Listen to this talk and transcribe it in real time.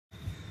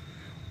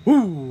Ooh.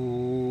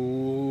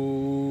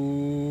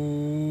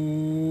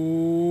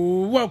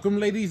 Welcome,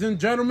 ladies and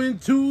gentlemen,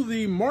 to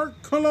the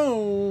Mark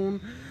Cologne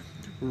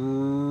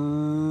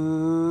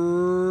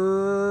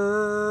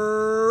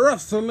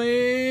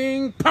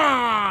Wrestling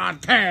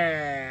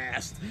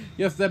Podcast.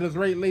 Yes, that is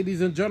right,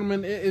 ladies and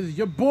gentlemen. It is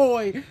your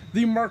boy,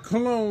 the Mark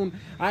Cologne.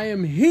 I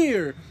am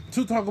here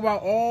to talk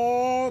about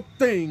all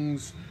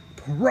things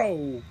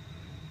pro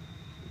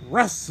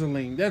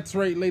wrestling. That's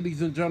right,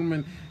 ladies and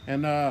gentlemen.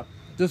 And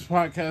this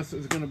podcast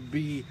is going to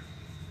be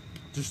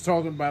just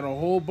talking about a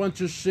whole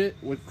bunch of shit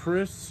with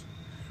Chris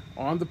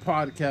on the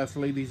podcast,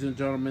 ladies and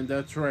gentlemen.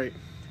 That's right.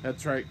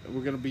 That's right.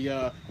 We're going to be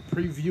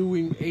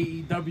previewing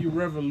AEW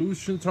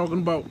Revolution, talking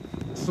about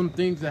some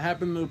things that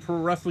happened in the pro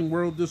wrestling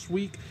world this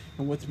week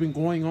and what's been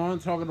going on,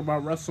 talking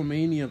about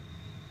WrestleMania.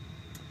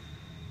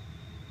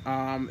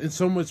 And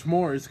so much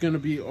more. It's going to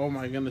be, oh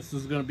my goodness, this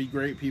is going to be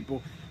great,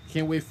 people.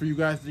 Can't wait for you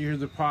guys to hear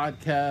the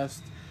podcast.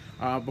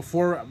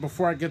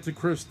 Before I get to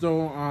Chris,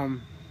 though,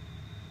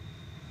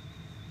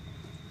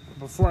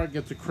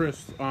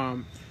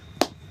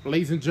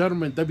 ladies and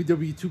gentlemen,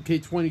 WWE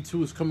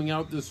 2K22 is coming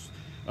out this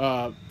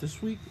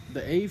week,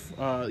 the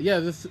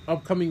 8th. This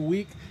upcoming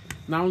week.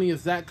 Not only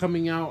is that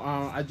coming out,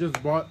 I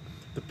just bought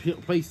the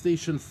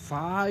PlayStation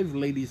 5,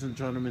 ladies and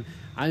gentlemen.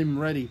 I'm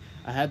ready.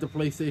 I had the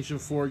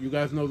PlayStation 4. You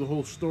guys know the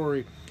whole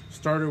story.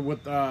 Started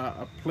with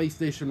a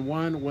PlayStation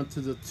 1, went to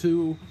the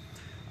 2.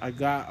 I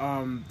got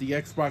the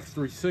Xbox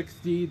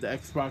 360, the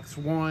Xbox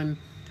One.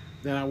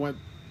 Then I went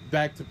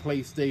back to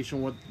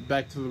PlayStation, went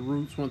back to the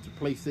roots, went to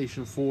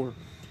PlayStation 4.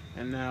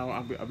 And now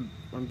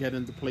I'm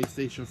getting the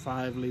PlayStation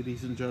 5,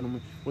 ladies and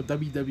gentlemen, with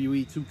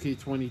WWE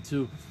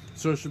 2K22.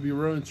 So it should be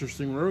real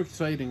interesting, real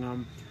exciting.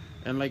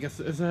 And like I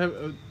said, it's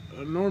an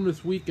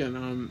enormous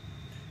weekend.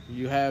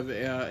 You have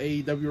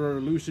AEW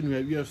Revolution, you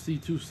have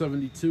UFC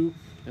 272,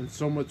 and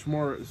so much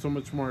more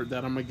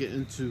that I'm gonna get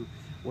into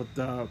with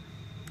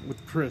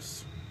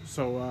Chris.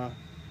 So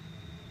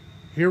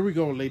here we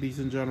go, ladies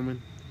and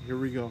gentlemen. Here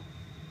we go.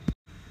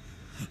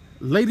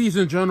 Ladies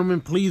and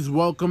gentlemen, please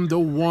welcome the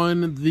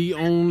one, the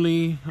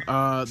only.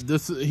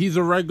 He's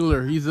a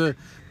regular. He's the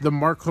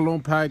Mark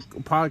Cologne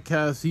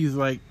podcast. He's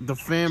like the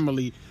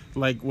family.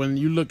 Like when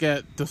you look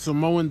at the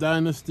Samoan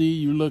Dynasty,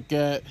 you look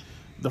at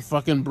the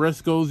fucking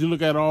Briscoes, you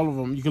look at all of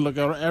them. You can look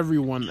at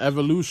everyone.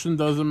 Evolution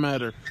doesn't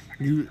matter.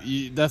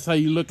 That's how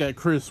you look at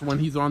Chris when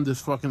he's on this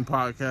fucking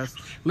podcast.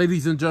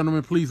 Ladies and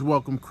gentlemen, please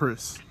welcome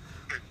Chris.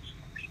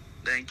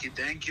 Thank you,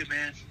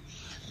 man.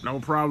 No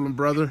problem,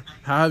 brother.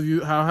 How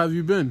have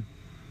you been?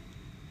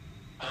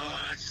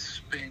 Oh,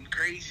 it's been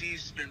crazy.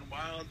 It's been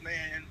wild,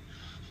 man.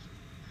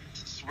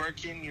 Just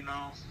working,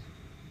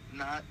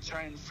 not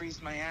trying to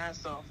freeze my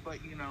ass off, but,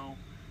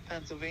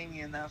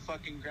 Pennsylvania and that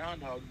fucking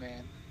groundhog,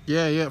 man.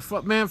 Yeah.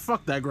 Fuck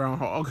that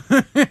groundhog.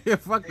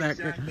 Fuck that.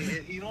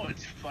 Exactly. You know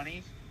what's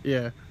funny?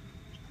 Yeah.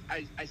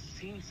 I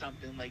seen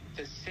something, like,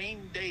 the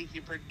same day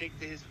he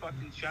predicted his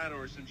fucking shadow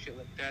or some shit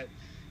like that,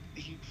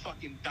 he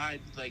fucking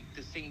died, like,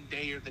 the same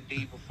day or the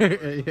day before. So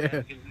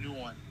Yeah. get a new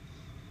one.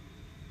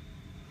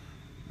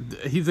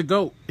 He's a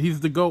goat. He's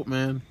the goat,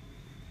 man.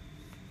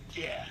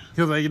 Yeah.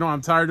 He's like,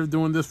 I'm tired of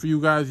doing this for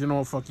you guys.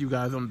 Fuck you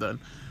guys. I'm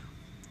done.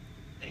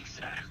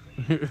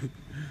 Exactly.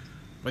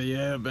 But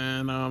yeah,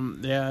 man.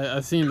 I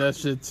seen that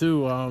shit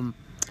too.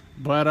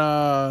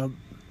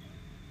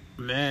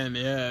 Man,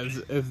 yeah,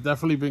 it's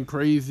definitely been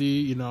crazy.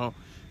 You got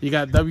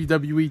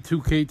WWE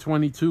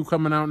 2K22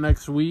 coming out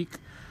next week.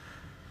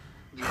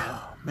 Yeah.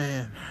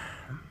 Man,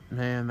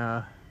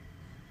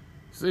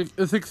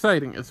 it's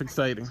exciting. It's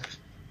exciting.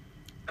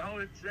 Oh,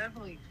 it's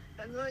definitely,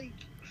 and like,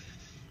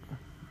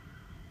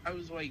 I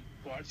was like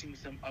watching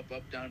some Up,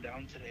 Down,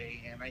 Down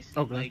today, and I see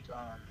oh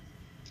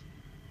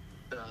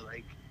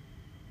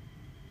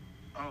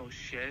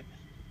shit,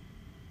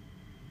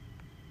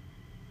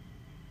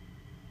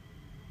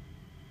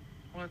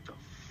 what the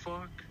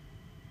fuck?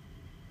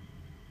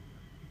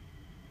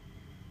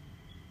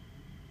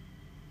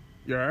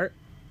 You alright?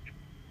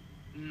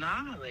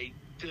 Nah, like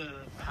the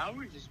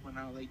power just went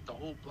out, like the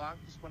whole block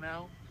just went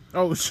out.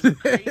 Oh shit!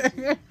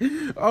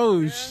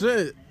 Oh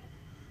shit!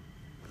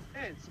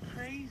 Yeah, it's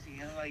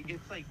crazy, and like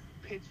it's like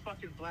pitch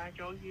fucking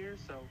black out here.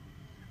 So,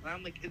 and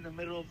I'm like in the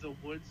middle of the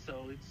woods,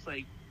 so it's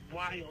like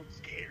wild,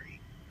 scary.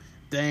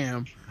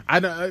 Damn, I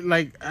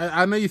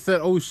know you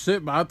said oh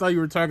shit, but I thought you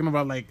were talking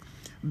about like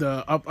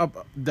the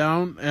up,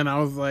 down, and I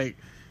was like,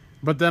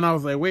 but then I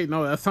was like, wait,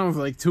 no, that sounds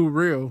like too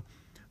real.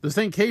 This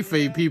ain't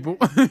kayfabe, people.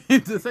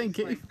 This ain't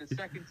kayfabe. Like the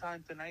second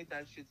time tonight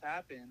that shit's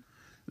happened.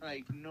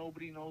 Like,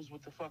 nobody knows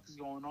what the fuck is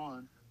going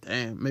on.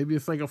 Damn, maybe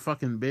it's like a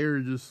fucking bear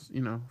just,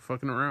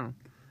 fucking around.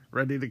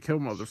 Ready to kill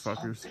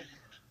motherfuckers.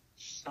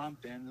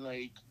 Something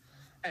like...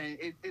 And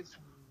it's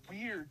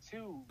weird,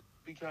 too,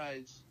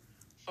 because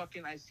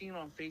fucking I seen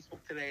on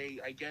Facebook today,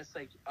 I guess,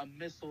 like, a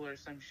missile or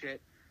some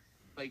shit,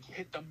 like,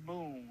 hit the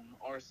moon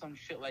or some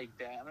shit like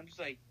that. And I'm just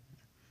like,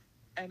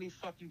 any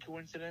fucking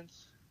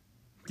coincidence?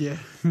 Yeah.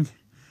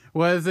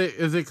 Well, is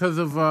it because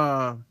of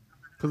the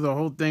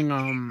whole thing,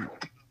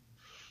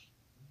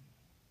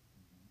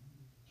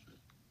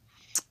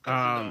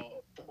 The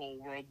whole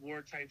World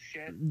War type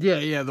shit.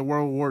 Yeah, the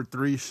World War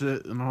III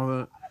shit and all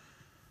that.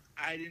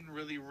 I didn't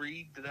really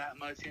read that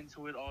much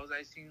into it. All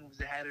I seen was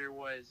the header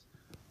was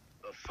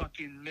a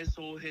fucking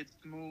missile hits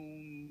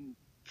moon,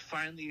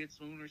 finally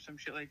hits moon or some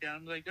shit like that.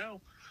 I'm like,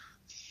 oh,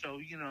 so,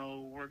 you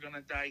know, we're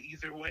gonna die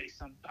either way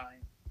sometime.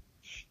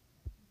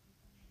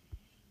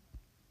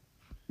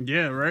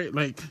 Yeah, right.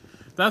 Like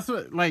that's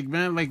what, like,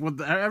 man, like with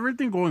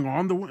everything going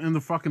on in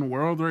the fucking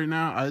world right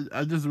now,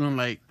 I just been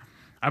like,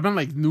 I've been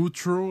like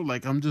neutral.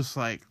 Like I'm just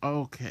like,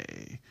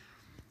 okay,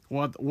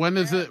 what? When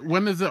is it?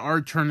 When is it our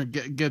turn to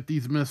get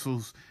these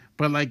missiles?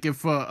 But like,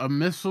 if a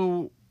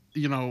missile,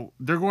 you know,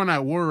 they're going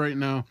at war right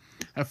now.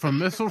 If a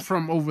missile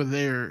from over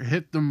there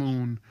hit the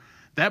moon,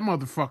 that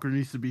motherfucker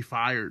needs to be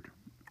fired,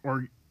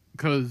 or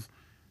because,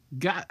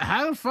 God,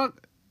 how the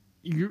fuck?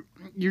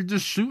 You're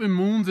just shooting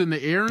moons in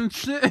the air and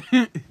shit.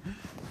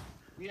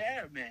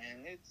 Yeah,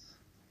 man.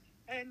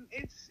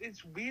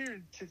 It's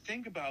weird to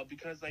think about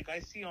because like I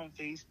see on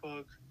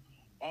Facebook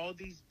all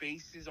these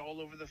bases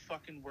all over the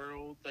fucking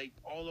world, like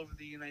all over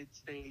the United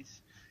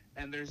States,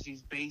 and there's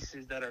these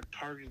bases that are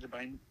targeted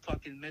by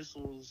fucking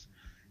missiles,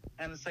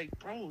 and it's like,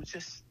 bro,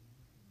 just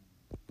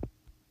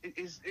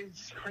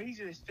it's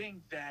crazy to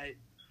think that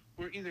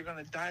we're either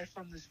gonna die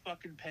from this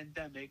fucking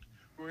pandemic,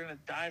 we're gonna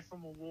die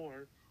from a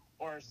war,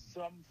 or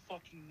some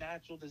fucking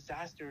natural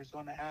disaster is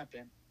gonna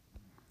happen.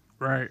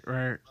 Right.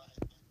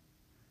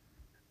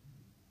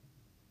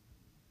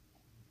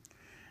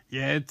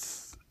 Yeah,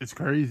 it's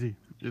crazy.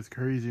 It's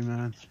crazy,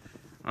 man.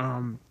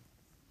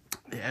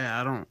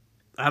 Yeah,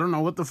 I don't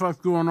know what the fuck's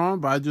going on,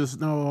 but I just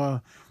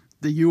know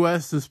the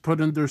U.S. is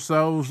putting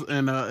themselves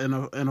in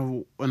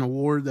a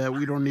war that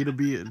we don't need to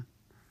be in.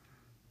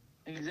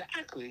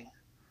 Exactly.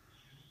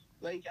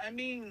 Like, I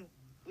mean,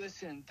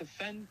 listen,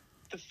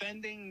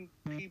 defending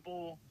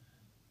people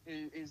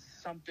is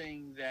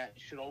something that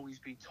should always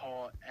be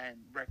taught and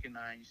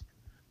recognized.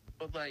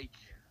 But, like,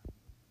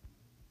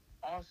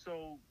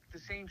 also, the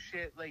same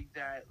shit like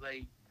that,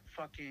 like,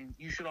 fucking,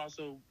 you should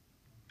also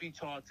be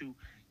taught to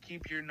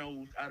keep your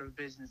nose out of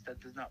business that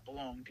does not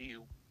belong to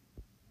you.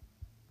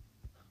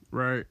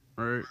 Right.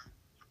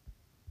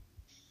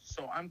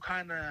 So I'm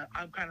kind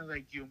of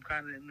like you. I'm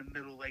kind of in the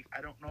middle. Like,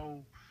 I don't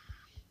know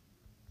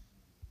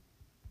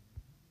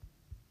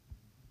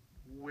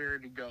where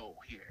to go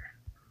here.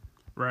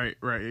 Right,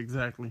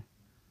 exactly.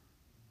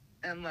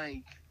 And,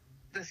 like,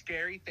 the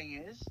scary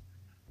thing is,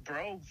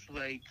 bro,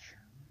 like,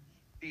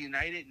 the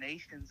United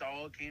Nations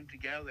all came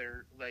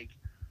together. Like,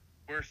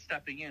 we're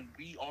stepping in.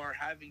 We are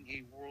having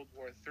a World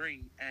War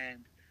III,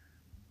 and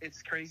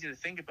it's crazy to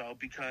think about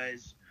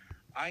because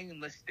I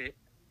enlisted,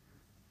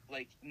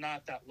 like,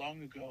 not that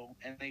long ago,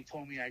 and they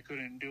told me I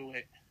couldn't do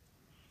it.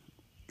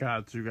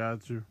 Got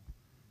you.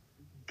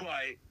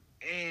 But,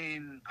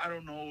 and I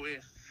don't know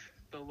if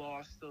the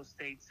law still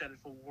states that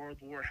if a world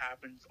war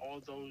happens, all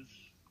those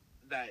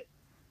that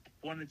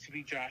wanted to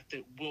be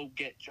drafted will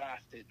get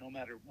drafted no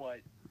matter what.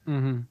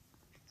 Mm-hmm.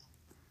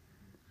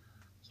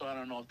 So I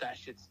don't know if that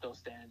shit still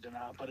stands or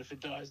not. But if it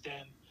does,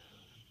 then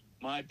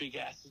my big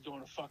ass is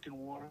going to fucking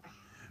war.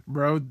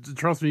 Bro,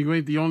 trust me, you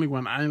ain't the only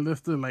one. I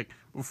enlisted, like,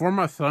 before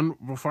I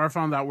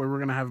found out we were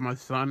gonna have my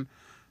son,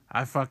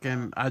 I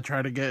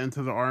tried to get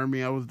into the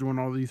army. I was doing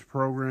all these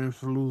programs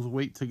to lose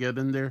weight to get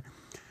in there.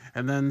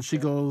 And then she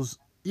goes,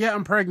 yeah,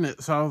 I'm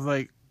pregnant. So I was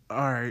like,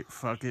 all right,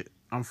 fuck it.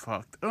 I'm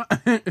fucked.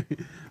 Yeah,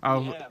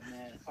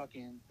 man.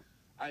 Fucking,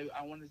 I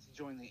wanted to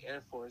join the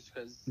Air Force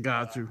because...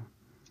 Got you.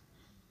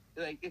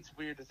 Like, it's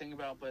weird to think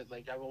about, but,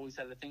 like, I've always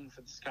had a thing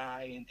for the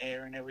sky and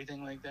air and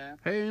everything like that.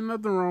 Hey, ain't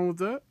nothing wrong with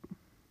that.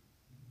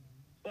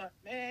 But,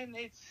 man,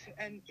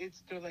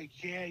 they're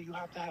like, yeah, you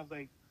have to have,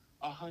 like,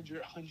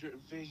 100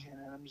 vision.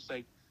 And I'm just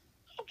like,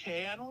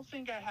 okay, I don't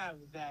think I have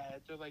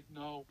that. They're like,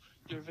 no,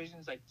 your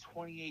vision's like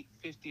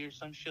 2850 or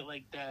some shit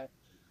like that.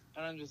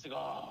 And I'm just like,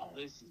 oh,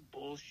 this is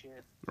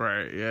bullshit.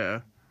 Right,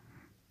 yeah.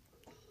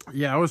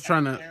 Yeah, I was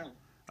trying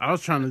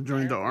to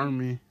join the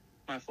army.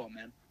 My fault,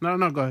 man. No,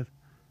 go ahead.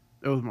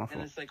 It was my fault.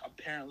 And it's like,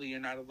 apparently you're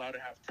not allowed to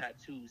have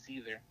tattoos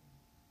either.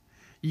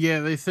 Yeah,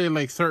 they say,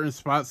 like, certain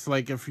spots,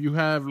 like, if you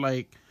have,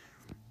 like,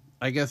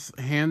 I guess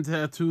hand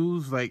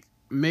tattoos, like,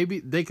 maybe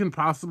they can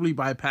possibly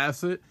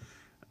bypass it,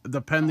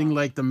 depending,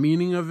 like, the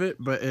meaning of it.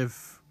 But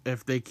if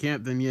they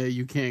can't, then, yeah,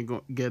 you can't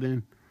get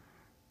in.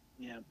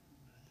 Yeah.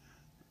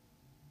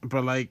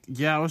 But, like,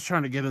 yeah, I was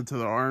trying to get into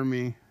the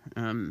army,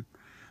 and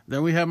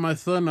then we had my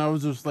son. I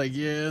was just like,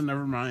 yeah,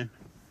 never mind.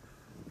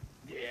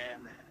 Yeah,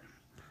 man.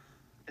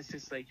 It's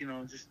just like,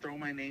 just throw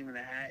my name in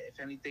a hat. If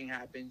anything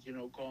happens,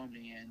 call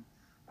me, and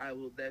I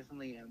will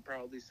definitely and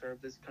proudly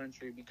serve this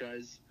country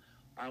because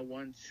I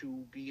want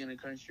to be in a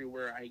country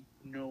where I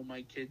know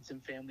my kids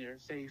and family are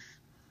safe.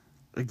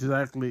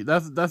 Exactly.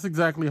 That's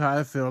exactly how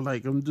I feel.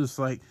 Like, I'm just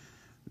like,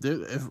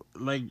 dude, if,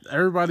 like,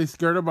 everybody's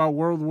scared about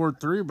World War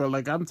III, but,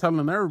 like, I'm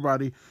telling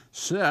everybody,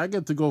 shit, I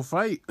get to go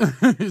fight.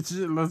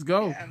 Shit, let's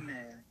go. Yeah,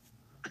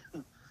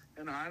 man.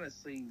 And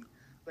honestly,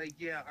 like,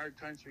 yeah, our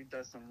country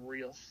does some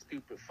real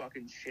stupid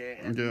fucking shit,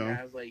 and we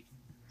have, like,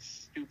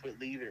 stupid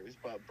leaders,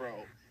 but, bro,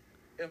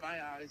 in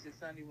my eyes,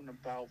 it's not even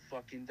about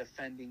fucking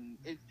defending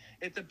it.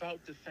 It's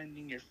about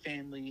defending your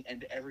family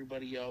and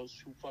everybody else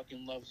who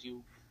fucking loves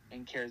you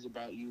and cares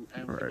about you,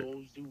 and for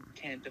those who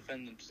can't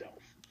defend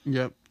themselves.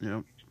 Yep.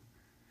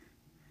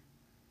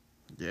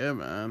 Yeah,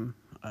 man.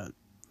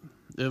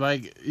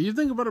 Like, you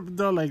think about it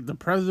though, like the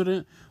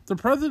president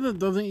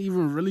doesn't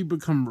even really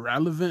become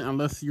relevant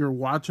unless you're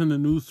watching the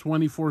news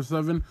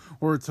 24/7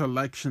 or it's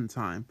election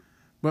time.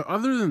 But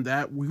other than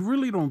that, we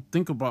really don't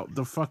think about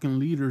the fucking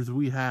leaders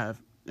we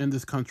have in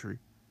this country.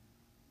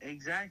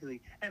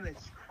 Exactly, and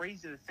it's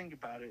crazy to think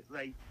about it.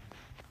 Like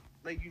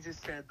you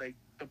just said, like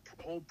the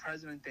whole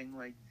president thing.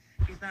 Like,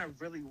 he's not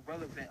really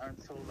relevant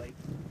until like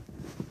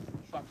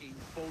fucking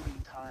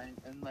voting time,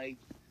 and like.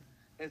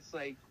 It's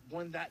like,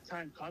 when that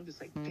time comes, it's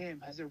like,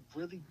 damn, has it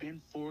really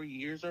been 4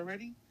 years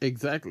already?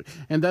 Exactly.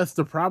 And that's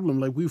the problem.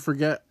 Like, we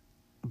forget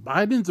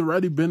Biden's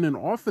already been in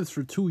office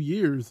for 2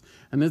 years.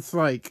 And it's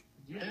like,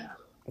 yeah,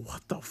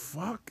 what the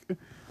fuck?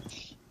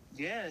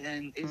 Yeah,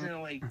 and isn't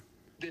it like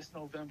this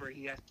November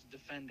he has to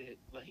defend it?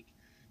 Like,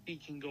 he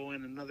can go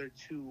in another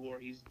 2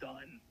 or he's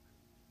done.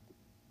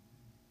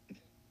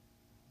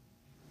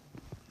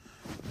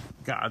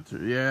 Gotcha.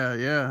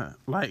 Yeah.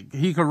 Like,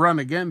 he could run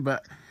again,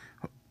 but...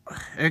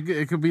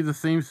 It could be the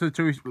same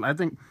situation. I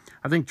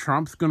think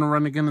Trump's gonna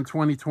run again in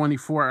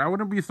 2024. I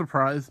wouldn't be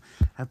surprised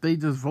if they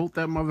just vote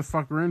that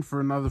motherfucker in for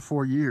another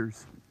 4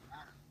 years.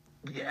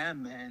 Yeah,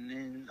 man.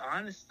 And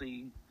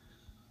honestly,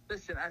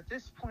 listen, at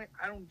this point,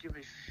 I don't give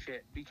a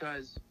shit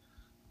because,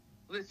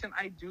 listen,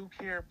 I do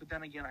care, but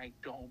then again, I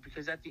don't,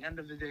 because at the end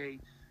of the day,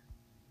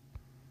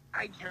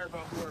 I care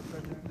about who our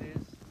president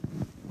is,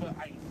 but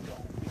I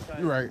don't,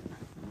 because right.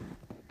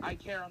 I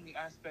care on the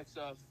aspects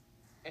of,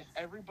 if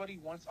everybody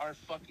wants our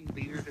fucking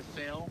leader to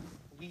fail,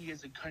 we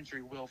as a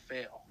country will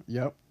fail.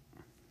 Yep.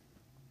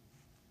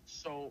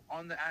 So,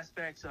 on the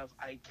aspects of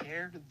I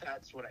care,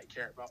 that's what I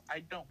care about.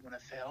 I don't want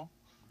to fail.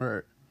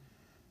 Right.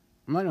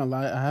 I'm not gonna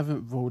lie, I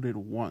haven't voted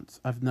once.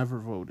 I've never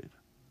voted.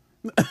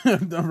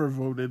 I've never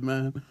voted,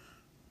 man.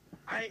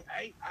 I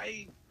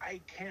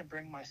can't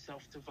bring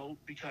myself to vote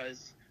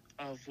because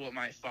of what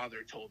my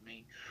father told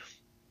me.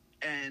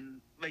 And,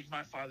 like,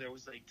 my father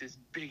was, like, this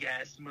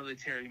big-ass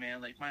military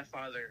man. Like, my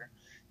father,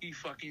 he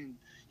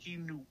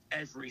knew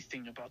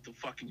everything about the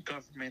fucking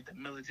government, the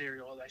military,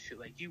 all that shit.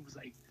 Like, he was,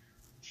 like,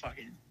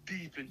 fucking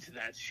deep into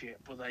that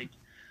shit. But, like,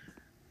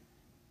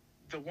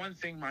 the one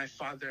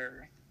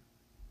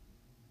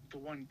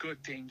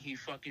good thing he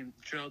fucking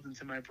drilled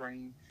into my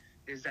brain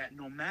is that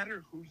no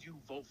matter who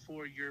you vote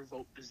for, your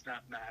vote does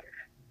not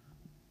matter.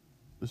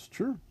 It's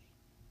true.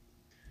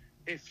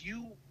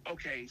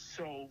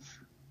 So...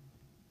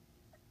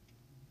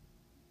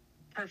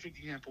 Perfect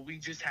example. We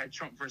just had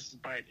Trump versus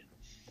Biden.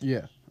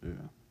 Yeah.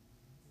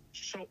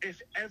 So if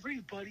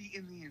everybody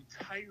in the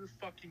entire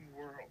fucking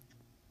world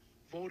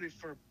voted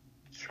for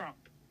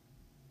Trump,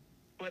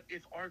 but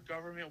if our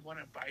government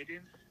wanted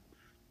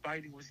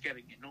Biden was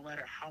getting it, no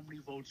matter how many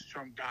votes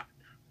Trump got.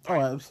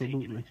 Biden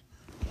absolutely.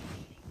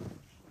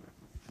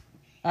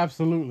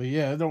 Absolutely,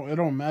 yeah. It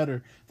don't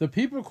matter. The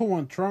people who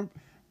want Trump,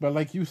 but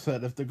like you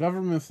said, if the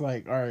government's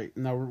like, all right,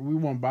 now we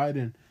want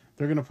Biden,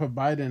 they're gonna put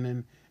Biden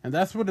in. And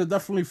that's what it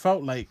definitely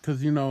felt like,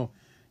 because, even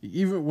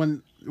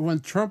when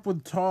Trump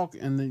would talk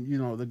and then,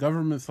 the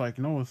government's like,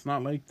 no, it's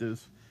not like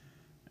this.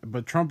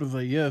 But Trump is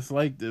like, yeah, it's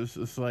like this.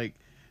 It's like,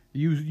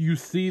 you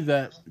see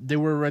that they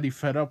were already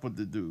fed up with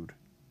the dude.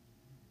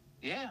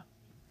 Yeah.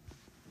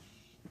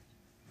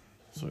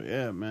 So,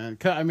 yeah, man.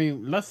 I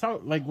mean, let's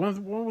talk, like,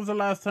 when was the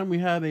last time we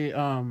had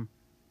when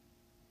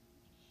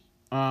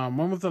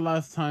was the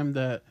last time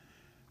that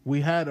we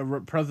had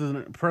a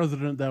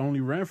president that only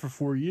ran for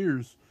 4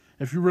 years?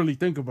 If you really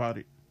think about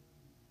it.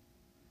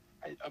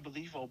 I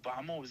believe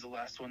Obama was the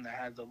last one that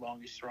had the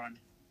longest run.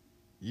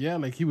 Yeah,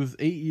 like he was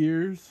 8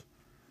 years.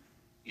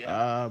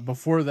 Yeah.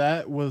 Before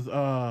that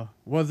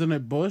wasn't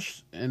it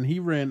Bush? And he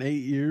ran 8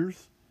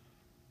 years.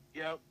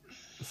 Yep.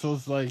 So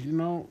it's like,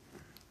 and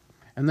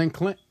then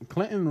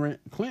Clinton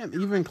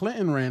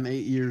ran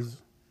 8 years.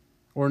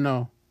 Or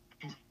no?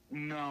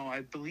 No,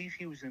 I believe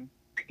he was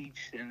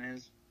impeached in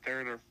his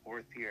 3rd or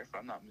 4th year, if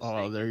I'm not mistaken.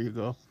 Oh, there you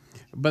go.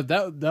 But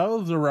that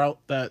was a route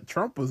that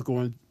Trump was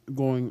going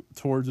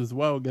towards as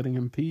well, getting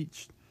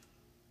impeached.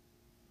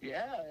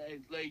 Yeah,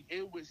 like,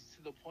 it was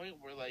to the point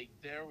where, like,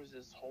 there was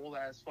this whole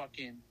ass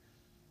fucking,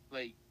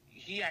 like,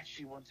 he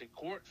actually went to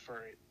court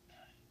for it.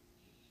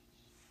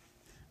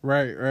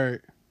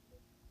 Right.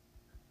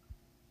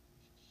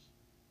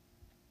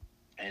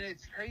 And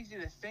it's crazy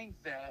to think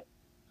that,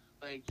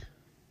 like,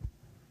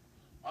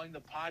 on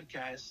the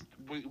podcast,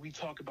 we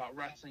talk about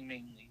wrestling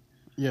mainly.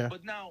 Yeah.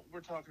 But now we're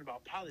talking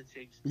about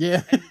politics.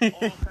 Yeah. And it's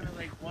all kind of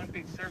like one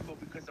big circle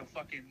because of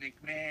fucking the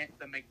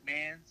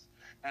McMahons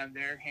and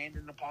their hand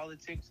in the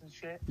politics and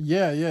shit.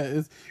 Yeah.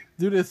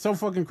 It's so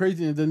fucking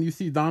crazy. And then you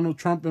see Donald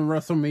Trump in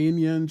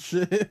WrestleMania and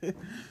shit.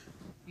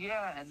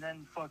 Yeah, and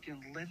then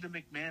fucking Linda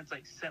McMahon's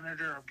like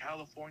Senator of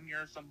California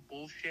or some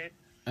bullshit.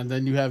 And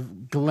then you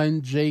have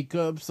Glenn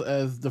Jacobs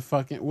as the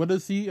fucking... What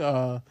is he?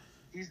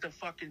 He's the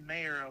fucking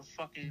mayor of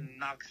fucking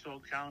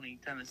Knoxville County,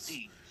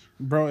 Tennessee.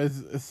 Bro,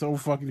 it's so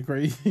fucking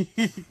crazy.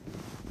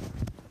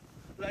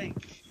 Like,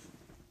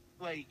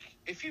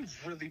 if you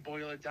really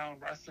boil it down,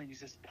 wrestling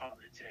is just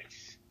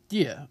politics.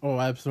 Yeah. Oh,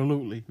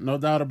 absolutely. No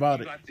doubt about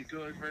You it. got the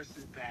good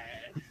versus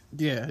bad.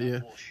 Yeah, yeah.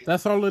 Bullshit.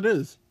 That's all it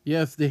is.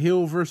 Yeah, it's the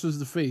heel versus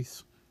the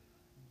face.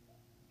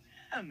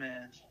 Yeah,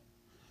 man.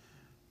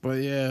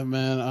 But yeah,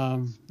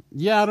 man.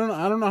 Yeah, I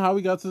don't know how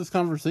we got to this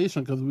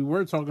conversation because we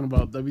were talking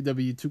about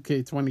WWE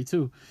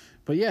 2K22.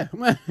 But yeah,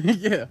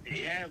 yeah.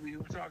 Yeah, we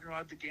were talking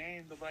about the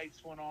game. The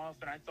lights went off,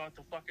 and I thought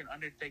the fucking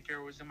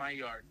Undertaker was in my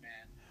yard,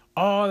 man.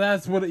 Oh,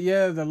 that's what.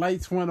 Yeah, the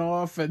lights went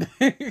off, and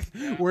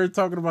we're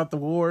talking about the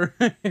war.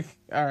 All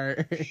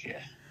right.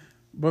 Yeah.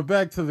 But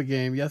back to the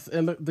game. Yes,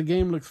 the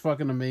game looks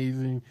fucking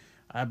amazing.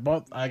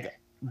 But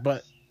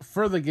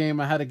for the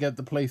game, I had to get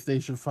the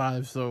PlayStation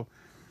 5, so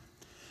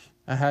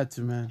I had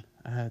to, man.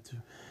 I had to.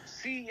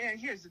 See, yeah,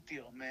 here's the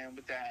deal, man,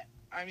 with that.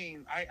 I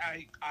mean,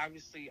 I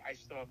obviously I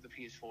still have the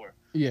PS4.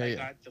 Yeah, I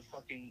got the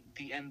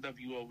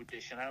NWO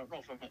edition. I don't know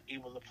if I'm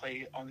able to play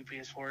it on the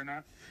PS4 or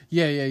not.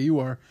 Yeah, you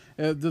are.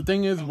 The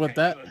thing is with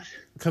that,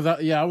 because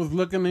I was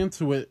looking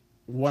into it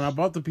when I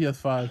bought the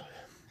PS5.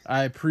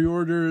 I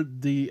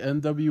pre-ordered the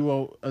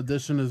NWO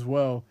edition as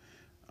well.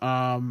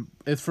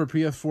 It's for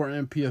PS4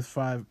 and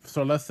PS5.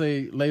 So let's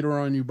say later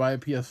on you buy a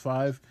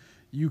PS5,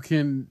 you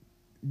don't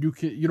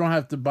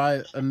have to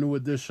buy a new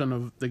edition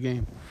of the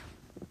game.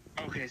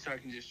 Okay, so I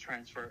can just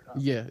transfer it.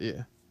 Yeah.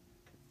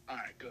 All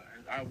right, good.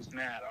 I was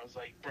mad. I was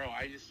like, bro,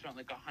 I just spent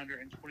like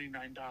 $129.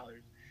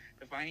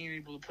 If I ain't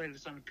able to play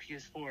this on the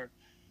PS4,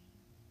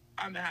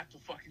 I'm gonna have to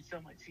fucking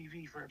sell my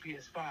TV for a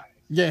PS5.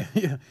 Yeah.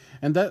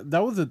 And that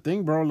was the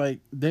thing, bro.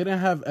 Like they didn't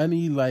have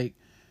any the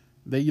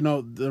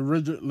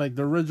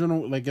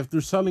original like if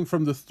they're selling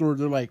from the store,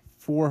 they're like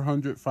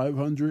 400,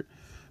 500.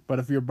 But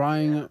if you're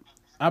buying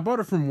I bought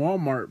it from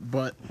Walmart,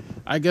 but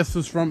I guess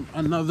it's from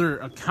another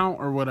account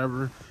or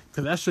whatever.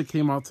 Because that shit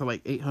came out to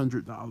like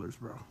 $800,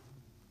 bro.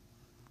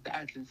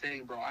 That's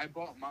insane, bro. I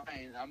bought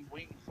mine. I'm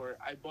waiting for it.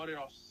 I bought it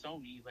off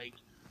Sony. Like,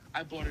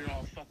 I bought it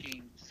off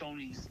fucking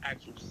Sony's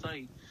actual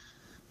site.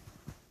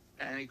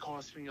 And it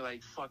cost me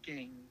like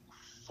fucking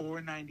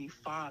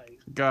 $4.95.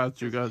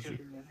 Got you.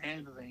 And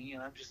handling.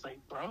 And I'm just like,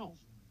 bro.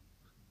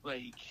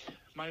 Like,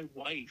 my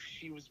wife,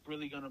 she was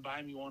really going to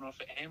buy me one off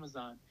of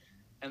Amazon.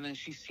 And then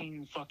she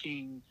seen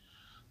fucking,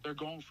 they're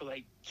going for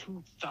like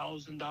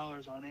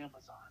 $2,000 on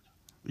Amazon.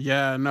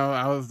 Yeah, no,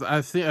 I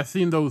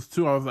seen those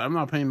too. I was like, I'm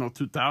not paying no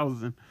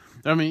 2,000.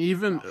 I mean,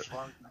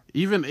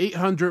 even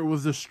 800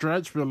 was a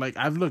stretch, but like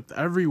I've looked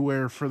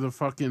everywhere for the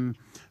fucking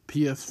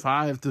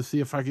PS5 to see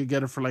if I could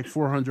get it for like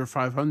 400,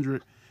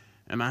 500,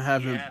 and I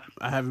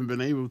haven't been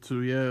able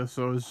to. Yeah,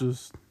 so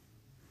it's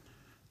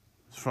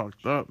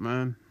fucked up,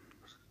 man.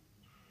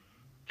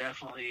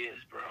 Definitely is,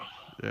 bro.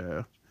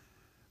 Yeah.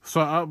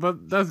 So,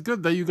 but that's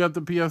good that you got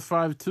the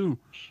PS5 too.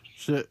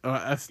 Shit,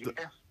 I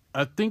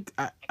think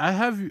I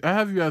have you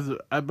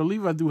I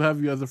believe I do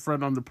have you as a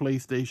friend on the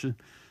PlayStation.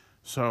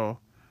 So,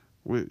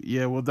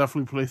 we'll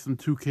definitely play some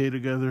 2K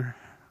together.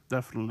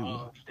 Definitely.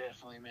 Oh,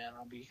 definitely, man.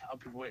 I'll be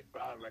ready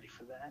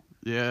for that.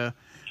 Yeah.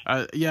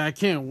 I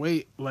can't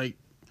wait. Like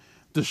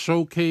the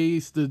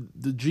showcase, the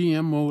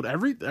GM mode,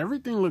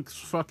 everything looks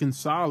fucking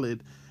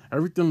solid.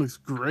 Everything looks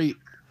great.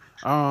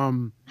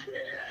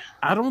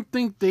 I don't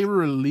think they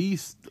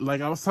released,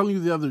 like I was telling you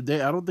the other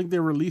day, I don't think they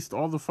released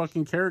all the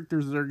fucking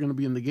characters that are going to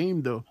be in the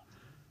game, though.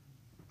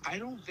 I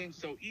don't think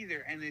so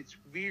either, and it's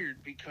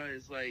weird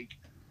because, I'm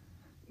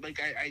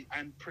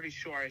pretty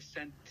sure I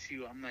sent to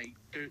you, I'm like,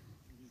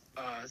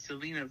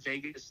 Selena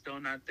Vega is still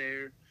not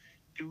there,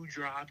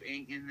 Dewdrop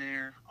ain't in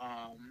there,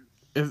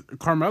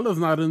 Carmella's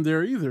not in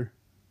there either.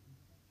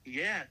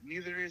 Yeah,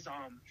 neither is,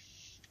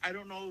 I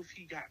don't know if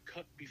he got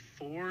cut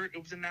before it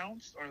was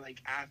announced or,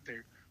 like,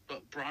 after.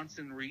 But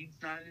Bronson Reed's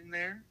not in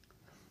there.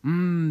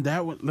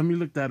 That one. Let me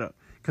look that up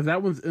because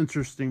that one's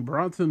interesting.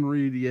 Bronson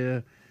Reed,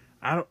 yeah.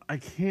 I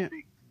can't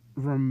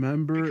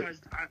remember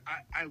because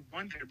I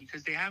wonder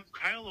because they have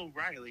Kyle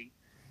O'Reilly,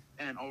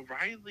 and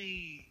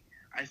O'Reilly.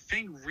 I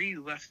think Reed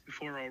left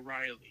before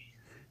O'Reilly.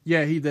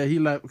 Yeah, he did. He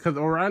left because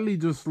O'Reilly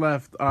just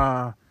left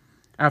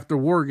after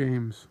War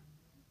Games.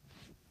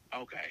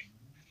 Okay.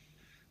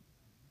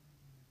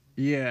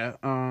 Yeah.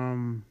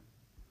 I'm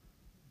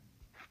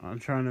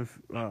trying to.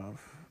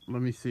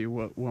 Let me see,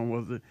 what one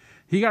was it?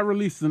 He got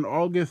released in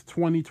August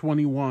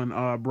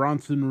 2021.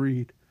 Bronson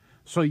Reed.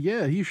 So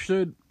yeah, he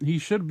should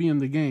be in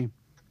the game.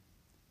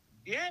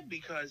 Yeah,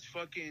 because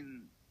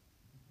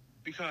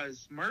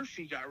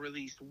Murphy got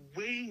released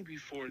way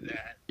before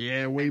that.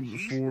 Yeah, way before.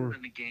 He's still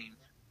in the game.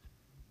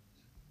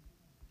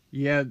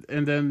 Yeah,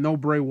 and then no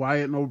Bray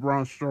Wyatt, no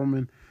Braun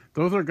Strowman.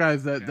 Those are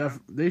guys that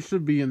they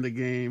should be in the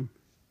game.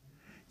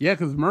 Yeah,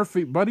 because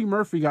Buddy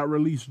Murphy got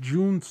released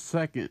June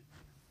 2nd.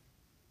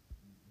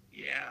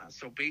 Yeah,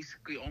 so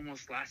basically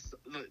almost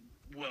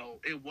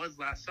it was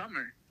last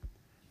summer.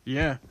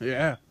 Yeah.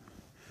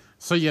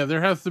 So yeah,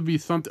 there has to be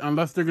something,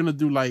 unless they're going to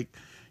do like,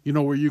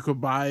 where you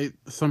could buy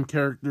some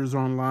characters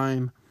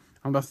online,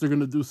 unless they're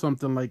going to do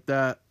something like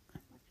that.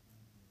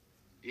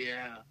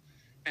 Yeah.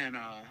 And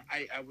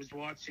I was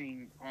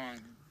watching on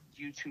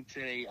YouTube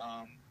today.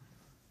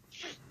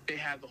 They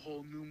have the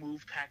whole new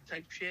move pack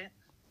type shit.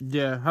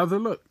 Yeah, how's it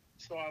look?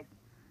 So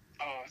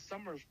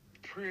some are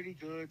pretty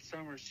good,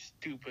 some are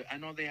stupid. I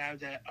know they have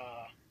that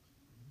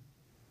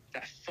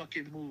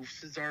fucking move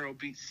Cesaro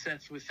beat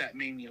Seth with that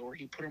Mania, where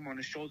he put him on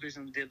his shoulders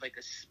and did like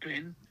a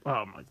spin.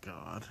 Oh my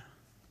god.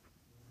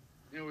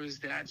 It was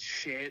that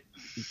shit.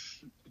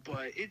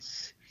 But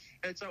it's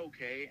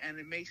okay, and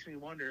it makes me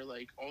wonder,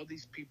 like, all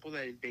these people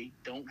that they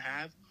don't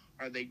have,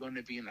 are they going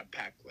to be in a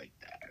pack like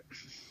that?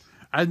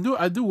 I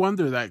do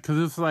wonder that, because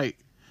it's like,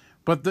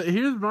 but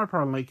here's my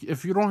problem. Like,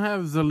 if you don't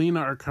have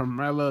Zelina or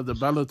Carmella, the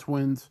Bella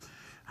Twins,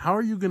 how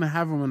are you going to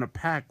have them in a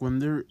pack when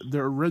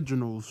they're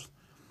originals?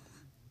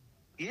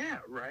 Yeah,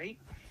 right?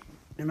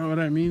 You know what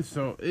I mean?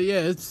 So, yeah,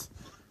 it's,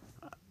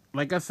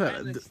 like I said.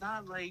 And it's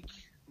not like,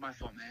 my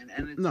fault, man.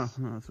 And it's, no,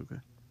 it's okay.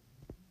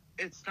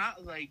 It's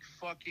not like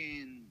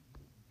fucking,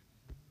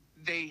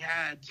 they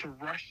had to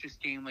rush this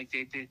game like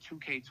they did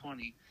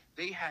 2K20.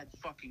 They had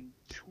fucking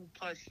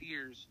 2+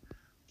 years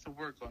to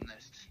work on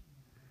this.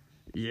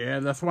 Yeah,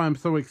 that's why I'm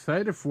so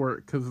excited for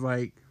it, because,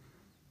 like,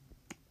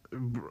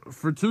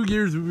 for 2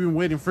 years we've been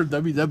waiting for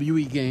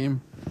WWE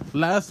game.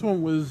 Last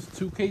one was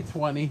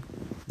 2K20.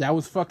 That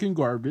was fucking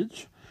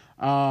garbage.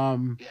 Yeah,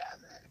 man.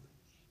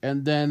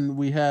 And then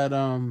we had,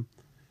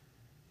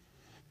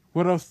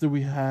 what else did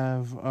we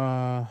have?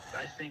 I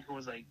think it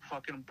was like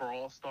fucking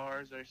Brawl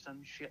Stars or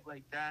some shit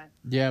like that.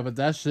 Yeah, but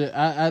that shit,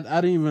 I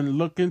didn't even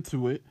look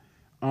into it.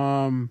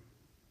 I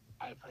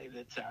played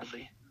it,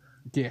 sadly.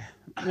 Yeah.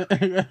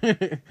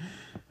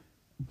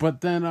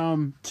 But then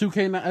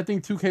 2K, I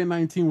think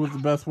 2K19 was the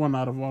best one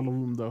out of all of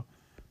them, though.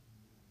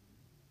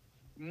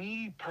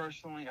 Me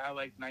personally, I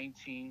like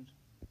 19.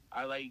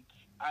 I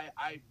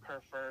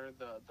prefer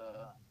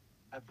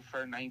I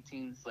prefer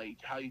 19's, like,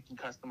 how you can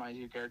customize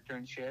your character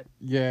and shit.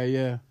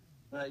 Yeah.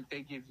 Like,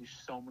 they give you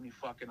so many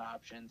fucking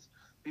options.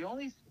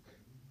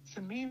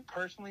 To me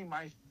personally,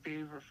 my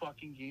favorite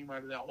fucking game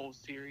out of that whole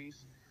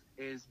series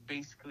is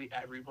basically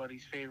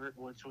everybody's favorite,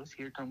 which was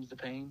Here Comes the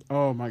Pain.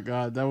 Oh my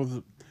god, that was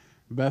the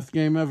best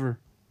game ever.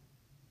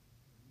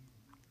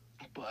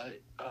 But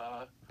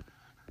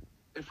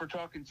if we're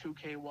talking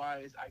 2K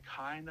wise, I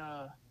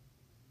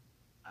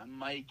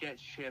might get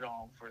shit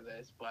on for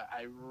this, but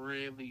I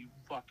really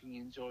fucking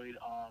enjoyed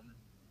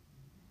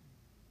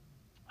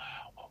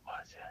what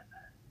was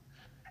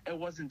it? It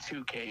wasn't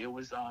 2K, it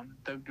was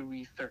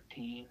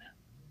WWIII.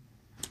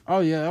 Oh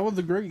yeah, that was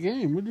a great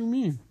game. What do you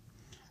mean?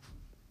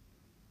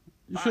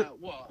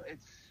 Well,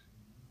 it's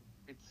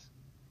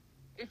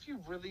if you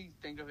really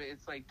think of it,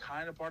 it's like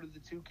kind of part of the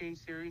 2K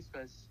series,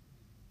 because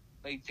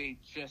like they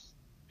just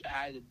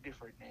had a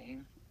different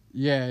name.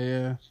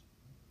 Yeah.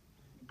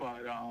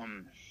 But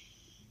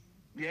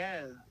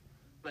yeah,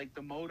 like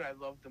the mode I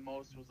loved the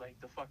most was like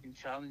the fucking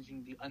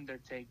challenging the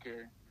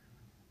Undertaker.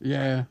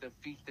 Yeah. Like,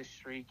 defeat the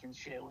streak and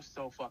shit. It was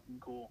so fucking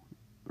cool.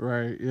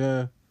 Right.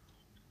 Yeah.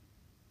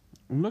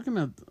 I'm looking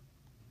at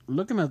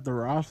the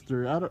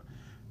roster.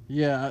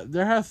 Yeah,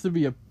 there has to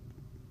be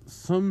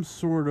some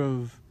sort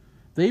of.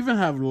 They even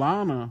have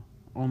Lana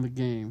on the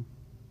game.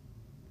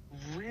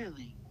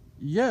 Really?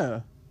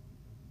 Yeah.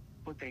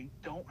 But they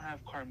don't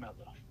have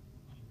Carmella.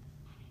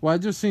 Well, I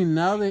just seen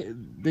now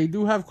they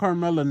do have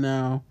Carmella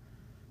now.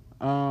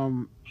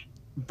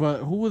 But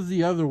who was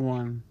the other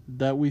one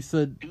that we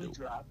said?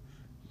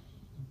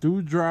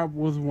 Doudrop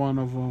was one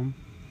of them.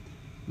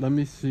 Let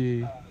me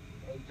see.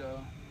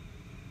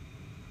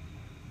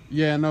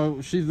 Yeah,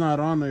 no, she's not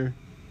on there.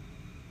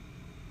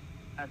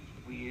 That's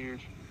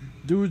weird.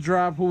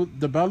 Doudrop,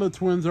 the Bella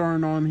Twins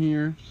aren't on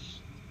here.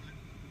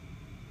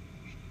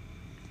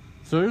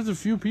 So there's a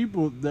few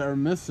people that are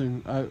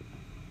missing.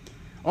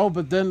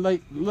 But then,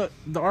 like, look,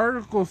 the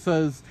article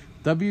says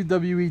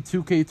WWE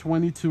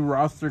 2K22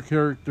 roster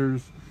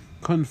characters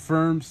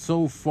confirmed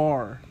so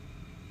far.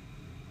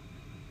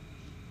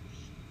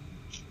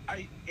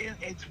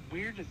 It's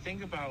weird to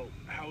think about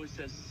how it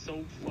says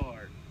so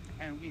far,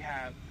 and we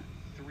have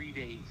 3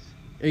 days.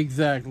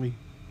 Exactly.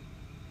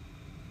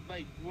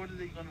 Like, what are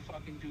they gonna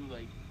fucking do?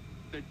 Like,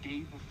 the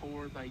day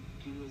before, like,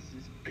 give us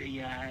this big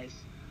ass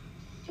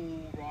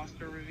full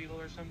roster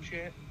reveal or some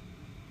shit?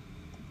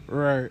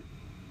 Right.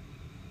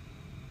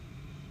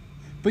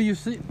 But you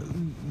see,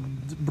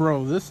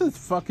 bro, this is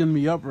fucking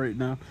me up right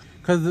now,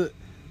 because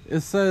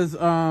it says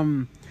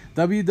WWE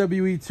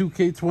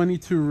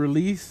 2K22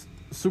 release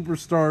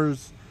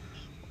superstars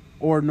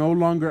or no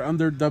longer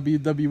under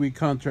WWE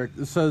contract.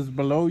 It says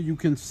below you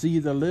can see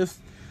the list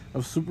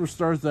of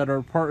superstars that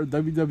are part of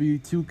WWE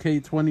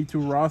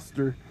 2K22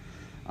 roster.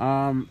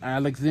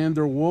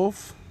 Alexander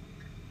Wolf,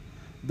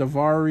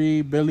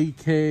 Daivari, Billy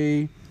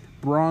Kay,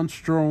 Braun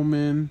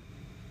Strowman,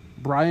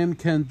 Brian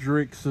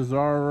Kendrick,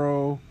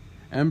 Cesaro,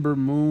 Ember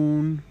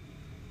Moon,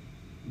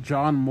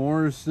 John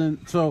Morrison.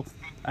 So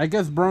I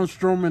guess Braun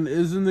Strowman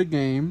is in the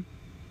game.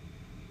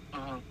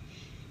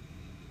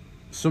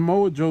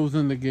 Samoa Joe's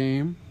in the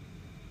game.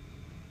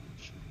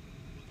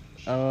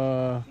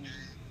 But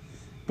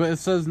it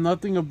says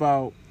nothing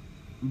about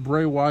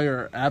Bray Wyatt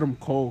or Adam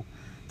Cole.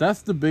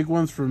 That's the big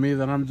ones for me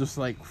that I'm just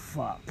like,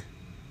 fuck.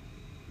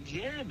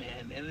 Yeah,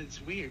 man, and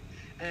it's weird.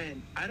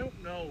 And I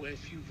don't know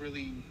if you've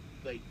really,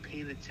 like,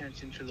 paid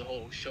attention to the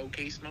whole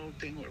showcase mode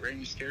thing with Rey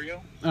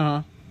Mysterio.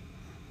 Uh-huh.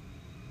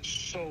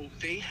 So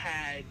they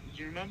had,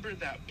 you remember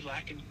that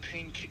black and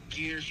pink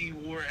gear he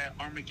wore at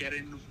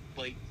Armageddon,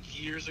 like,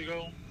 years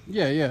ago?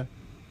 Yeah, yeah.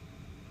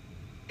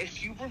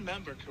 If you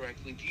remember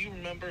correctly, do you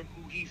remember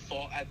who he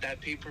fought at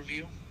that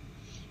pay-per-view?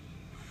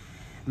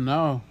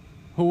 No.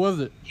 Who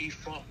was it? He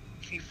fought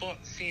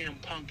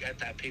CM Punk at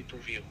that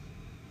pay-per-view.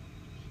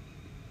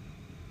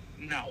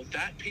 Now,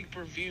 that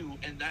pay-per-view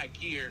and that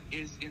gear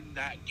is in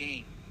that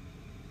game.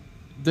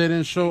 They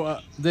didn't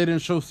show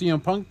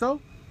CM Punk though?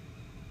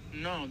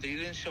 No, they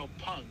didn't show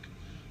Punk,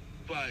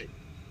 but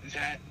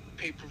that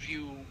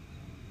pay-per-view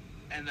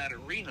and that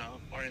arena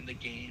are in the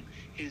game.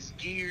 His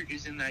gear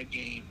is in that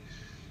game.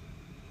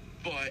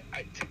 But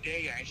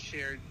today I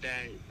shared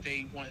that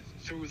they went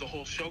through the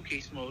whole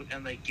showcase mode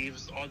and like gave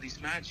us all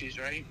these matches,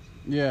 right?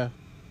 Yeah.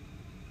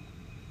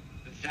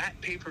 That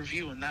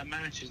pay-per-view and that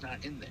match is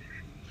not in there.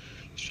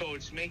 So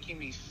it's making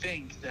me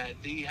think that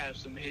they have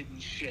some hidden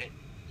shit.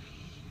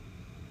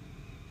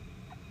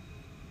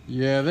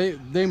 Yeah,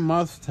 they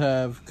must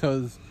have,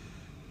 cause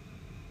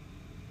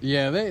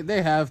yeah,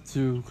 they have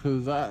to,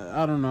 cause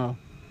I don't know.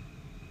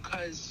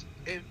 Cause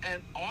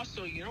and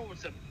also, you know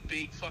what's a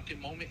big fucking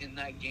moment in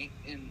that game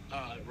in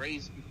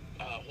Ray's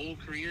whole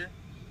career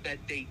that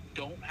they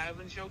don't have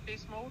in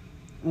showcase mode?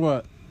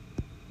 What?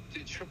 The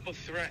triple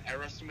threat at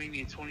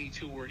WrestleMania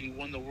 22 where he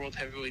won the World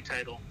Heavyweight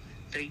title.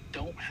 They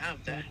don't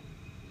have that.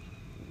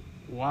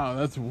 Wow,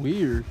 that's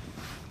weird.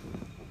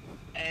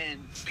 And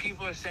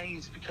people are saying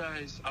it's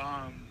because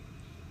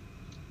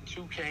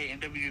 2K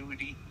and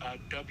WWE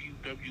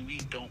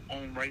don't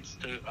own rights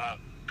to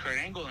Kurt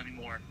Angle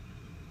anymore.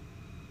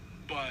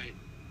 But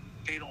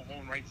they don't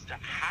own rights to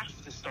half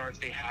the stars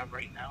they have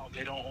right now.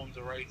 They don't own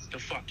the rights to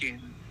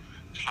fucking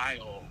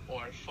Kyle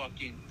or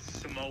fucking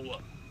Samoa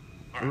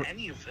or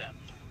any of them.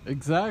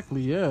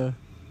 Exactly, yeah.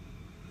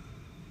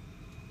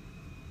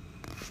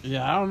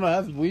 Yeah, I don't know.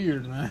 That's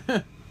weird, man.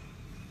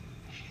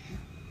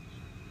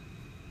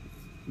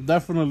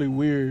 Definitely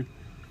weird.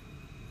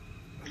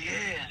 Yeah,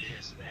 it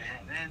is,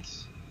 man.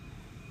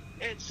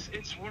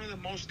 It's one of the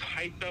most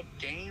hyped up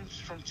games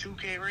from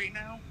 2K right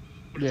now,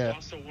 but it's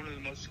also one of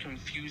the most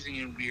confusing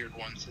and weird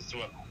ones as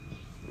well.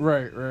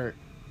 Right.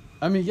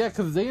 I mean, yeah,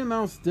 because they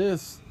announced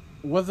this,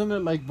 wasn't it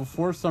like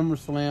before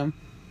SummerSlam?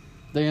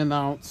 They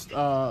announced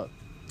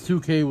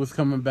 2K was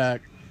coming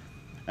back,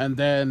 and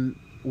then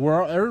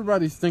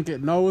everybody's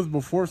thinking, no, it was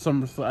before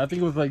SummerSlam. I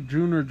think it was like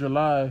June or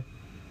July.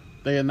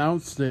 They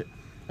announced it,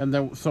 and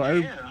then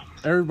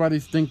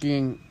everybody's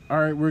thinking, all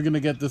right, we're gonna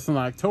get this in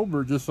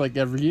October, just like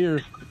every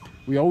year.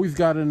 We always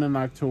got it in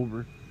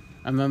October,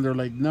 and then they're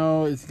like,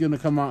 no, it's gonna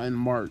come out in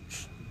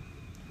March.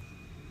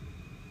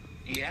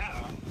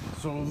 Yeah.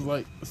 So it was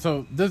like,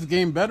 so this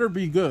game better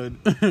be good.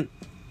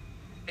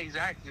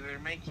 Exactly. They're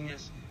making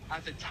us.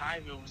 At the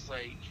time, it was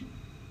like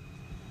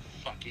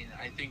fucking.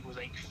 I think it was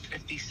like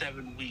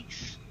 57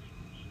 weeks.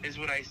 Is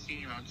what I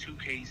seen on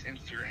 2K's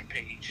Instagram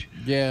page.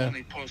 Yeah. When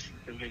they posted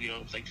the video,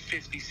 it was like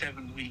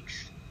 57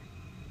 weeks.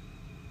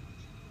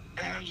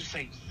 And I'm just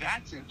like,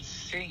 that's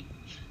insane.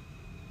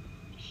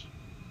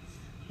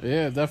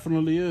 Yeah, it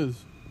definitely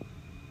is.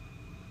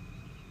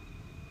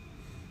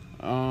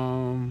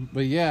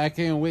 But yeah, I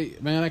can't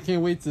wait, man. I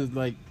can't wait to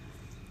like.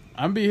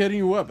 I'm be hitting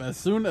you up as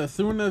soon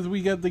as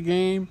we get the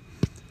game.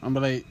 I'm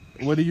like,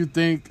 what do you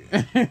think?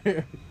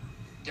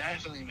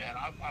 Definitely, man.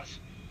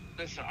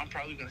 Listen, I'm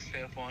probably gonna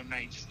stay up all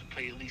night just to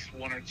play at least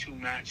one or two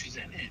matches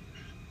in it.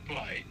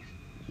 But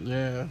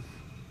yeah,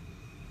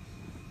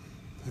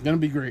 it's gonna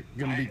be great.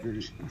 Yeah,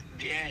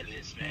 it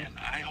is, man.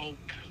 I hope.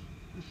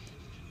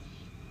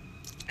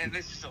 And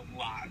this is a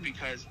lot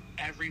because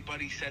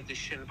everybody said this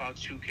shit about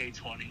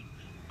 2K20.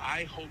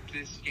 I hope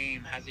this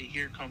game has a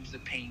Here Comes the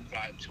Pain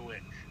vibe to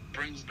it.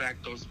 Brings back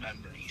those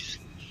memories.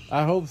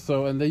 I hope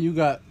so. And then you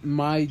got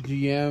my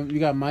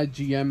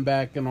GM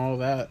back and all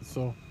that.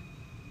 So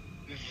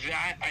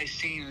that I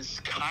seen is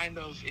kind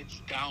of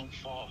its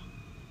downfall.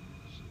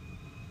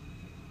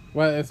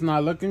 Well, it's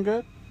not looking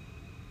good?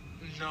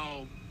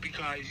 No,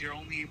 because you're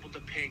only able to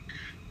pick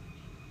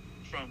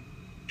from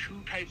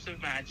 2 types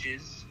of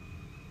matches,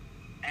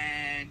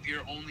 and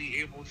you're only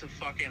able to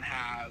fucking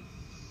have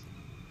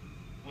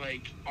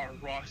like our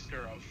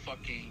roster of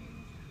fucking,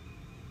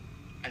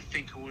 I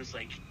think it was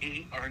like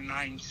 8 or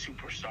 9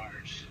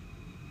 superstars.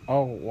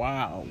 Oh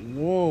wow!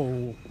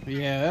 Whoa!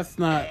 Yeah, that's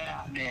not.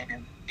 Yeah,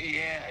 man.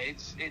 Yeah,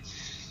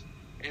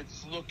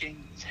 it's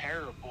looking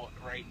terrible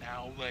right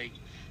now. Like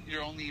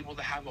you're only able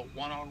to have a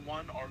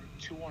 1-on-1 or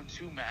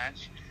 2-on-2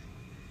 match.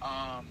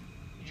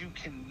 You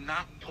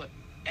cannot put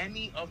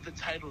any of the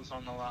titles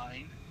on the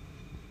line.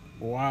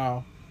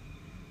 Wow.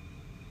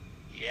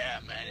 Yeah,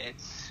 man.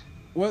 It's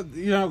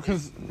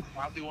because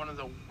probably one of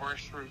the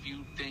worst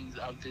reviewed things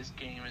of this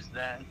game is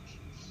that.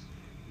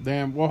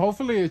 Damn. Well,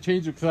 hopefully it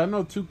changes because I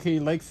know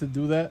 2K likes to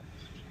do that,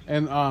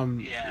 and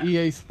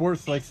EA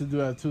Sports likes to do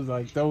that too.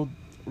 Like they'll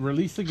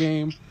release a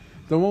game,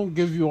 won't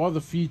give you all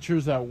the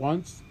features at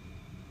once.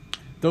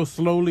 They'll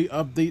slowly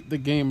update the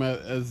game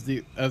as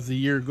the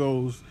year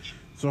goes.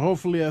 So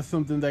hopefully that's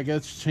something that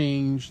gets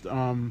changed.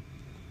 One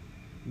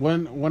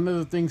of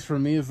the things for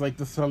me is like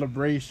the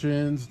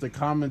celebrations, the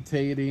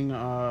commentating,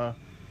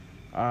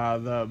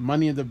 the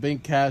Money in the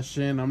Bank cash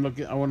in.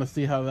 I want to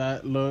see how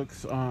that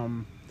looks.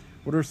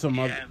 What are some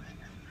other?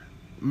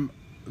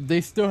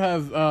 They still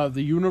have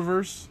the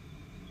universe.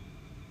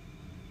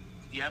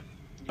 Yep.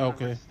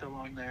 Okay. Still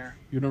on there.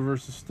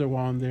 Universe is still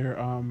on there.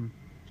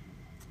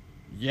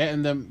 Yeah,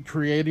 and them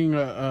creating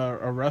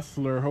a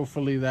wrestler.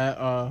 Hopefully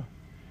that's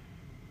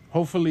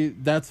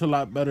a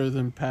lot better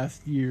than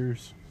past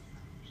years.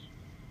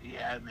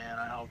 Yeah, man,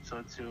 I hope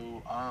so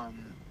too.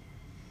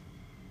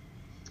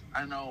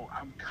 I know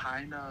I'm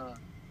kind of.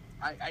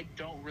 I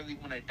don't really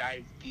want to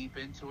dive deep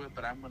into it,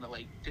 but I'm gonna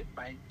like dip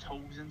my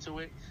toes into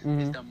it. Mm-hmm.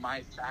 Is the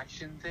My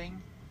Faction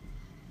thing?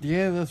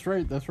 Yeah, that's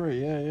right.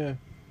 Yeah.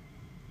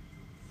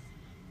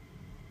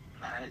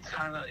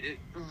 It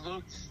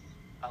looks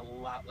a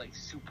lot like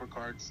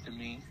Supercards to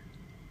me.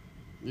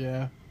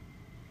 Yeah.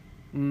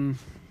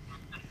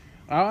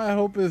 I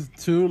hope is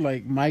too,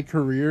 like, My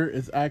Career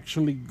is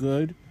actually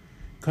good,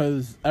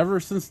 because ever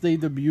since they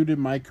debuted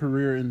My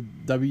Career in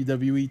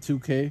WWE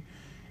 2K,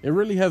 it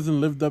really hasn't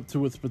lived up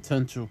to its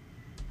potential.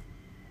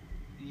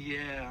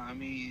 Yeah, I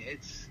mean,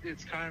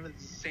 it's kind of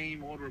the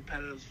same old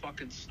repetitive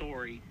fucking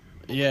story.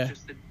 Yeah.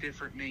 Just a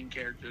different main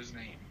character's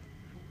name.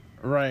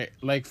 Right.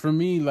 Like, for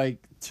me,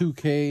 like,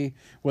 2K,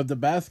 with the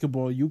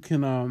basketball, you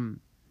can,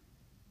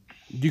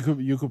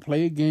 you could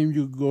play a game,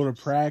 you could go to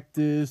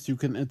practice, you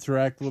can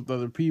interact with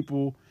other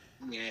people.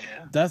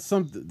 Yeah. That's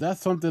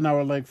something I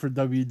would like for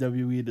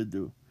WWE to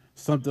do.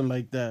 Something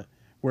like that,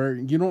 where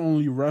you don't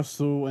only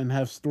wrestle and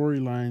have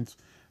storylines,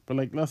 but,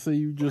 like, let's say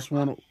you just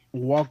want to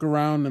walk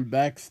around and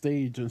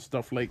backstage and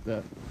stuff like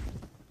that.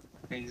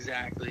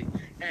 Exactly.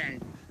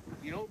 And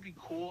you know what would be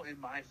cool, in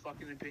my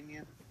fucking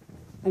opinion?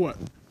 What?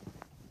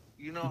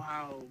 You know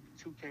how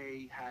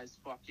 2K has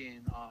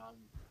fucking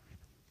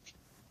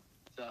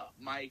the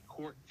My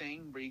Court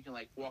thing where you can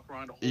like walk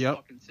around the whole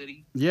fucking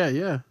city?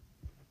 Yeah.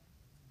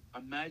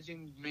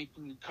 Imagine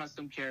making a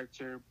custom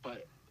character,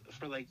 but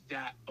for like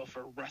that, but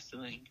for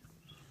wrestling.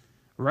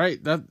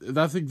 Right.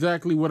 That's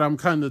exactly what I'm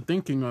kind of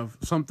thinking of.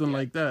 Something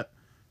like that.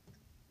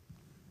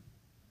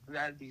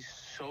 That'd be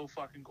so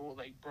fucking cool.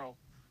 Like, bro,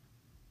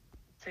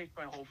 take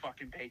my whole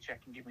fucking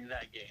paycheck and give me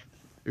that game.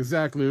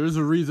 Exactly. There's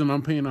a reason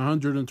I'm paying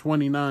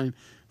 $129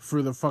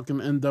 for the fucking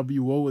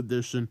NWO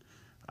edition.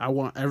 I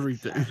want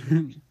everything.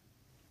 Exactly.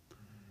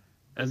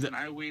 Listen,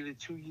 I waited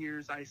 2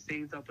 years. I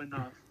saved up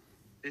enough.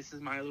 This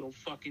is my little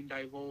fucking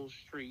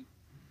divulge treat.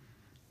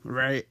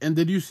 Right. And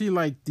did you see,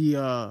 like,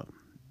 the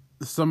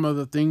some of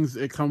the things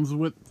it comes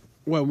with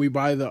when we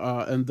buy the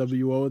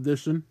NWO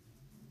edition?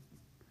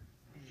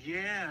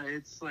 Yeah,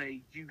 it's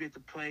like you get to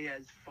play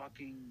as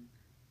fucking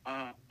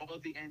all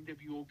the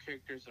NWO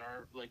characters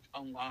are like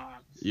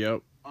unlocked.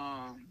 Yep.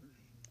 I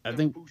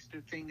think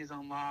booster thing is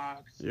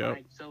unlocked. Yep.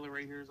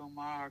 Accelerator is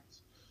unlocked.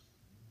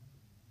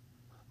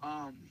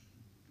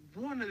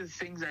 One of the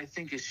things I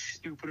think is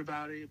stupid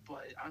about it,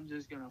 but I'm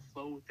just gonna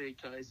flow with it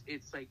because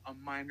it's like a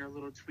minor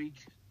little tweak.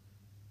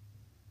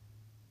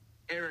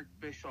 Eric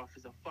Bischoff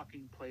is a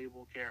fucking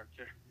playable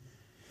character.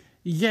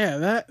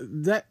 Yeah,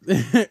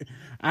 that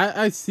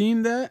I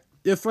seen that.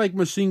 It's like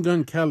Machine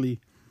Gun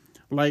Kelly,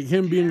 like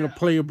him being a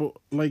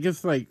playable. Like,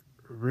 it's like,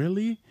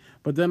 really?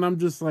 But then I'm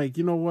just like,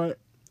 you know what?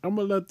 I'm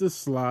gonna let this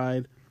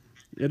slide.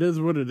 It is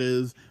what it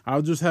is.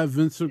 I'll just have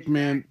Vince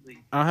McMahon.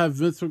 I'll have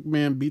Vince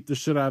McMahon beat the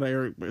shit out of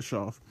Eric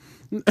Bischoff.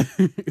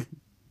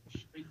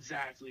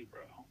 Exactly,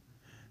 bro.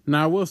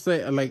 Now I will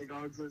say, like,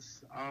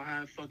 regardless, I'll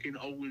have fucking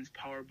Owens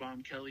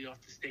powerbomb Kelly off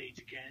the stage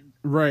again.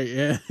 Right?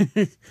 Yeah.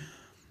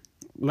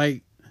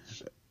 Like,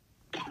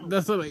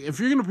 that's like, if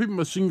you're gonna put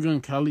Machine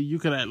Gun Kelly, you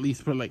could at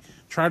least put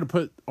try to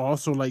put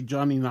also like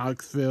Johnny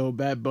Knoxville,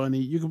 Bad Bunny.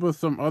 You could put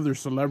some other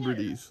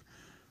celebrities.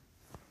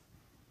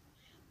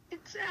 Yeah.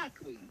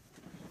 Exactly.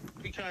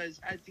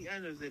 Because at the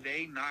end of the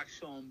day,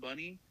 Knoxville and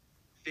Bunny,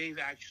 they've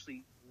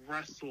actually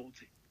wrestled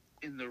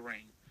in the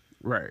ring.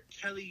 Right.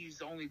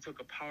 Kelly's only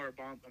took a power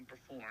bomb and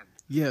performed.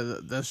 Yeah,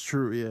 that's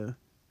true. Yeah.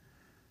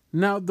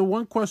 Now the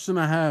one question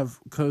I have,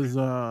 because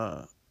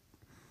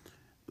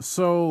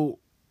so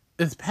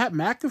is Pat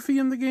McAfee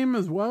in the game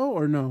as well,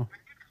 or no?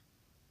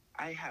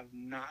 I have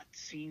not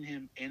seen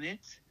him in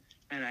it,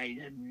 and I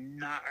have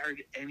not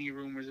heard any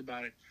rumors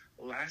about it.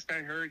 Last I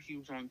heard, he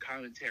was on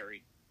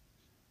commentary.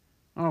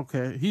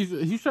 Okay,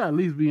 he should at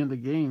least be in the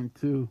game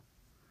too.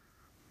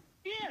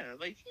 Yeah,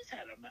 like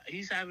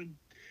he's having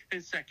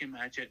his second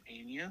match at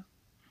Mania.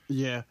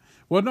 Yeah.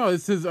 Well, no,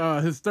 it's his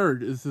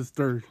third. It's his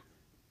third.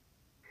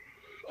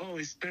 Oh,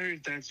 his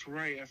third. That's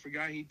right. I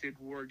forgot he did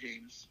War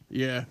Games.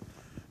 Yeah.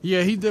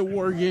 Yeah, he did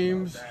War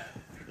Games,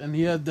 and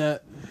he had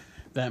that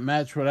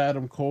match with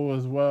Adam Cole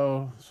as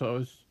well. So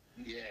it's,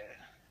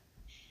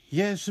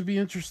 yeah, it should be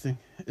interesting.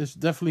 it's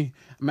definitely.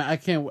 I mean, I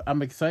can't.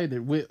 I'm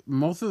excited. With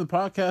most of the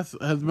podcast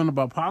has been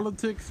about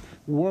politics,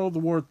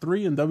 World War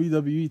III, and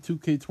WWE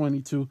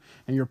 2K22,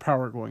 and your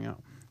power going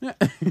out. Yeah.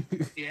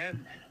 Yeah.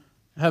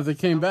 Has it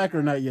came back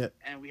or not yet?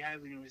 And we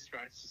haven't even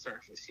scratched the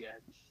surface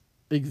yet.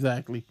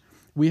 Exactly.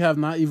 We have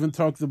not even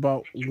talked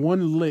about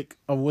one lick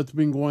of what's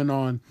been going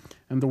on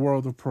in the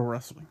world of pro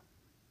wrestling.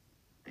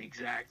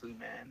 Exactly,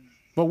 man.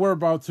 But we're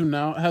about to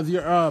now. Has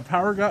your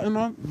power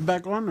gotten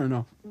back on or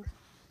no?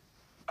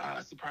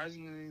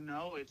 Surprisingly,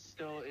 no. It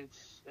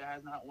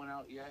has not went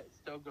out yet. It's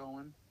still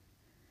going.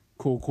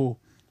 Cool.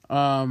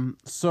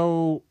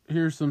 So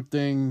here's some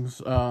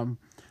things.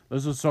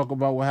 Let's just talk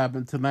about what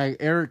happened tonight.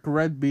 Eric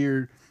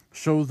Redbeard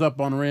shows up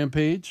on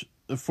Rampage,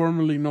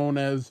 formerly known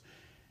as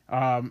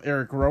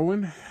Eric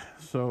Rowan.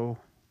 So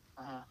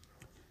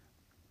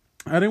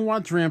I didn't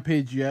watch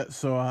Rampage yet,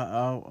 so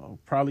I'll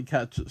probably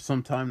catch it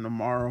sometime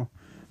tomorrow.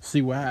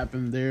 See what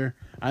happened there.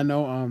 I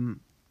know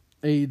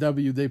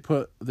AEW they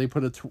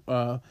put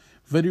a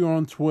video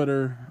on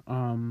Twitter.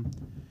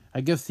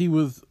 I guess he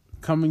was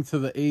coming to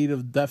the aid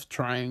of Death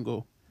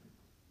Triangle.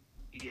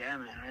 Yeah,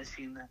 man, I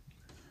seen that.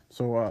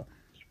 So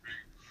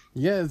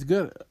yeah, it's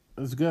good.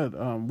 It's good.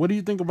 What do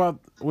you think about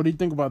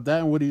that?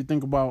 And what do you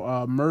think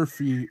about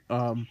Murphy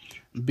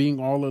being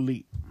all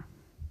elite?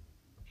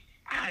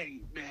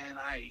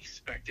 I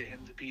expected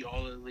him to be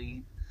all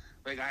elite.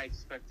 Like, I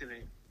expected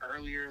it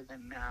earlier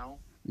than now.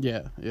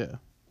 Yeah.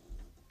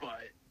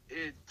 But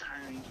it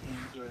timing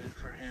came good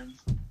for him.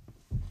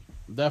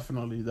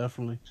 Definitely.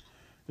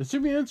 It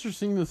should be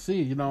interesting to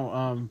see. You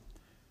know,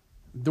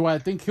 do I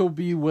think he'll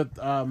be with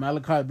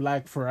Malachi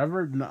Black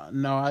forever?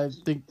 No.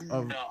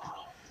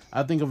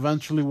 I think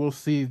eventually we'll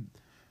see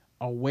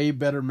a way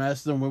better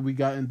match than what we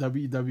got in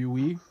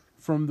WWE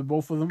from the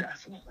both of them.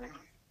 Definitely.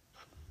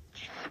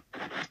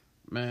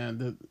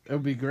 Man, it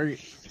would be great.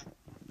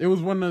 It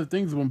was one of the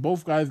things when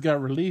both guys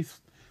got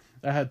released.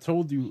 I had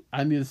told you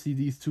I need to see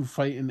these two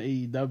fight in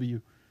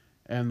AEW,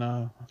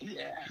 and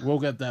we'll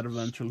get that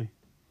eventually.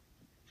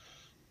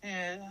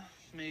 Yeah,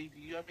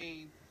 maybe. I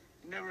mean,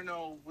 you never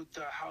know with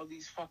how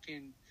AEW's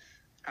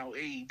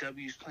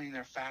playing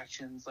their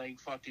factions. Like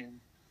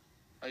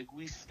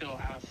we still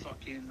have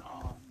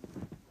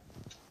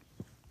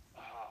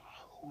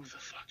who the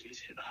fuck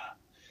is it?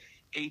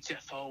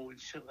 HFO and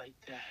shit like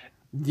that.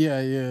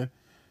 Yeah.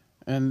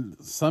 And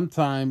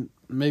sometime,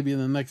 maybe in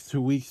the next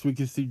 2 weeks, we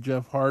can see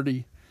Jeff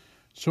Hardy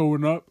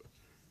showing up.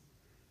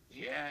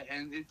 Yeah,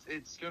 and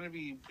it's gonna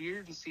be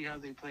weird to see how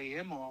they play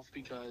him off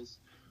because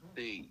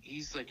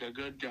he's like a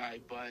good guy,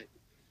 but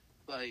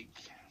like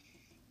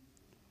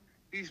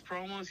these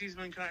promos he's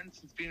been cutting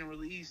since being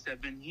released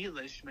have been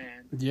heelish,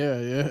 man.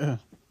 Yeah.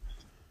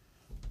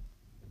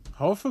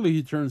 Hopefully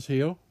he turns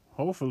heel.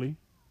 Hopefully.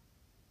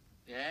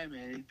 Yeah,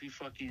 man, it'd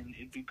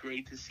be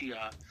great to see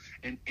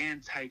an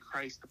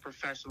antichrist of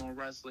professional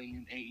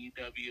wrestling in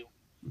AEW.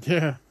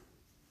 Yeah.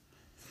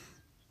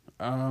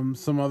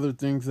 Some other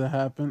things that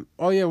happened.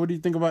 Oh yeah, what do you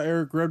think about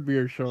Eric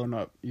Redbeard showing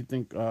up? You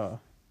think man,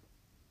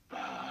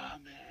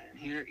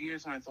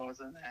 here's my thoughts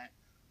on that.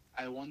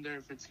 I wonder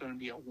if it's going to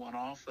be a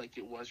one-off like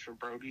it was for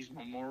Brody's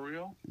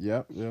Memorial.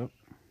 Yep.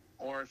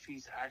 Or if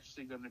he's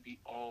actually going to be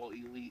all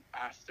elite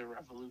after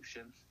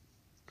Revolution.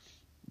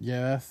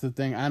 Yeah, that's the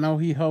thing. I know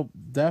he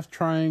helped Death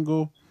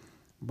Triangle,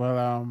 but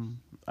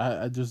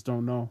I just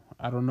don't know.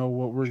 I don't know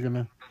what we're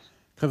gonna.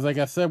 Because like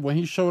I said, when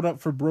he showed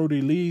up for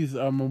Brody Lee's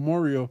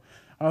memorial,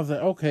 I was like,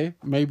 okay,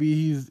 maybe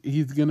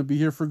he's gonna be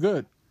here for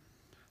good.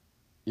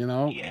 You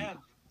know. Yeah.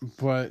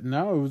 But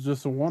no, it was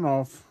just a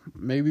one-off.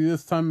 Maybe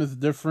this time it's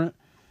different.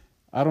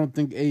 I don't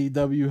think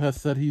AEW has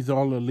said he's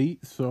all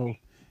elite, so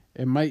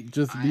it might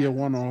just be a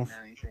one-off.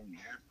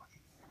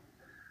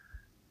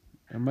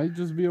 It might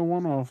just be a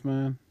one-off,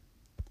 man.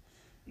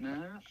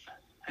 Nah.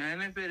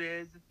 And if it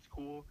is, it's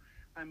cool.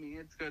 I mean,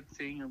 it's good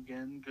seeing him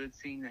again. Good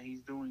seeing that he's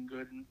doing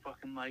good in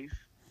fucking life.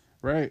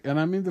 Right, and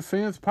I mean the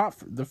fans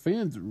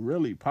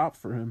really popped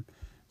for him,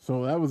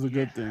 so that was a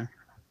good thing.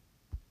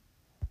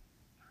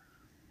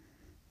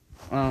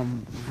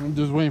 I'm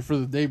just waiting for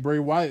the day Bray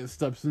Wyatt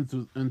steps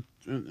into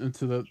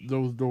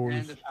those doors.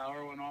 And the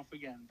power went off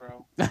again,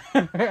 bro.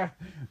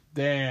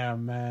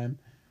 Damn, man.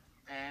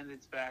 And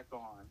it's back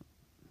on.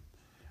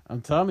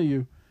 I'm telling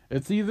you,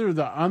 it's either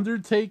the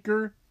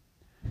Undertaker,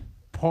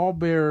 Paul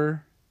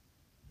Bearer,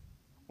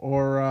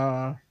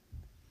 or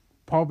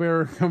Paul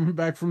Bearer coming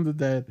back from the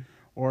dead,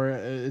 or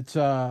it's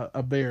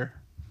a bear.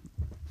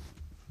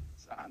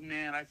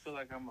 Man, I feel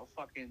like I'm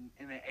in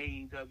an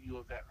AEW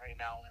event right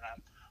now, and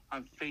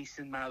I'm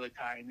facing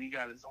Malachi, and he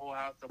got his whole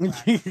house of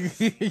black.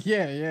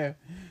 Yeah.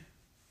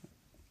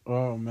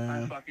 Oh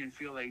man, I fucking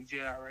feel like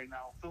JR right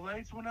now. The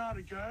lights went out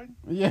again.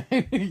 Yeah.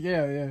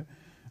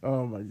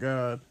 Oh my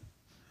god.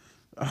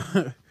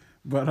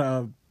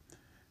 But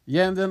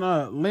yeah, and then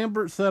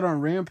Lambert said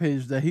on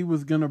Rampage that he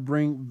was gonna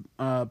bring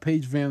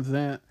Paige Van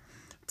Zant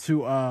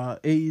to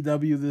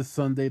AEW this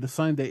Sunday to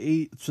sign an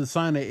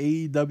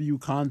AEW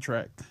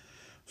contract.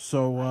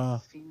 So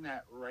I've seen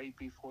that right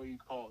before you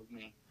called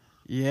me.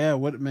 Yeah,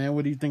 what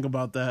do you think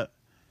about that?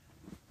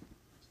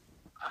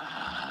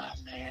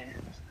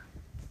 Man,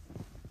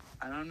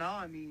 don't know.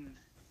 I mean,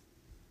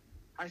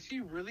 has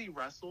she really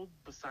wrestled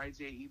besides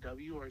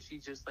AEW, or is she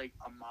just like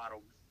a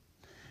model?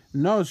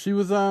 No, she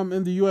was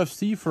in the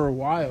UFC for a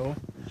while.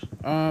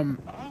 Oh,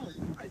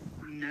 I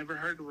never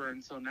heard of her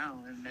until now,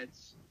 and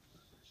that's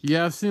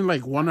Yeah, I've seen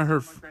like one of her.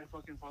 how much I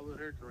fucking followed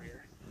her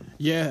career.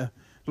 Yeah,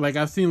 like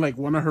I've seen like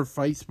one of her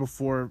fights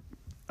before.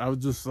 I was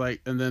just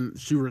like, and then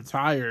she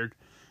retired,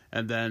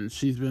 and then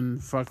she's been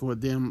fucking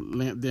with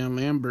Dan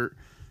Lambert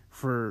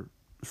for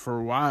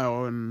a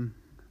while, and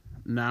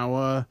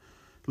now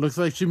looks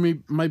like she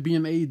might be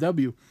in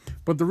AEW.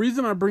 But the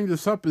reason I bring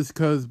this up is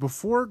because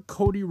before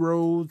Cody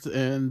Rhodes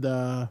and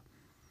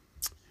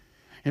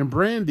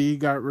Brandy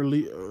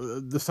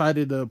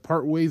decided to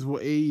part ways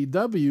with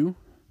AEW,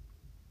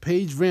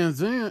 Paige Van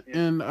Zant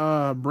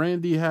and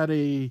Brandy had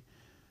a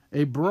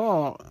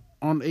brawl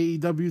on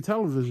AEW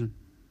television.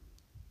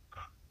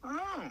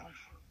 Oh.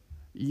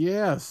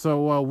 Yeah,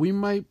 so we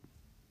might.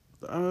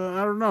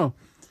 I don't know.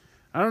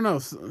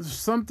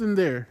 Something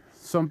there.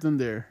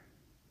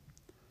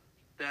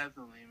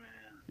 Definitely, man.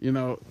 You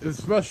know,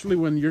 especially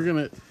when you're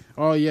gonna.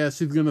 Oh yeah,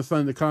 she's gonna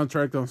sign the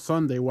contract on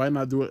Sunday. Why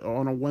not do it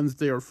on a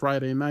Wednesday or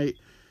Friday night?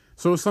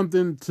 So it's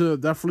something to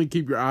definitely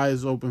keep your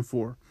eyes open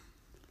for.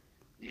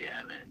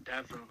 Yeah, man,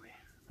 definitely.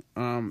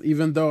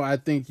 Even though I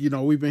think,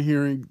 we've been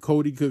hearing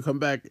Cody could come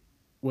back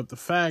with the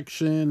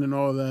faction and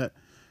all that,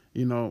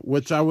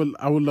 which I would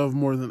love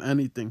more than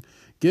anything.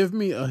 Give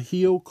me a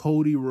heel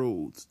Cody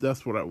Rhodes.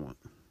 That's what I want.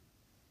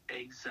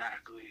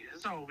 Exactly.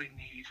 That's all we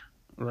need.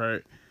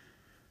 Right.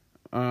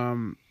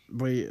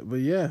 But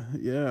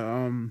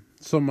yeah.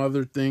 Some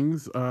other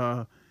things.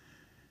 The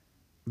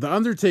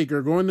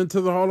Undertaker going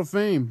into the Hall of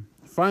Fame.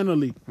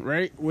 Finally,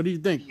 right? What do you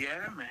think?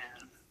 Yeah, man.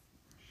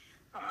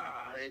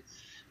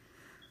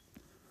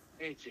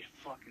 It's a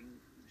fucking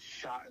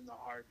shot in the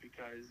heart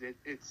because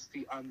it's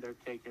the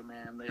Undertaker,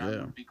 man. Like, I'm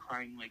gonna be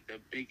crying like the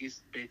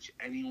biggest bitch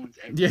anyone's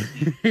ever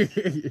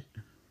seen.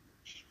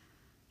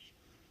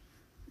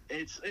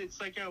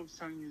 It's like I was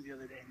telling you the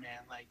other day,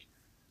 man. Like,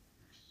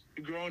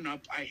 growing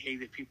up, I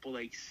hated people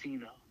like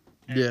Cena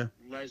and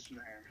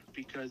Lesnar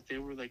because they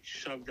were like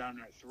shoved down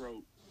our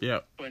throat.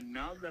 Yeah. But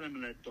now that I'm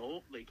an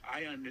adult, like,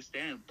 I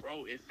understand,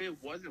 bro. If it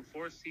wasn't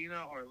for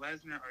Cena or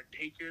Lesnar or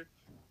Taker,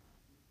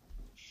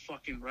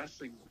 fucking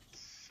wrestling would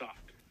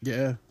suck.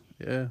 Yeah.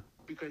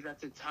 Because at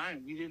the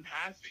time, we didn't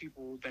have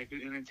people that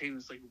could entertain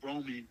us like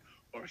Roman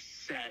or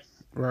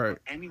Seth. Right. Or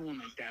anyone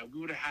like that. We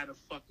would have had a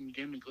fucking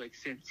gimmick like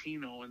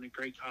Santino and the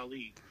Great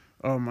Khali.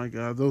 Oh my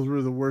god, those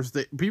were the worst.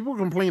 People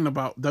complain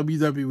about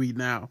WWE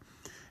now.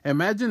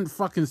 Imagine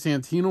fucking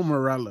Santino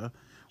Marella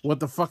with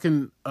the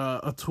fucking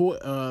a toy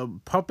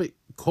puppet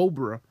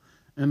Cobra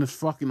in his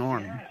fucking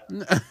arm.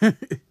 Yeah.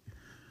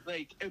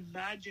 Like,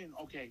 imagine,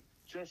 okay,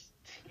 just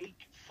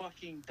take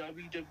fucking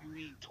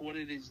WWE to what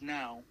it is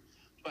now,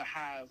 but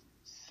have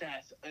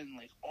Seth and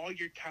like all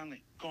your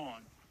talent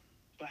gone,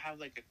 but have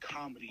like a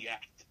comedy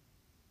act.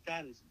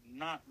 That is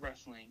not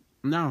wrestling.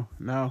 No,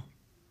 not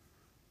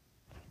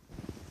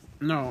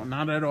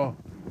at all.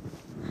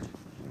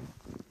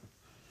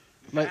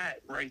 That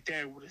right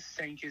there would have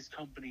sank his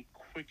company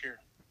quicker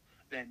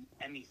than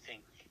anything.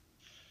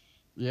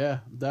 Yeah,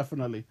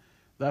 definitely.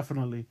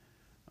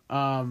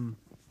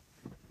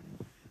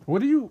 What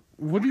do you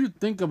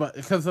think about it?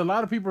 Because a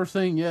lot of people are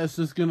saying, it's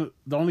just the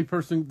only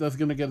person that's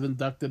gonna get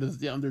inducted is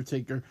the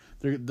Undertaker.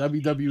 The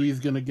WWE is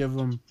gonna give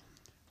him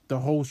the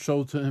whole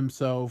show to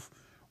himself.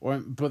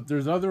 But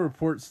there's other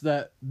reports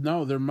that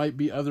no, there might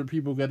be other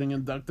people getting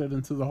inducted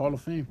into the Hall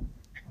of Fame.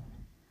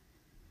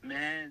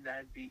 Man,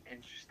 that'd be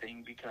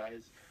interesting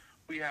because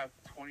we have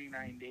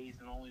 29 days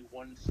and only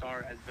one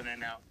star has been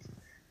announced,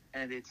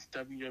 and it's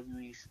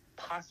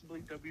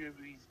possibly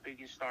WWE's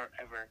biggest star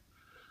ever.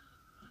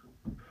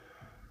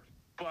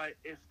 But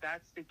if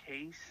that's the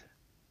case,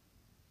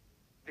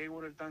 they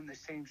would have done the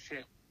same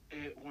shit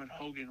when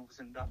Hogan was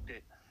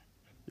inducted.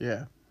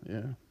 Yeah.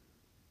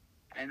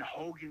 And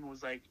Hogan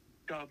was like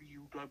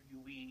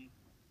WWE.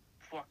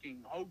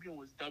 Fucking Hogan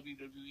was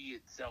WWE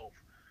itself.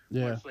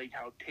 Yeah. Much like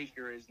how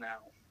Taker is now.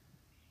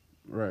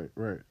 Right.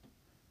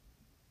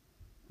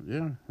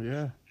 Yeah.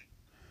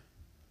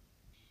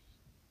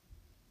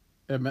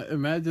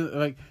 Imagine,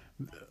 like,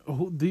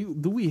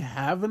 do we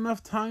have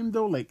enough time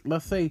though? Like,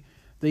 let's say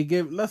they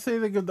give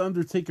the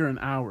Undertaker an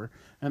hour.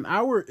 An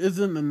hour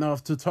isn't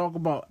enough to talk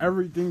about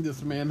everything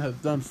this man has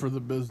done for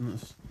the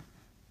business.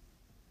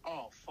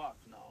 Oh, fuck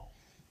no.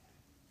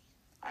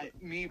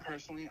 Me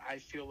personally, I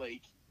feel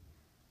like,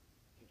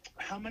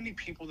 how many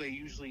people they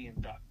usually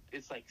induct?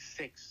 It's like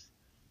 6.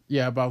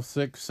 Yeah, about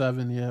 6,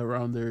 7,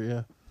 around there,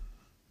 yeah.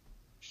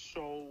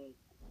 So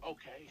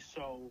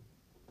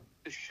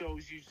the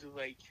show's usually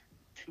like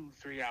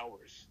 2-3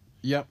 hours.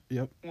 Yep.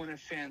 When a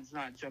fan's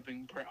not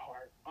jumping Bret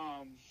Hart.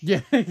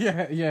 Yeah.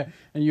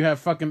 And you have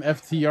fucking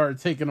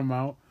FTR taking them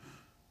out.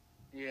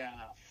 Yeah.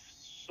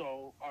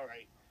 So,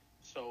 alright.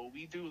 So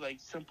we do like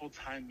simple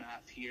time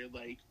math here.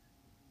 Like,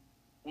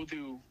 we'll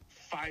do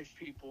 5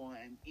 people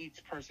and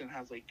each person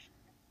has like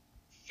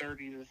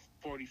 30 to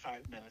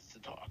 45 minutes to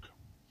talk.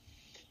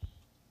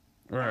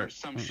 Right. Or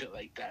some shit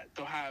like that.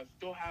 They'll have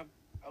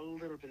a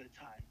little bit of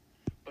time,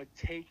 but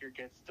Taker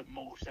gets the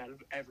most out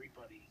of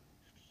everybody.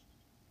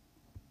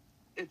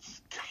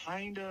 It's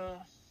kind of,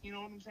 you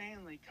know what I'm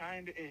saying? Like,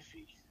 kind of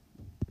iffy.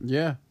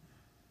 Yeah.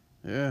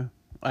 Yeah.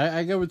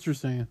 I get what you're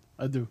saying.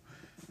 I do.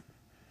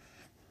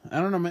 I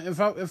don't know, man. If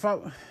I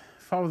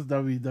was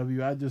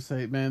WW, I'd just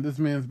say, man, this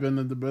man's been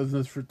in the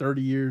business for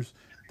 30 years.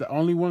 The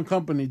only one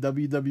company,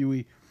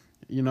 WWE.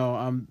 You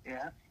know,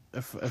 Yeah.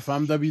 If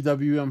I'm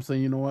WWE, I'm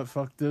saying, you know what,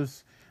 fuck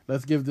this.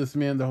 Let's give this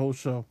man the whole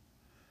show.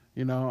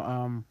 You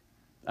know,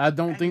 I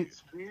don't think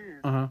it's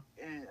weird. Uh-huh.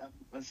 And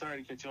I'm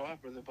sorry to cut you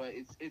off, brother, but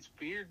it's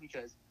weird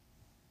because,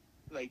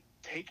 like,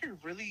 Taker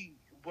really,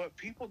 what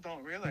people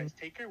don't realize,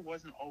 Taker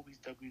wasn't always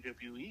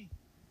WWE.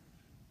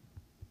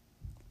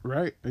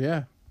 Right,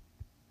 yeah.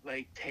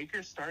 Like,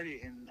 Taker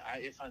started in,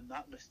 if I'm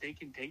not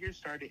mistaken, Taker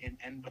started in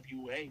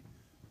NWA.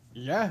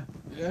 Yeah,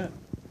 yeah.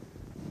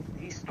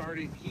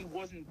 He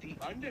wasn't the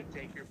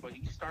Undertaker, but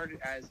he started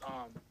as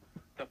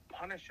the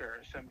Punisher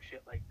or some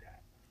shit like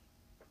that.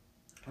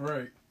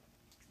 Right.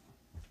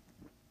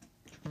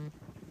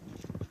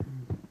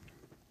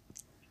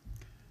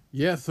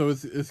 Yeah, so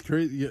it's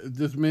crazy.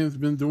 This man's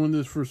been doing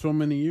this for so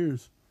many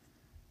years.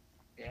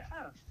 Yeah.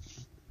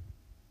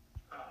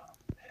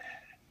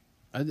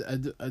 I don't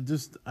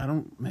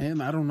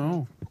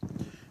know.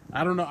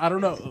 I don't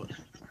know.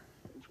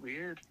 It's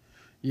weird.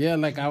 Yeah,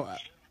 like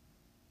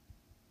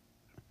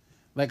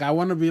I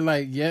want to be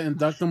like, yeah,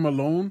 induct him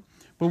alone,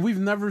 but we've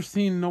never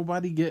seen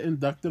nobody get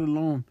inducted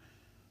alone.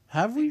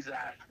 Have we?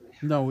 Exactly.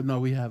 No,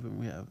 we haven't.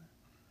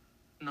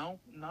 No.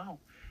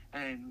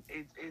 And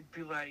it'd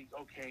be like,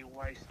 okay,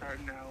 why start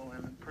now?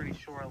 And I'm pretty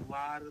sure a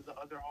lot of the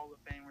other Hall of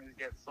Famers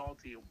get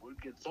salty and would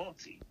get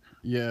salty.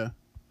 Yeah.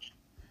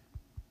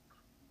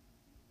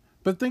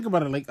 But think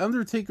about it, like,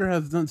 Undertaker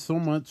has done so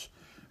much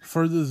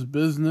for this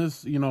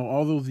business, you know,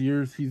 all those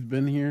years he's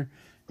been here,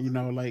 you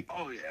know, like...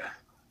 Oh, yeah.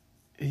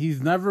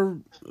 He's never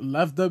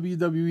left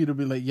WWE to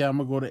be like, yeah, I'm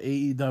going to go to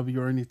AEW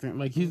or anything.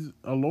 Like, he's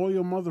a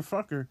loyal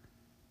motherfucker.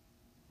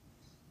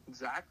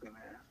 Exactly,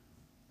 man.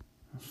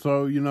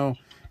 So, you know,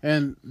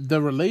 and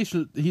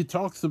he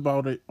talks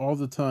about it all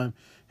the time.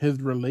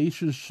 His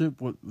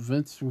relationship with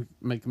Vince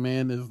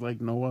McMahon is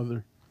like no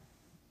other.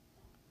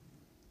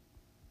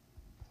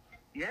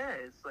 Yeah,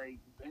 it's like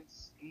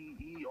Vince,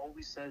 he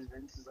always says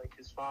Vince is like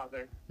his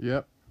father.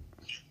 Yep.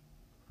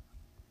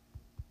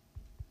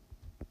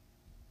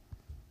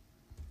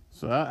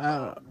 So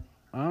I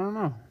don't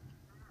know.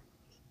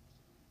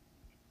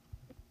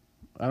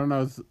 I don't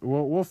know.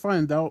 We'll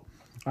find out.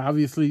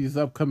 Obviously, these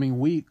upcoming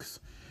weeks,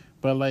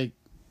 but like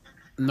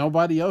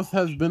nobody else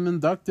has been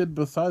inducted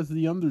besides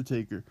the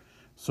Undertaker.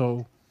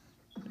 So,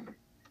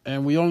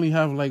 and we only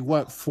have like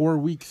 4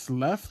 weeks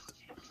left.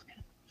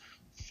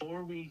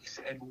 4 weeks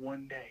and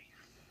 1 day.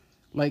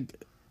 Like,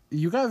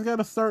 you guys got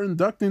to start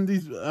inducting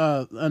these,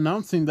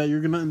 announcing that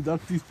you're gonna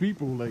induct these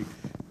people. Like,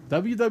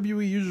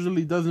 WWE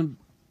usually doesn't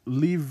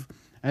leave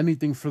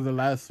anything for the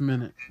last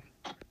minute.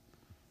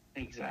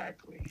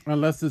 Exactly.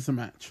 Unless it's a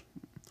match.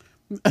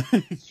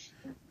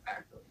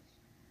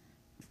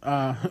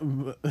 But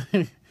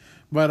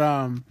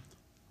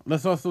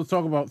let's also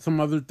talk about some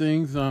other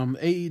things.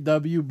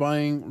 AEW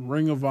buying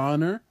Ring of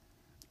Honor,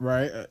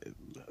 right? A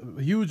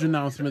huge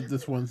announcement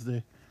this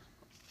Wednesday.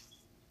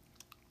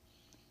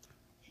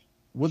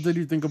 What did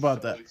you think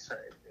about that?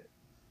 Excited.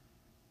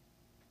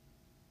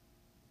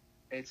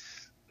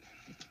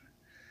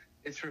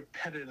 It's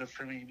repetitive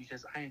for me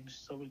because I am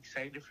so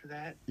excited for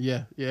that.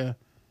 Yeah.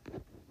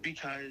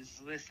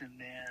 Because listen,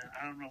 man,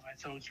 I don't know if I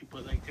told you,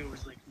 but like there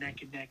was like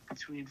neck and neck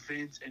between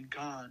Vince and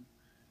Khan.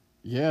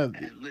 Yeah.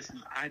 And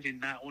listen, I did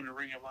not want a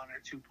Ring of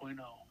Honor 2.0.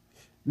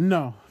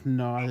 No,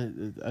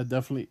 I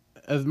definitely,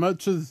 as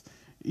much as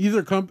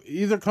either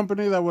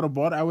company that would have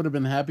bought, I would have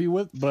been happy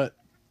with, but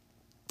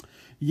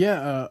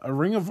yeah, a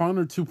Ring of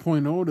Honor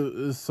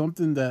 2.0 is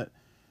something that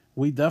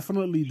we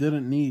definitely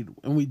didn't need,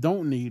 and we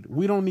don't need.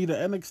 We don't need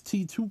an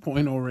NXT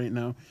 2.0 right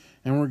now,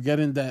 and we're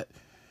getting that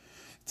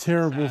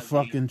terrible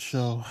fucking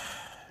show.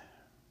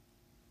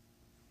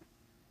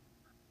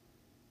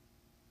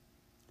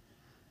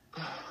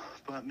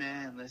 But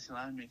man, listen,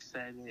 I'm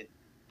excited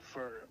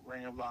for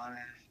Ring of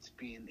Honor to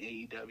be in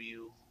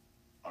AEW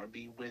or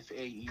be with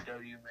AEW,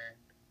 man.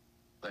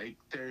 Like,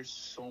 there's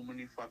so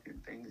many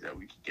fucking things that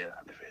we could get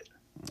out of it.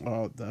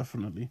 Oh,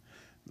 definitely.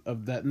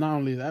 Of that, not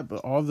only that, but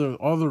all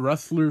the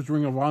wrestlers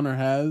Ring of Honor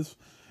has,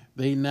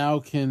 they now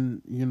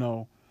can, you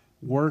know,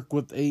 work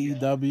with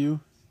AEW.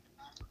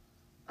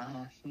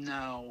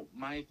 Now,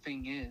 my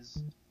thing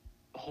is,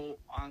 the whole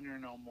Honor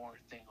No More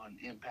thing on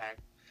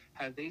Impact,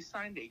 have they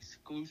signed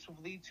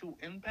exclusively to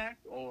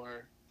Impact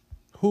or?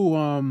 Who,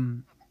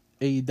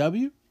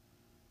 AEW?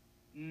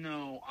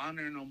 No,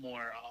 Honor No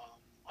More,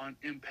 on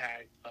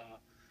Impact,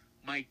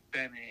 Mike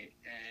Bennett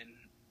and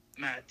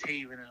Matt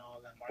Taven and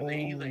all them. Are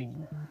they, like,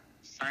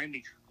 signed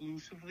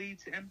exclusively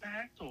to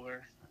Impact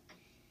or?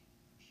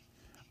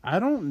 I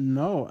don't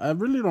know. I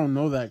really don't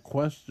know that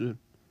question.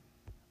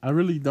 I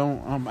really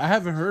don't. I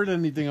haven't heard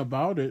anything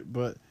about it,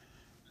 but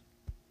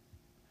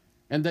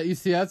And that you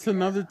see, that's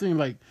another thing.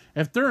 Like,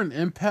 if they're an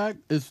Impact,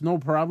 it's no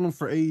problem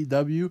for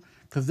AEW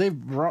because they've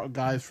brought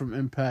guys from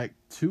Impact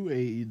to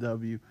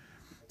AEW.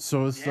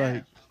 So it's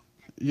like,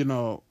 you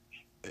know,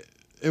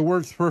 it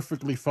works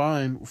perfectly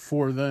fine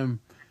for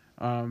them.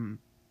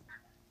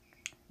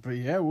 But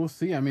yeah, we'll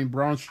see. I mean,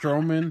 Braun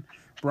Strowman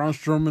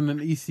and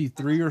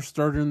EC3 are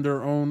starting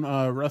their own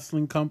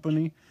wrestling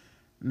company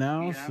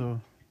now. Yeah.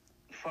 So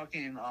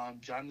fucking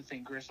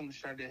Jonathan Grissom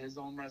started his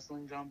own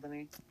wrestling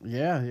company.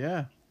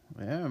 Yeah,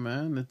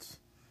 man. It's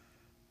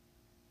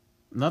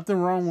nothing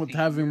wrong with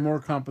having more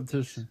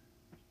competition.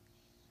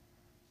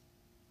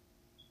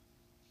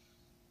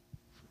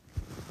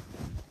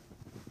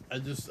 I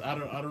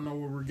don't know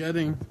what we're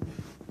getting,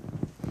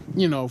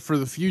 you know, for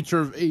the future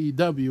of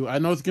AEW. I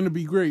know it's going to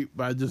be great,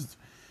 but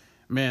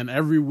man,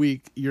 every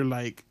week you're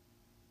like,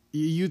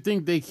 you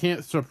think they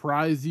can't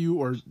surprise you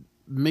or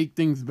make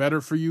things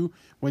better for you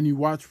when you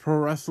watch pro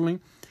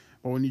wrestling,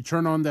 but when you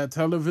turn on that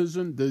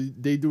television,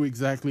 they do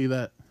exactly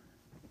that.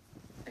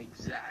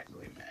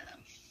 Exactly, man.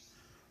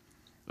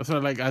 So,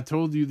 like I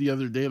told you the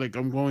other day, like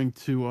I'm going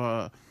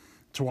to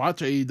watch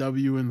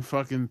AEW in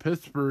fucking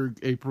Pittsburgh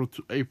April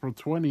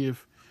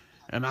 20th,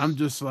 and I'm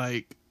just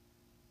like,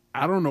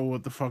 I don't know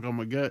what the fuck I'm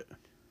gonna get.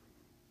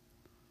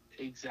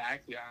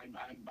 Exactly,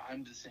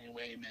 I'm the same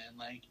way, man.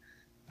 Like,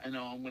 I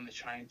know I'm gonna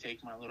try and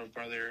take my little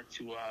brother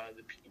to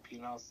the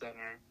PPL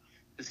Center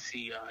to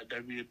see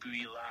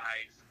WWE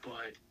live,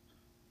 but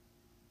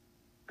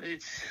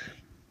it's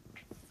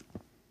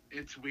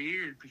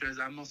weird because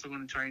I'm also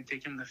gonna try and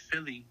take him to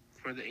Philly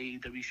for the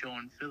AEW show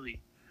in Philly.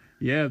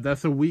 Yeah,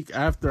 that's a week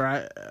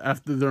after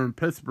they're in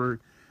Pittsburgh.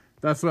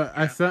 That's what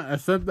I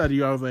sent that to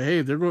you. I was like,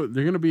 hey, they're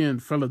gonna be in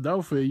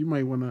Philadelphia. You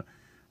might wanna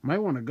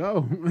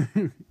go.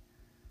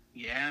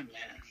 Yeah,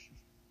 man.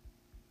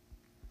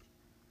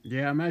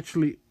 Yeah,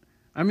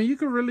 I mean, you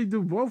could really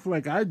do both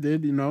like I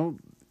did, you know.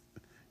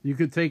 You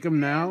could take them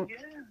now. Yeah.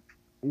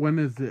 When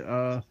is it?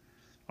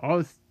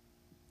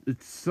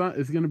 It's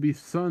going to be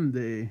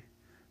Sunday,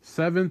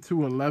 7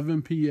 to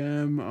 11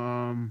 p.m.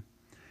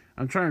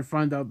 I'm trying to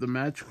find out the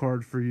match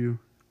card for you.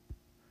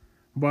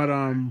 But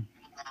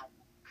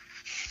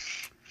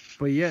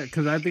yeah,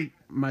 because I think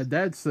my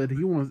dad said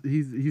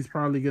he's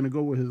probably going to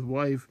go with his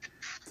wife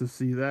to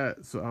see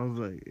that. So I was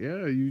like,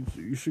 yeah,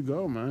 you should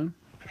go, man.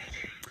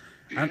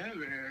 Yeah,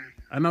 man.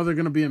 I know they're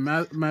going to be in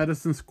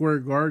Madison Square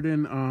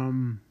Garden.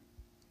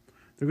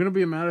 They're going to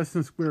be in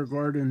Madison Square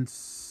Garden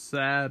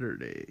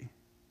Saturday.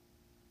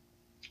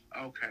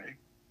 Okay.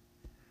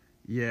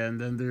 Yeah, and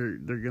then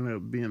they're going to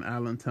be in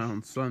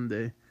Allentown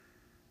Sunday.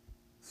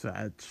 So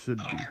that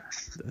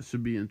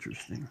should be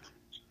interesting.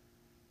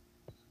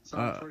 So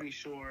I'm pretty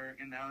sure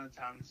in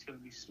Allentown it's going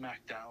to be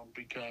SmackDown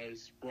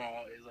because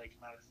Raw is like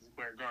Madison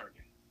Square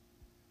Garden.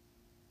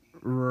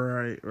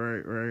 Right.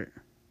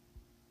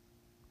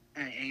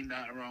 And ain't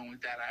nothing wrong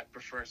with that. I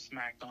prefer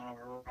SmackDown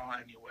over Raw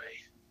anyway.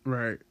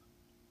 Right.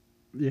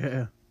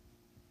 Yeah.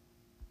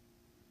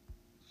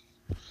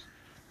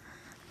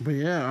 But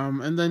yeah,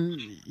 and then,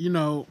 you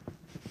know,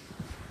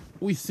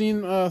 we've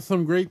seen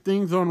some great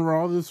things on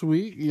Raw this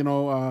week. You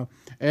know,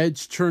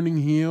 Edge turning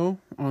heel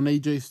on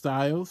AJ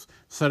Styles,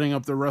 setting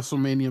up the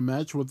WrestleMania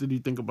match. What did you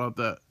think about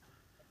that?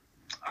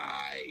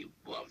 I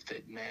loved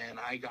it, man.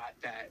 I got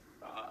that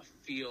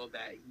feel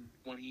that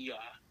when he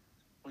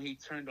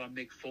turned on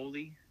Mick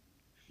Foley.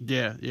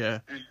 Yeah.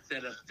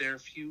 Instead of their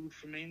feud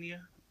for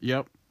Mania.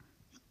 Yep.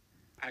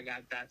 I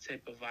got that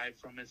type of vibe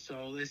from it.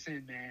 So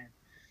listen, man.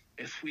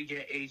 If we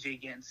get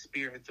AJ getting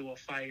speared through a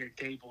fire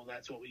table,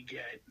 that's what we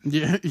get.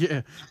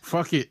 Yeah.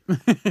 Fuck it.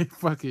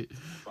 Fuck it,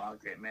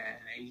 man.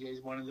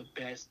 AJ's one of the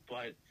best,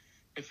 but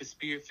if a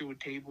spear through a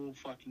table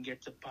fucking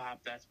gets a pop,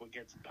 that's what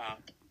gets a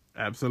pop.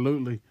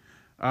 Absolutely.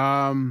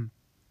 Some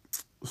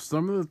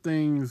of the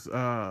things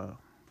I've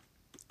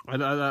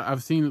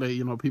seen, like,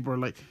 you know, people are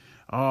like,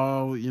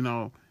 oh, you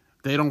know,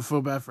 they don't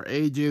feel bad for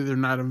AJ. They're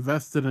not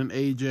invested in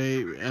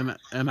AJ.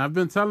 And I've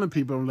been telling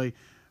people, I'm like,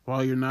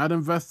 while you're not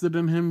invested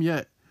in him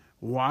yet,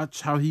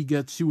 watch how he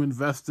gets you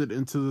invested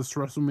into this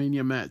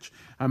WrestleMania match.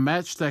 A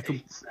match that could...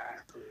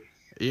 Exactly.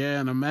 Yeah,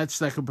 and a match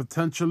that could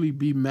potentially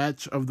be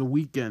match of the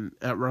weekend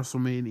at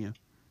WrestleMania.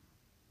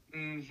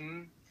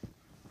 Mm-hmm.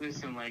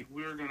 Listen, like,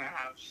 we're going to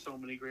have so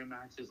many great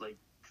matches, like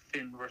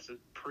Finn versus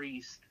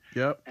Priest.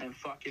 Yep. And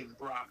fucking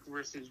Brock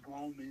versus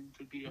Roman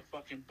could be a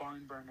fucking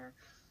barn burner.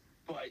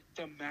 But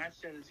the match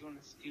that is going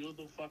to steal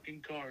the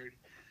fucking card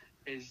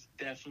is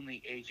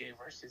definitely AJ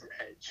versus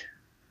Edge.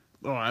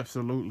 Oh,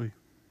 absolutely.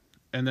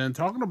 And then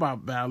talking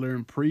about Balor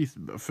and Priest,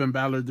 Finn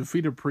Balor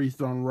defeated Priest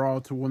on Raw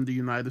to win the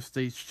United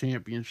States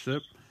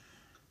Championship.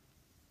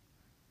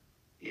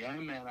 Yeah,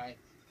 man. I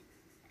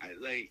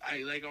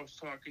was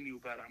talking to you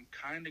about, I'm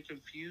kind of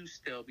confused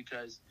still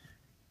because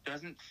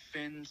doesn't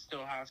Finn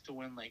still have to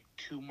win like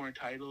 2 more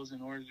titles in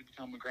order to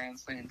become a Grand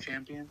Slam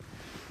champion?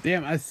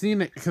 Damn, I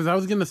seen it because I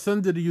was gonna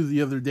send it to you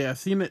the other day. I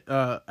seen it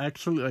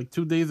actually like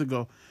 2 days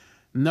ago.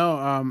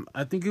 No,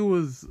 I think it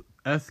was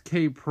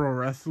SK Pro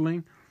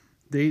Wrestling.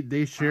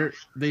 They shared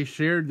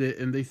it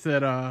and they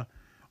said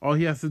all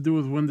he has to do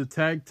is win the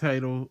tag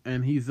title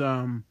and he's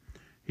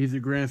He's a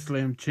Grand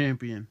Slam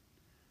champion.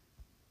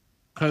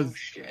 Oh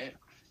shit!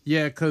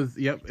 Yeah, cause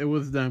yep, it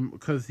was them.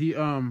 Cause he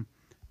won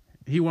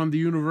the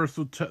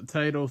Universal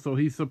title, so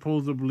he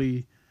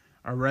supposedly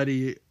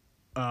already,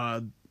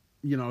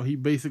 he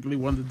basically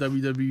won the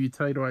WWE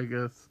title. I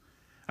guess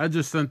I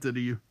just sent it to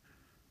you.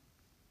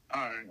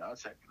 All right, I'll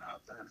check it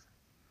out then.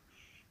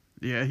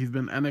 Yeah, he's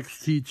been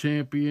NXT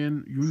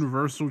champion,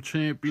 Universal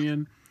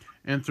champion,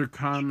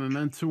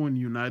 Intercontinental, and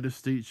United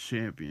States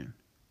champion.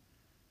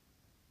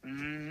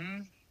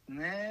 Man,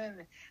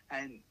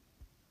 and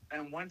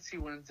once he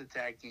wins the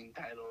tag team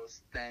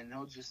titles, then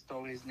he'll just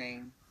throw his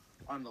name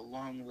on the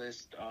long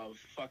list of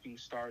fucking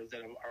stars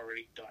that have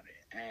already done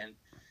it. And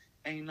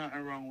ain't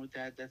nothing wrong with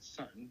that. That's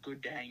something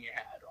good to hang your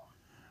hat on.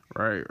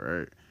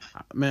 Right.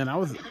 Man, I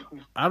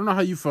don't know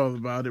how you felt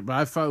about it, but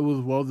I felt it was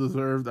well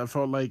deserved. I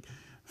felt like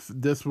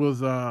this was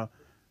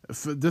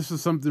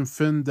something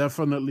Finn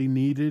definitely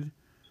needed.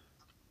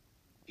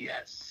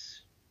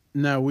 Yes.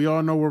 Now, we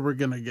all know what we're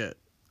going to get.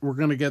 We're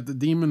going to get the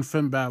Demon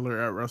Finn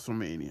Balor at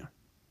WrestleMania.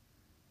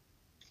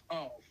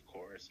 Oh, of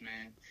course,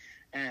 man.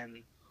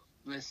 And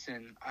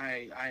listen,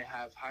 I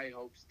have high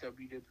hopes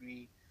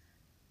WWE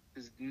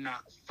does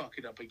not fuck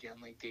it up again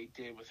like they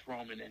did with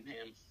Roman and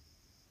him.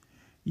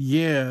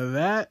 Yeah,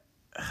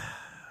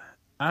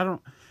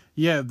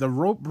 the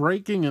rope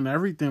breaking and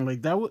everything,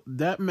 like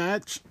that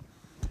match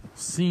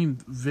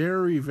seemed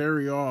very,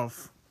 very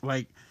off.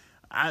 Like,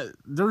 I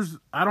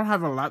don't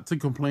have a lot to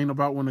complain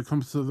about when it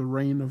comes to the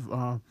reign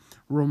of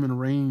Roman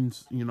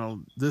Reigns.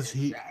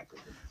 Exactly.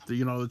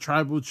 The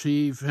tribal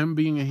chief, him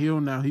being a heel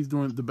now, he's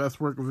doing the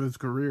best work of his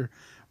career.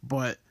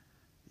 But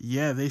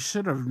yeah, they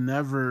should have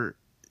never.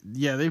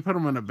 Yeah, they put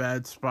him in a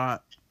bad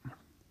spot.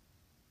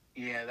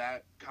 Yeah,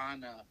 that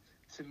kind of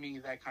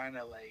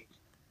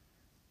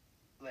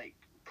like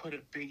put a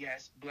big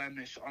ass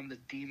blemish on the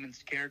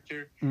Demon's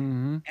character,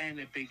 and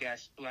a big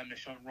ass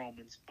blemish on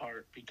Roman's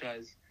part,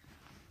 because,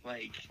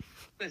 like,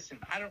 listen,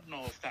 I don't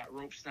know if that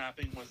rope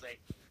snapping was like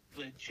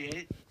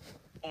legit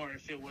or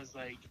if it was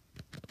like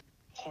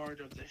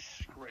part of the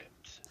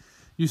script.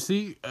 You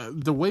see,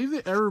 the way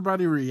that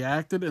everybody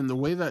reacted and the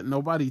way that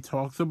nobody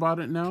talks about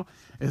it now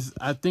is,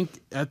 I think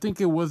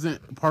it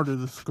wasn't part of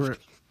the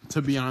script,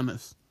 to be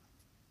honest.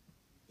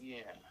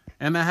 Yeah.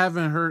 And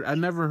I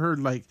never heard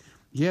like,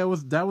 yeah,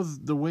 that was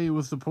the way it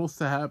was supposed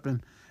to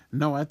happen.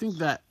 No, I think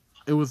that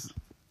it was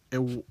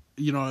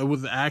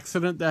an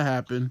accident that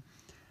happened,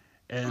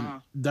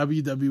 and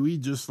WWE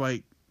just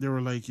like, they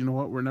were like, you know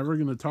what, we're never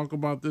gonna talk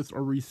about this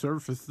or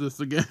resurface this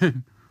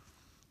again.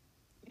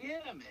 Yeah,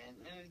 man,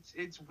 and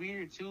it's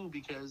weird too,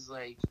 because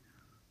like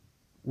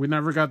we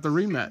never got the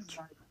rematch.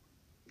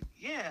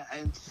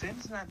 And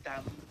Finn's not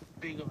that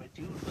big of a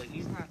dude. Like,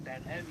 he's not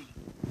that heavy.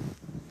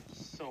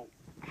 So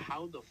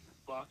how the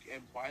fuck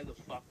and why the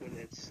fuck would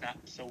it snap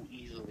so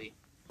easily?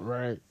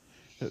 Right.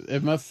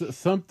 It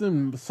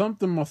something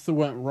must have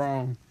went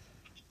wrong.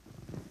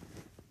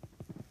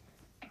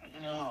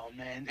 No,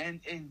 man,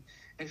 and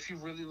if you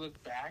really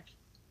look back,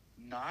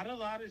 not a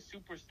lot of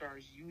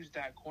superstars used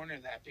that corner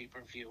that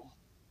pay-per-view.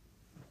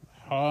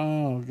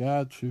 Oh,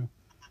 got you.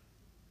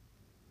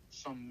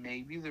 So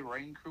maybe the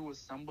Rain crew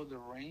assembled the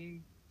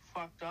Rain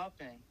fucked up,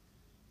 and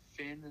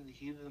Finn in the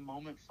heat of the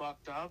moment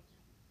fucked up.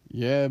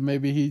 Yeah,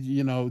 maybe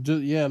he,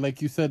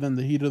 like you said, in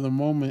the heat of the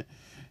moment,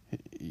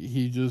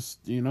 he just,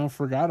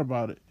 forgot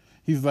about it.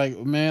 He's like,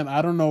 man,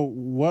 I don't know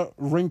what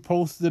ring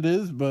post it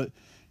is, but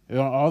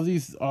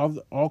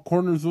all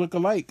corners look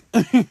alike.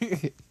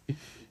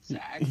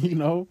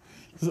 Exactly.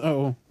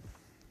 So.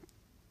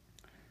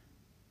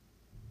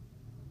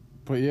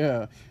 But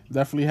yeah,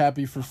 definitely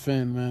happy for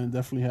Finn, man.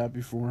 Definitely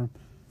happy for him.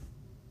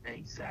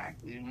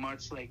 Exactly.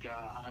 Much like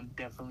I'm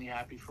definitely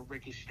happy for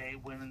Ricochet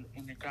winning the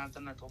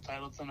Intercontinental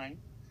title tonight.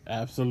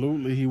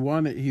 Absolutely, he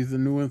won it. He's the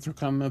new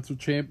Intercontinental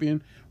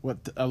champion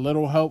with a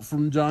little help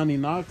from Johnny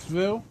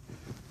Knoxville.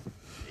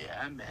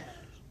 Yeah, man.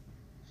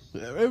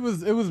 It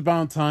was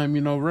about time,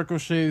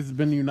 Ricochet's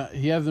been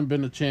he hasn't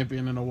been a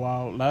champion in a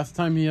while. Last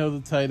time he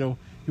held the title,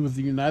 he was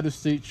the United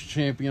States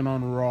champion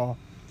on Raw.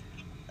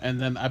 And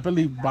then I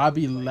believe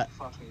Bobby...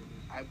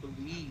 I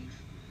believe,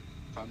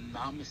 if I'm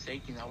not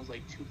mistaken, that was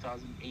like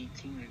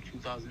 2018 or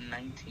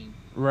 2019.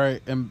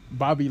 Right, and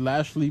Bobby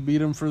Lashley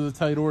beat him for the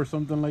title or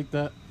something like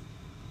that?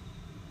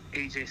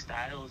 AJ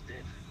Styles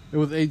did. It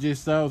was AJ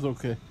Styles?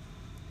 Okay.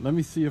 Let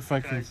me see if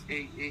I can...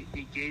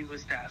 It gave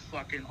us that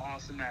fucking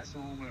awesome-ass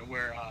moment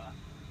where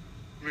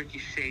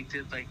Ricochet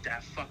did, like,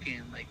 that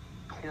fucking, like,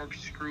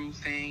 corkscrew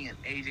thing,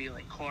 and AJ,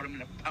 like, caught him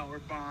in a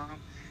powerbomb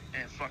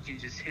and fucking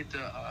just hit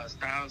the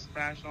Styles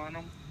splash on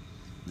him.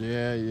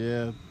 Yeah.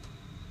 Yeah,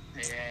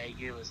 he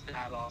gave us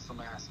that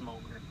awesome-ass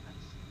moment.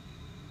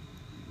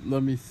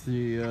 Let me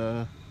see.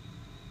 Okay,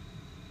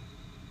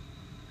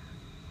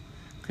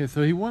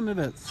 so he won it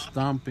at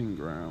Stomping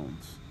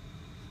Grounds.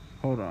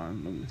 Hold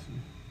on, let me see.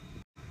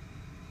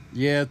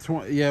 Yeah,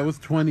 it was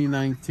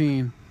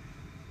 2019.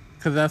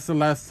 Because that's the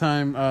last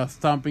time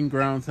Stomping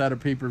Grounds had a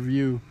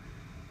pay-per-view.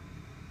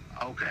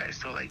 Okay,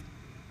 so like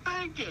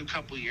a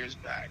couple years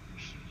back.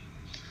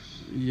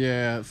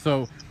 Yeah,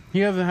 so He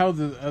hasn't held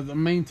the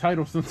main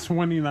title since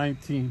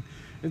 2019.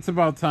 It's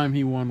about time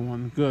he won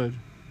one. Good.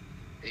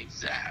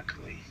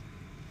 Exactly.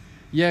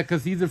 Yeah,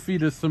 because he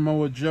defeated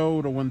Samoa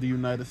Joe to win the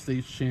United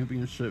States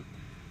Championship.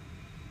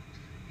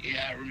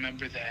 Yeah, I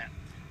remember that.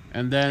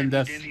 And then and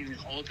that's... he didn't even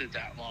hold it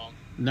that long.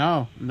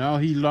 No,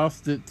 he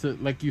lost it to,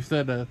 like you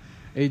said,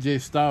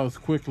 AJ Styles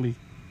quickly.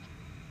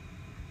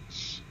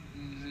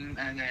 Mm-hmm.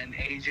 And then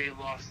AJ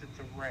lost it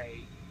to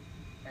Ray,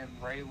 and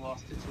Ray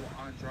lost it to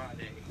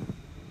Andrade.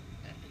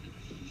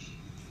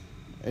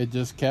 It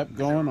just kept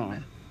going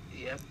on.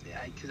 Yep,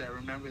 because I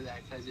remember that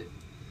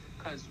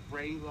because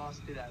Ray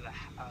lost it at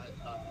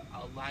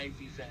a live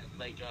event,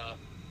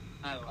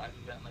 not a live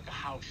event, like a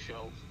house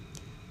show.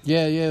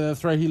 Yeah,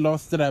 that's right. He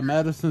lost it at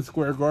Madison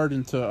Square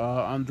Garden to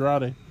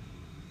Andrade.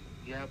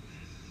 Yep.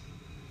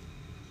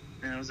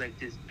 And it was like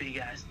this big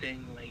ass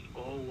thing, like,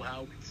 oh,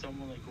 how could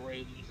someone like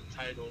Ray lose a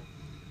title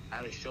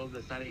at a show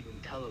that's not even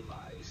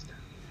televised?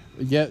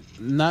 Yet,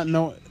 not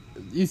know.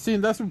 You see,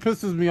 that's what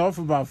pisses me off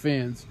about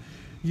fans.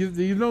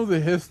 You know the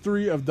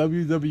history of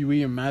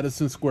WWE in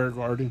Madison Square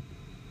Garden?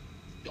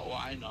 Oh,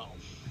 I know.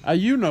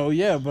 You know,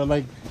 yeah, but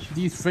like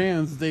these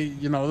fans,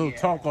 they'll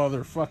talk all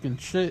their fucking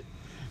shit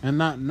and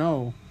not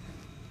know.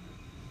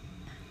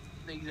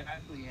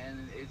 Exactly,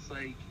 and it's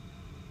like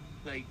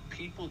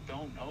people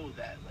don't know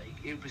that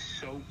it was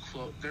so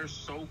close. They're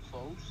so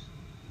close.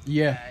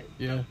 Yeah, that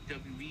yeah.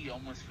 WWE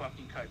almost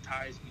fucking cut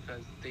ties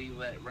because they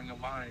let Ring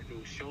of Honor do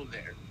a show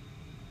there.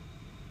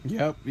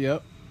 Yep.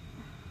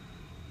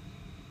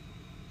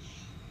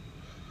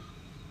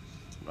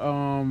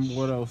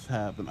 What else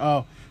happened?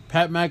 Oh,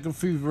 Pat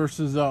McAfee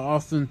versus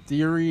Austin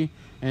Theory,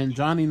 and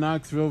Johnny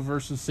Knoxville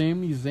versus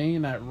Sami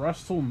Zayn at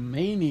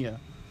WrestleMania.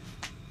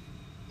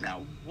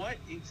 Now, what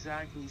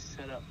exactly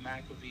set up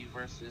McAfee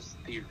versus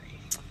Theory?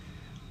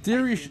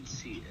 Theory. I didn't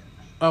see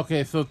it.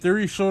 Okay, so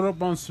Theory showed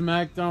up on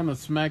SmackDown and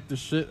smacked the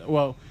shit.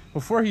 Well,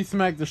 before he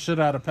smacked the shit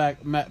out of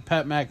Pat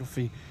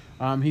McAfee,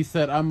 he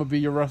said, "I'm gonna be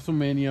your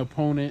WrestleMania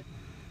opponent,"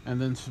 and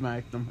then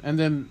smacked him. And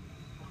then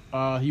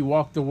he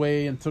walked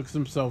away and took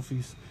some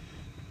selfies.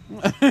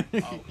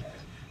 Okay.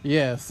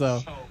 Yeah,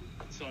 so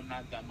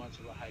not that much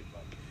of a hype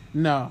up.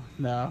 No.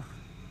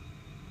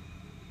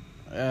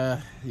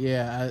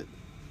 Yeah,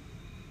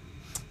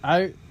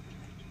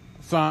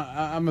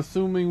 I'm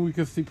assuming we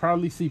could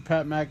probably see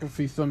Pat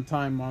McAfee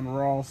sometime on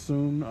Raw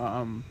soon.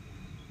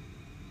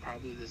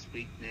 Probably this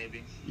week,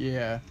 maybe.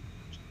 Yeah.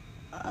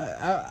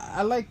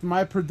 I liked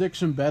my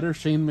prediction better,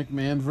 Shane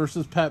McMahon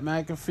versus Pat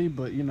McAfee,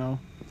 but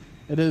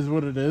it is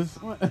what it is.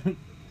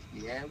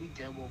 Yeah, we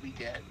get what we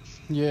get.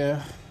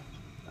 Yeah.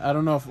 I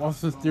don't know if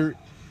Austin Theory...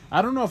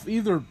 I don't know if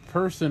either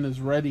person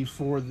is ready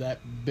for that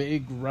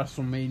big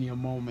WrestleMania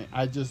moment.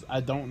 I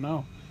don't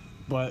know.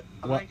 But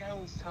like I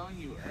was telling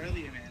you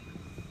earlier, man,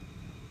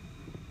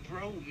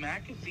 bro,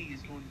 McAfee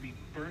is going to be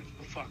burnt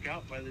the fuck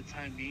out by the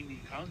time Mania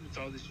comes with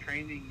all this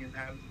training and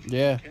having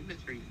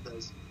chemistry.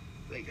 Because,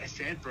 like I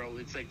said, bro,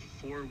 it's like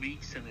 4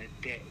 weeks and a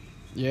day.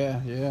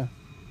 Yeah.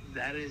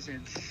 That is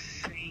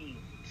insane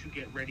to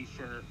get ready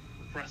for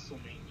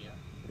WrestleMania.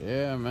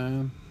 Yeah,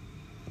 man.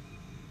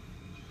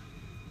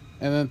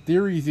 And then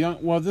Theory's young.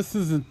 Well, this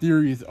isn't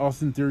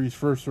Austin Theory's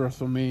first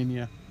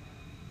WrestleMania.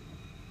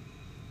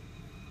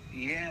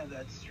 Yeah,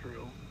 that's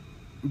true.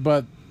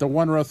 But the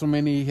one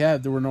WrestleMania he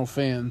had, there were no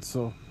fans,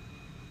 so.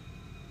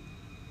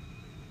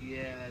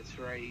 Yeah, that's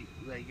right.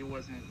 Like he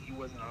wasn't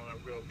on a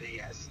real big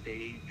ass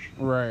stage.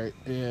 Right.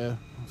 Yeah.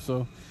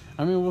 So,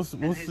 I mean, we'll his see.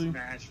 His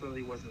match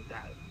really wasn't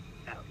that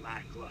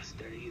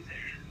lackluster either.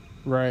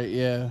 Right.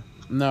 Yeah.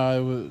 No,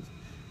 it was.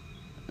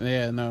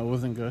 Yeah. No, it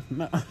wasn't good.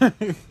 No.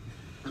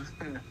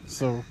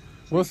 So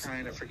we'll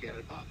kind of forget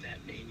about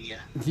that Mania.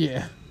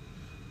 Yeah.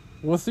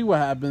 We'll see what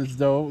happens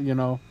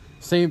though.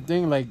 Same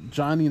thing like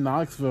Johnny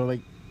Knoxville.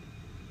 Like,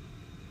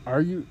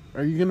 are you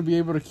gonna be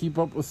able to keep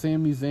up with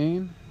Sami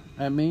Zayn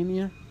at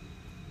Mania?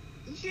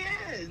 Yeah,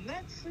 and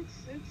it's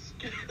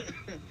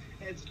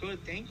it's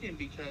good thinking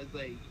because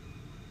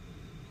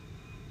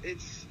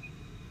it's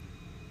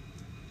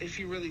if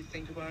you really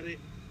think about it,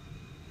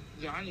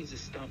 Johnny's a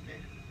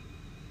stuntman.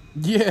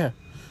 Yeah.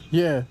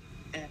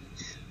 And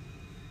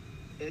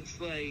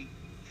it's like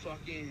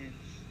fucking.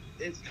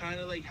 It's kind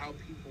of like how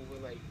people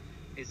were like,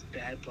 "Is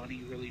Bad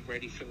Bunny really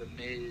ready for the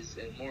Miz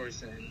and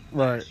Morrison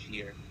last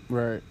year?"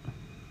 Right.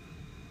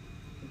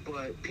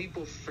 But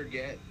people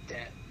forget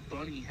that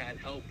Bunny had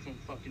help from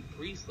fucking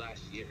Priest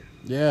last year.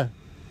 Yeah.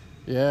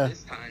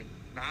 This time,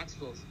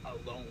 Knoxville's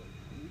alone.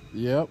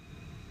 Yep.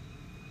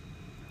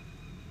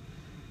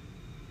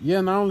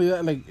 Yeah, not only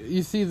that, like,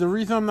 you see, the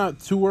reason I'm not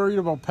too worried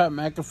about Pat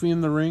McAfee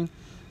in the ring,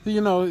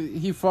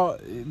 he fought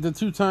the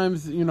 2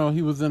 times, he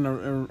was in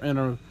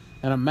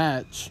a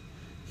match.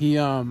 He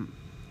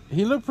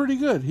looked pretty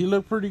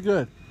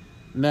good.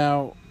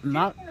 Now,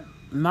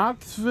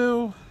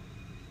 Knoxville,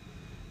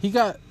 he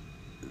got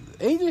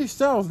AJ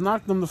Styles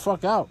knocked him the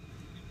fuck out.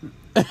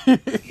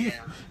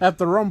 At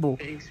the Rumble.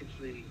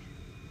 Basically.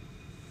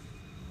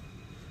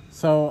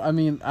 So, I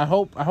mean, I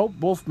hope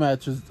both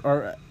matches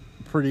are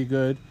pretty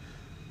good.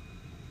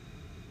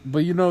 But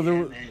you know,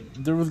 man.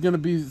 there was gonna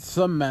be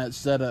some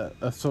match that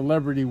a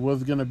celebrity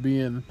was gonna be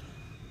in.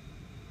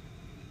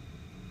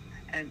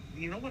 And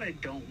you know what I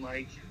don't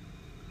like?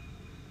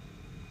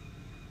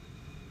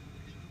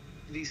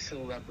 These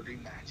celebrity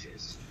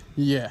matches.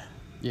 Yeah.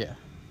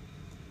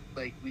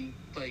 Like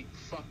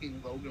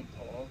fucking Logan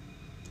Paul.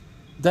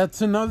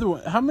 That's another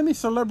one. How many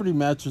celebrity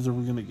matches are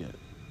we gonna get?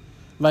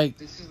 Like,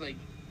 this is like,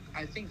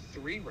 I think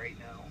 3 right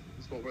now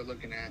is what we're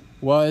looking at.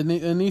 Well, it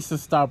needs to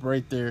stop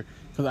right there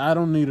because I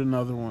don't need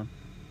another one.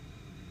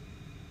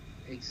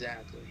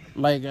 Exactly.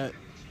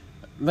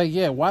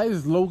 Yeah. Why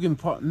is Logan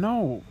Paul?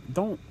 No,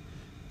 don't.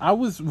 I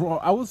was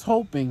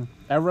hoping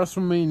at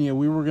WrestleMania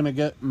we were gonna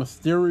get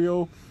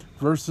Mysterio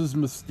versus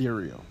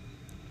Mysterio.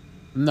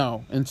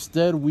 No,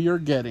 instead we are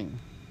getting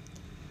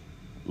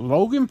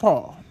Logan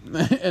Paul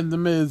and The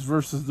Miz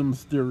versus the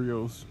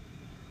Mysterios.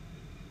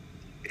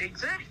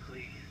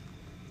 Exactly.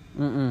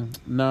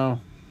 No.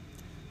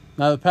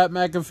 Now the Pat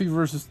McAfee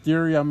versus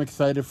Theory, I'm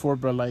excited for,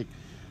 but like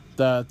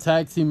the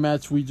tag team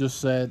match we just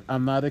said,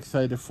 I'm not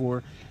excited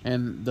for,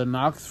 and the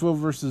Knoxville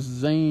versus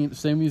Sami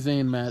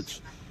Zayn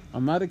match,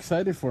 I'm not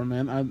excited for,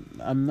 man.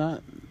 I'm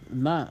not.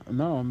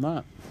 No, I'm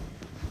not.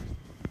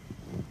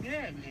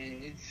 Yeah,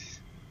 man, it's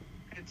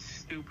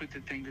stupid to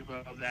think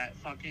about that.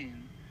 Fucking,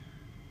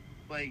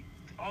 like,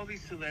 all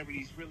these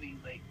celebrities really,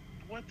 like,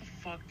 what the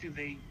fuck do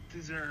they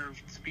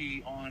deserve to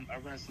be on a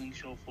wrestling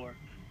show for?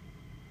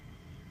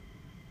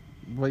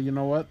 But you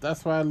know what?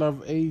 That's why I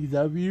love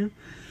AEW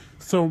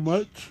so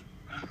much,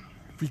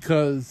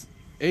 because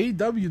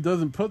AEW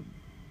doesn't put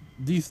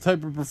these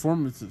type of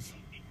performances.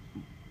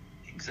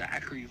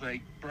 Exactly.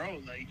 Like, bro,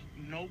 like,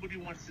 nobody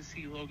wants to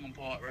see Logan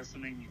Paul at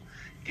WrestleMania.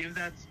 Give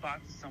that spot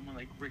to someone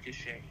like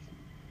Ricochet.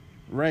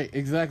 Right,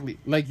 exactly.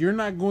 Like, you're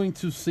not going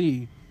to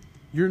see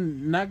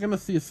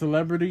a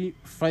celebrity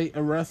fight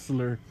a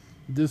wrestler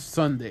this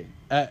Sunday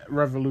at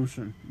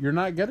Revolution. You're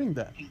not getting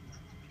that.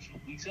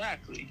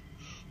 Exactly.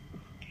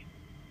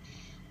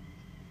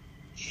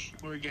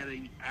 We're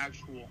getting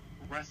actual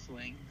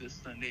wrestling this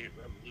Sunday at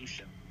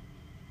Revolution.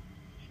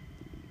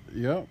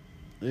 Yep,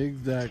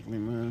 exactly,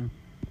 man.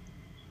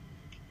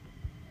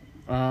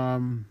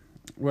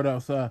 What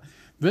else?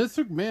 Vince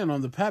McMahon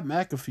on the Pat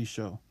McAfee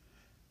show.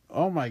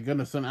 Oh my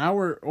goodness,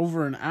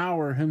 over an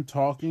hour, him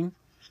talking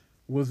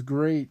was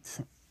great.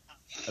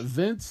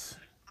 Vince,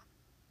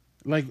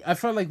 like, I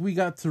felt like we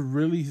got to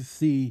really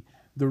see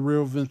the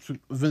real Vince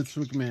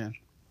McMahon.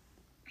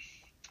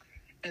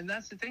 And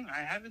that's the thing, I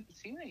haven't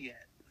seen it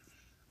yet.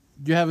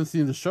 You haven't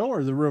seen the show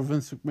or the real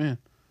Vince McMahon?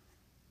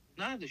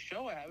 Not the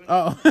show, I haven't.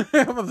 Oh,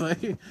 I was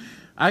like,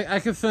 I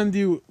could send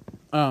you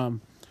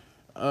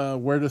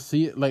where to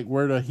see it, like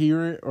where to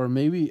hear it, or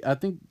maybe I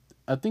think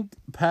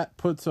Pat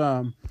puts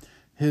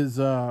his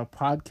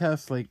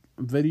podcast like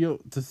video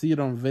to see it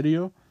on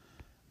video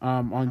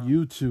on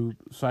YouTube,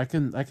 so I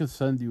can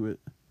send you it.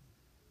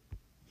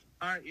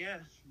 All right, yeah.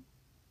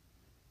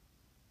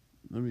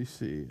 Let me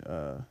see.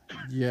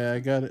 Yeah, I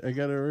got it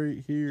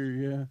right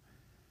here.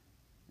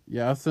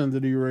 Yeah, I'll send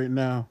it to you right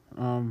now.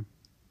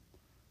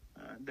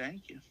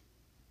 Thank you.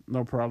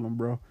 No problem,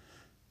 bro.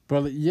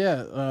 But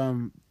yeah,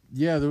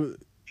 it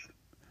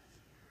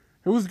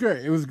was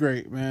great. It was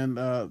great,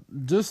 man.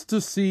 Just to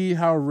see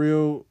how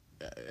real,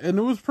 and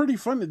it was pretty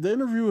funny. The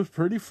interview was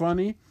pretty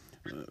funny.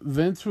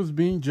 Vince was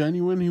being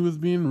genuine. He was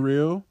being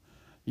real,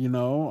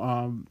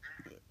 and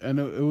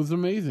it was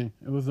amazing.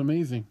 It was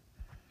amazing.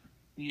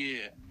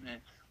 Yeah,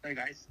 man. Like,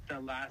 the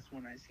last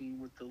one I seen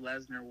with the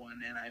Lesnar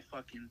one, and I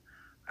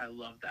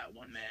love that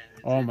one, man.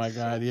 Oh my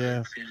God,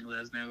 yeah. Seeing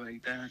Lesnar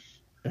like that.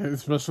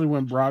 Especially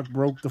when Brock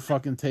broke the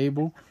fucking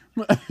table.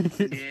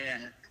 Yeah.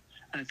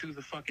 And threw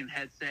the fucking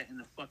headset in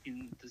the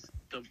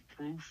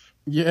roof.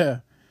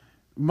 Yeah.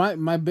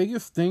 My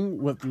biggest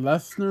thing with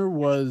Lesnar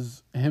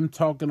was him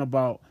talking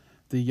about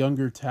the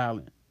younger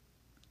talent.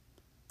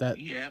 That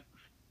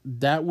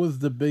was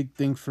the big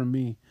thing for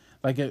me.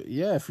 Like,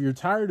 if you're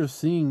tired of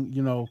seeing,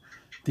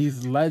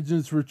 these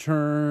legends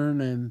return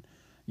and,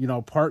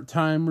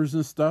 part-timers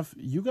and stuff,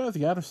 you guys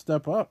got to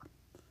step up.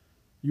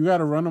 You got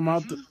to run them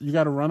out. You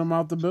got to run them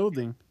out the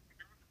building.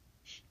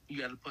 You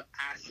got to put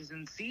asses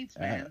in seats,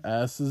 man.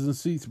 Asses in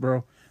seats,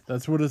 bro.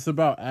 That's what it's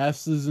about.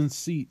 Asses in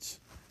seats.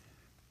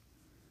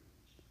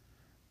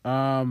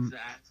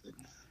 Exactly.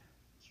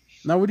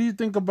 Now, what do you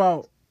think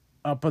about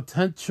a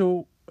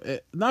potential?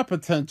 Not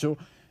potential.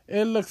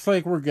 It looks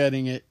like we're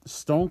getting it.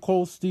 Stone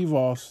Cold Steve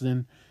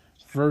Austin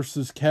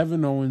versus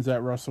Kevin Owens at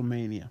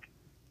WrestleMania.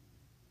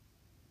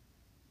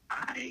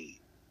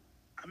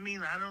 I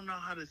mean, I don't know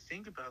how to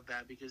think about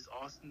that because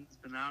Austin's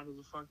been out of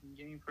the fucking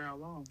game for how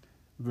long?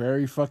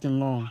 Very fucking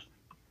long.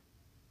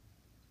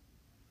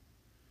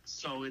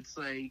 So it's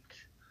like,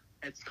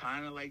 it's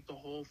kind of like the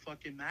whole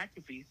fucking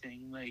McAfee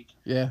thing. Like,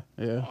 yeah.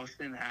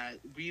 Austin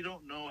we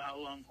don't know how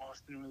long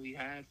Austin really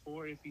had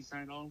for it, if he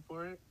signed on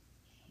for it.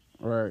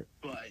 Right.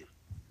 But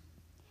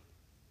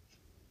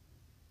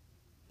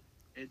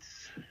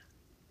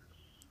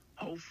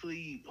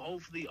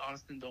Hopefully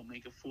Austin don't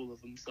make a fool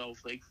of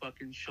himself like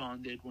fucking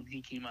Shawn did when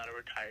he came out of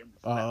retirement.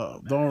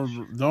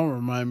 Don't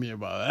remind me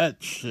about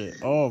that shit.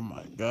 Oh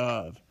my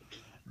god,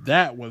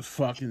 that was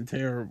fucking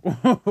terrible.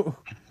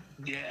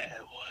 Yeah,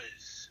 it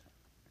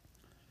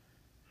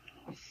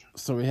was.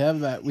 So we have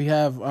that. We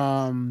have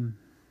what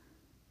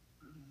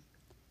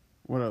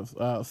else?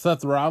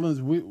 Seth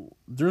Rollins.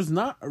 There's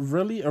not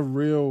really a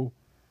real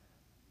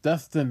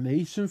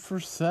destination for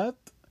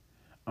Seth,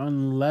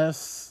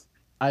 unless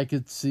I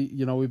could see.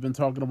 We've been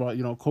talking about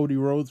Cody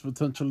Rhodes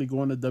potentially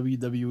going to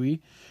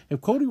WWE.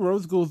 If Cody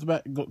Rhodes comes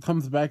back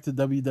to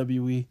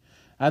WWE,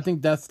 I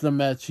think that's the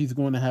match he's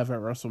going to have at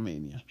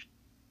WrestleMania.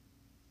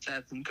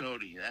 Seth and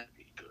Cody, that'd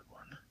be a good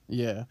one.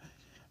 Yeah,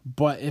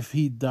 but if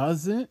he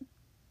doesn't,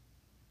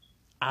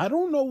 I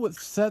don't know what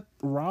Seth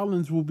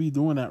Rollins will be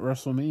doing at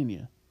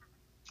WrestleMania.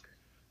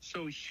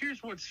 So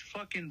here's what's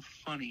fucking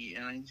funny,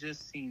 and I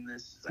just seen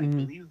this, I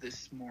believe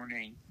this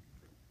morning.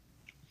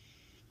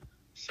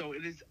 So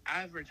it is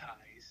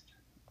advertised.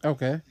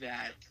 Okay.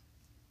 That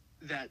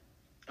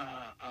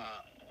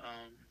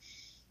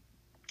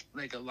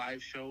like a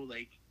live show,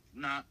 like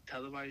not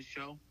televised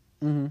show.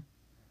 Mm-hmm.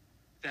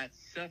 That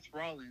Seth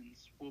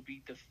Rollins will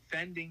be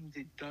defending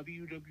the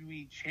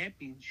WWE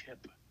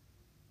Championship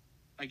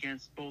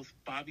against both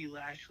Bobby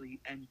Lashley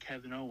and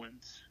Kevin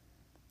Owens.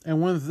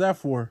 And when's that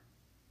for?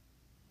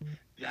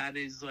 That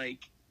is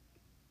like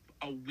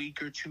a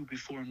week or two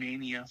before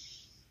Mania.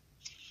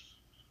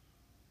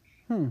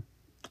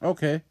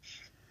 Okay.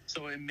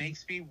 So it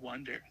makes me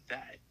wonder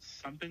that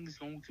something's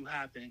going to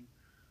happen.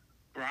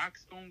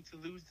 Brock's going to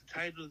lose the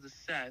title to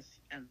Seth,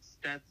 and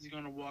Seth is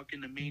going to walk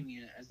into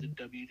Mania as the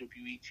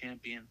WWE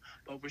champion.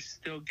 But we're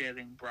still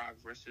getting Brock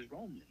versus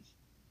Roman.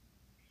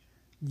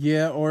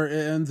 Yeah, or it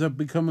ends up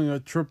becoming a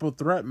triple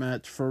threat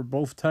match for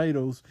both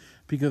titles,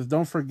 because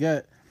don't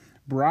forget,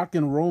 Brock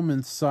and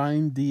Roman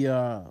signed they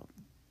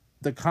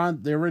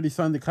already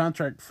signed the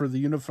contract for the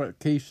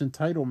unification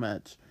title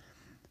match.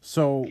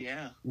 So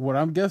what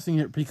I'm guessing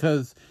here,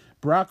 because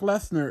Brock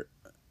Lesnar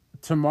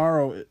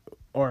tomorrow,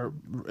 or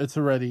it's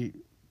already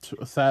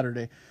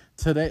Saturday,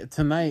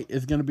 tonight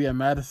is going to be at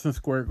Madison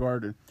Square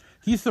Garden.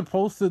 He's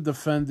supposed to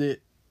defend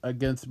it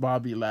against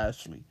Bobby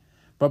Lashley,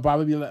 but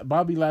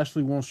Bobby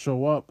Lashley won't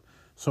show up.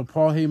 So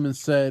Paul Heyman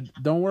said,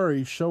 "Don't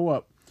worry, show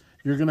up.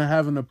 You're going to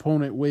have an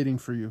opponent waiting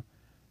for you."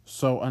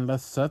 So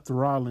unless Seth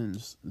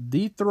Rollins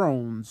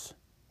dethrones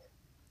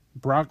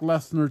Brock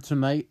Lesnar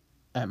tonight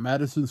at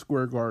Madison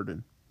Square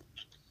Garden.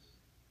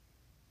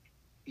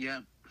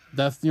 Yeah.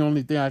 That's the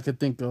only thing I could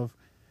think of.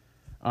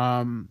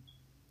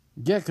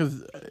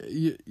 Because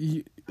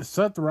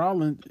Seth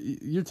Rollins,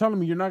 you're telling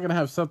me you're not going to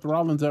have Seth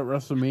Rollins at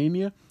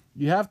WrestleMania?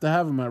 You have to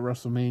have him at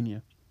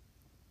WrestleMania.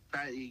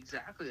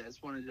 Exactly.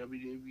 That's one of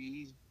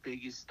WWE's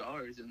biggest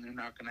stars, and they're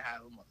not going to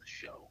have him on the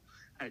show.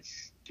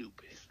 That's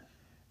stupid.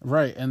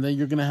 Right, and then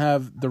you're going to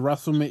have the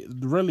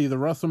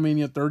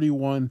WrestleMania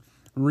 31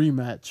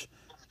 rematch.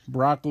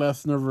 Brock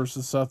Lesnar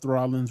versus Seth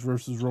Rollins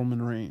versus Roman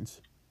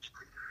Reigns.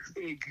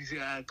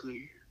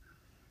 Exactly.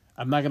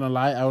 I'm not going to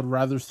lie, I would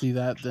rather see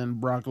that than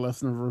Brock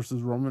Lesnar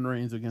versus Roman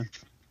Reigns again.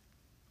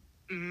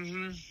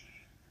 Mm-hmm.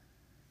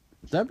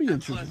 That'd be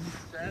interesting.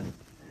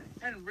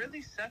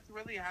 Seth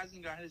really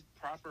hasn't got his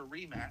proper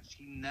rematch.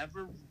 He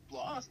never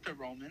lost to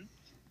Roman.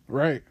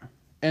 Right.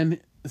 And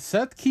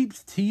Seth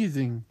keeps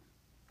teasing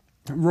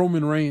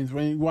Roman Reigns.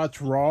 When you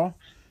watch Raw,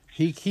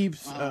 he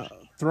keeps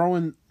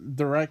throwing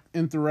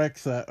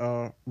indirects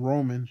at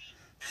Roman.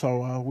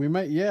 So we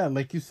might,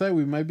 like you said,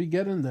 we might be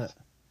getting that.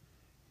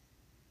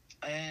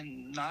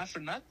 And not for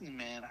nothing,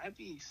 man. I'd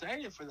be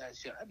excited for that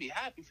shit. I'd be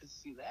happy to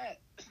see that.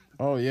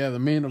 Oh yeah, the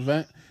main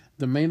event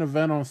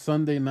on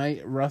Sunday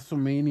night,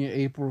 WrestleMania,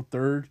 April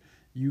 3rd.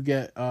 You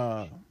get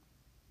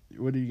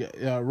what do you get?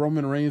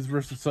 Roman Reigns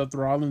versus Seth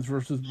Rollins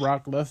versus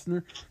Brock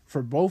Lesnar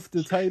for both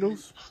the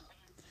titles.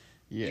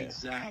 Yeah,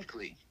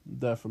 exactly.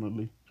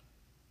 Definitely.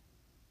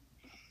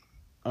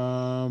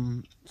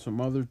 Some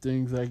other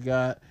things I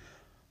got.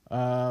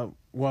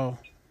 What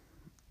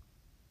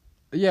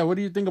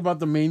do you think about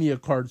the Mania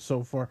card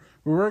so far?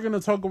 We were going to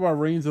talk about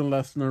Reigns and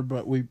Lesnar,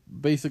 but we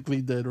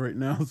basically did right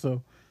now,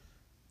 so.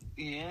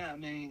 Yeah, I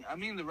mean,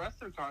 the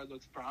wrestler card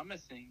looks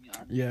promising.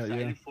 I'm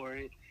excited for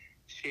it.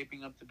 It's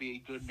shaping up to be a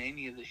good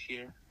Mania this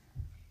year.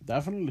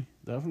 Definitely.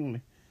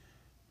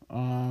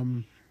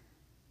 Some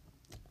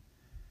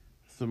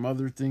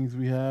other things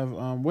we have.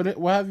 What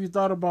have you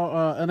thought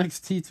about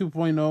NXT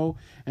 2.0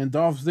 and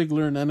Dolph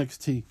Ziggler in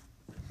NXT?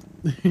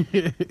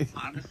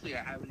 Honestly,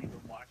 I haven't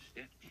even watched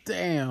it.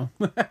 Damn.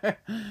 I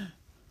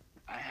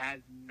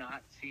had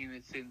not seen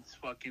it since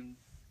fucking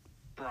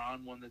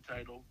Braun won the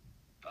title.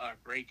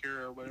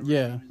 Breaker or whatever.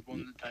 Yeah.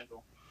 Won the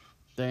title.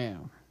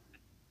 Damn.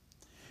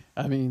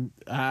 I mean,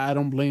 I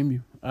don't blame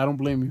you.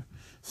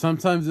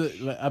 Sometimes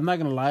I'm not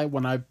gonna lie.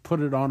 When I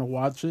put it on to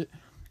watch it,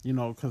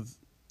 because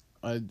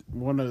I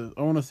want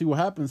to see what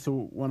happens.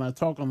 So when I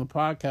talk on the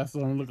podcast,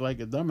 I don't look like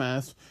a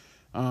dumbass.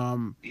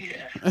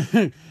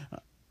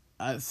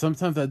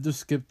 Sometimes I just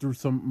skip through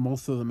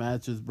most of the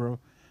matches, bro.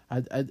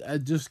 I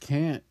just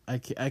can't. I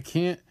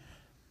can't.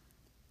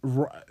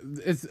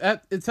 It's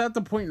at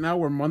the point now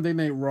where Monday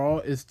Night Raw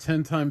is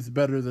 10 times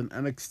better than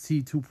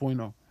NXT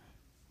 2.0.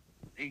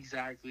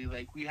 Exactly.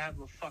 Like, we have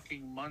a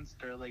fucking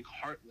monster like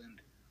Heartland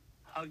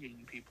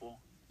hugging people.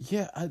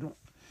 Yeah,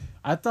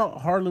 I thought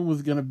Harlan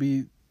was gonna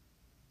be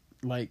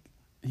like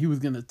he was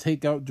gonna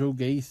take out Joe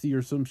Gacy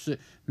or some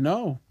shit.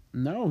 No,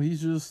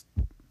 he's just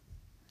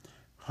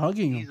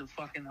hugging him.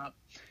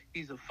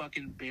 He's a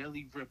fucking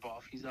Bailey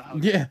ripoff. He's a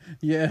hugger.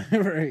 Yeah,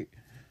 right.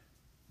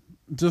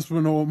 Just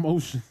with no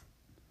emotion.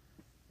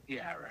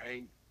 Yeah,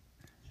 right.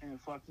 And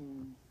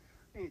fucking,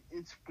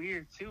 it's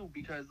weird too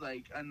because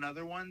like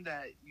another one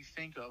that you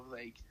think of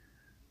like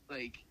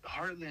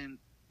Heartland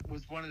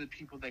was one of the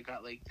people that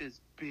got like this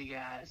big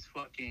ass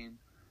fucking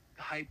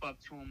hype up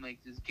to him, like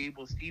this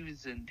Gable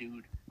Stevenson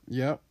dude.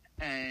 Yep.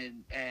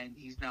 And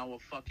he's now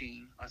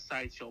a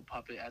sideshow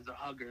puppet as a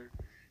hugger,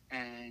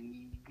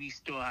 and we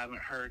still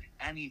haven't heard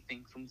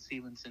anything from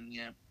Stevenson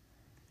yet.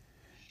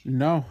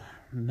 No.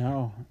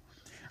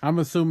 I'm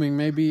assuming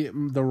maybe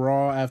the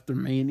Raw after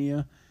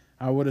Mania,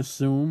 I would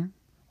assume.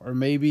 Or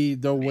maybe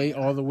they'll wait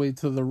all the way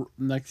to the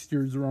next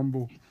year's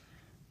Rumble.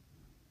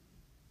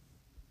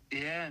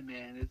 Yeah,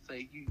 man. It's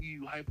like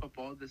you hype up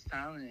all this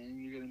talent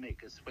and you're going to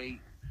make us wait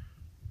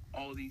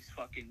all these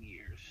fucking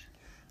years.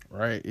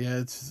 Right, yeah,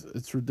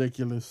 it's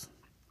ridiculous.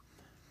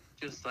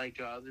 Just like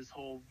this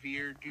whole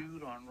Veer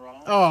dude on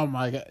Raw. Oh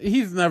my God.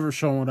 He's never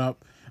showing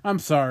up. I'm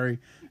sorry.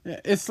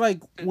 It's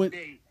like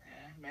the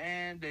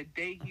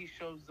day he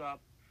shows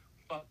up,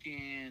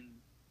 fucking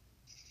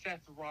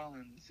Seth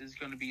Rollins is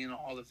going to be in the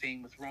Hall of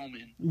Fame with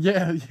Roman.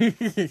 Yeah.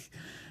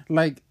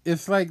 Like,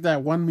 it's like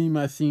that one meme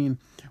I seen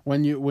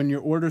when you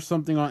order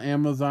something on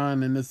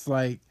Amazon and it's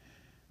like,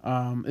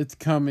 it's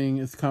coming,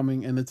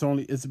 and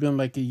it's been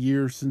like a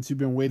year since you've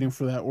been waiting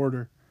for that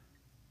order.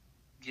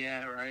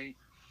 Yeah, right.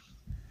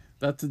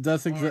 That's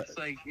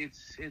exactly.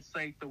 It's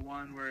like the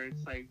one where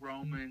it's like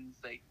Roman's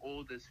like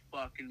old as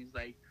fuck and he's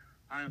like,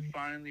 I'm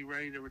finally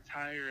ready to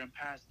retire and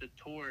pass the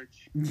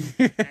torch.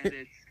 and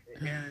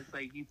it's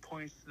like he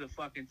points to the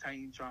fucking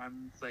Titantron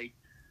and it's like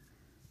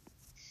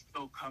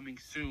still coming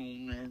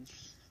soon. And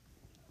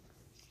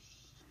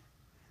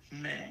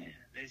man,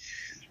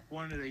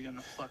 when are they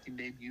gonna fucking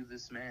debut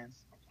this man?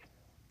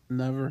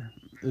 Never.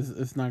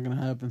 It's not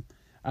gonna happen.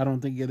 I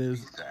don't think it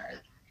is.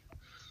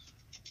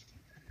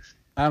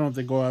 I don't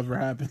think it'll ever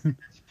happen.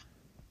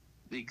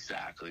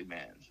 Exactly,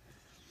 man.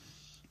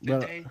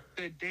 The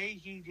day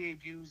he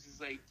debuts is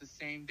like the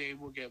same day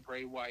we'll get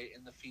Bray Wyatt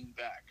and The Fiend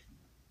back.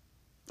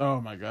 Oh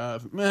my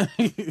God, man!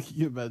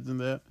 You imagine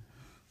that?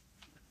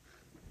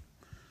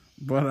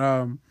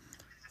 But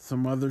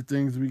some other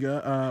things we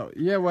got.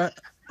 What?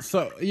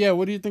 So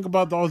what do you think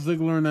about Dolph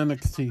Ziggler in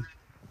NXT?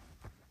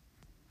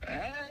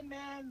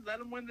 Man, let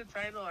him win the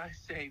title. I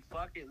say,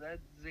 fuck it. Let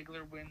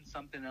Ziggler win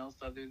something else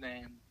other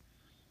than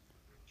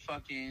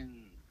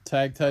fucking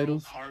tag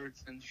titles,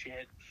 hearts and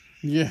shit.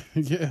 Yeah.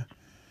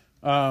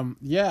 I'm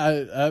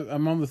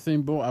on the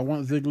same boat. I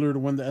want Ziggler to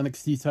win the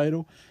NXT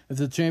title. It's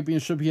a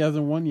championship he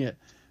hasn't won yet.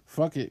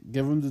 Fuck it.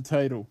 Give him the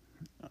title.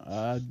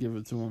 I'd give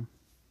it to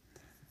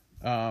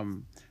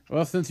him.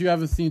 Well, since you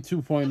haven't seen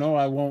 2.0,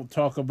 I won't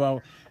talk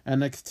about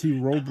NXT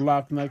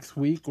Roadblock next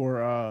week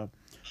or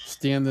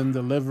Stand and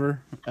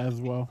Deliver as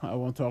well. I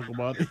won't talk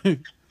about it.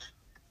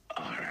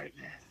 All right,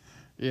 man.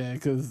 Yeah,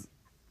 because,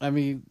 I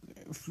mean,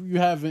 if you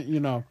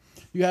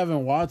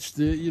haven't watched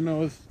it,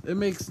 it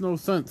makes no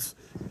sense.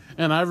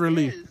 And I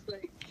really...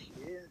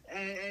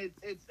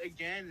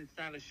 It's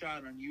not a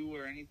shot on you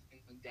or anything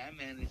like that,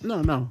 man.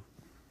 No.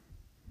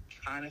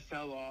 Kind of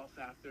fell off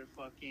after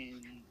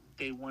fucking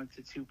day 1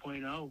 to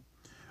 2.0.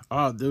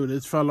 Oh, dude,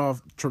 it fell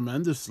off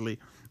tremendously.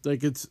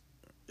 Like, it's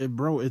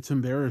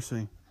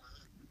embarrassing.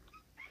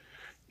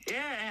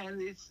 Yeah,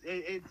 and it's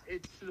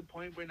to the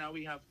point where now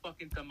we have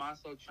fucking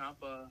Tommaso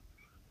Ciampa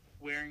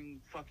wearing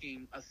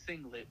fucking a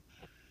singlet.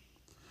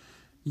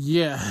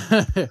 Yeah.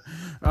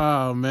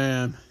 Oh,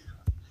 man.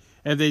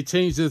 And they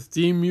changed the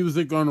theme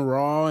music on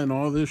Raw and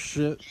all this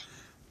shit.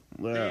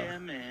 Yeah,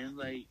 man.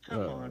 Like,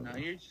 come on now.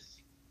 You're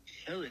just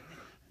killing it.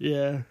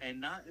 Yeah. And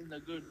not in the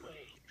good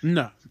way.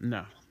 No.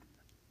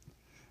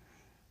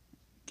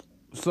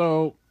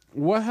 So,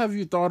 what have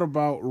you thought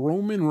about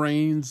Roman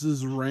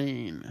Reigns'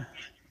 reign?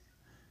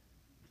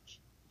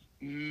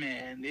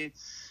 Man,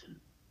 it's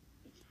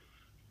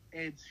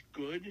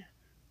good.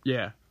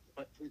 Yeah.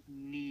 But it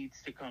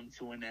needs to come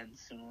to an end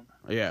soon.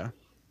 Yeah.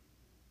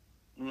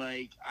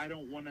 Like, I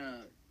don't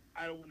wanna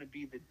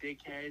be the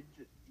dickhead,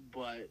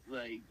 but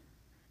like,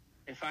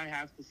 if I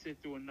have to sit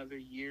through another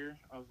year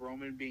of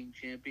Roman being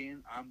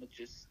champion, I'ma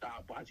just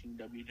stop watching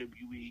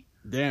WWE.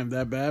 Damn,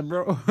 that bad,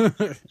 bro?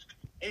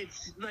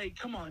 It's like,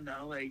 come on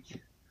now, like,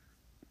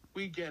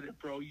 we get it,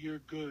 bro. You're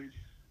good.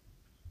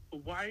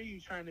 But why are you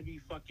trying to be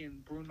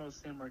fucking Bruno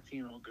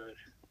Sammartino good?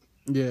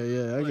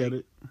 Yeah, I get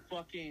it.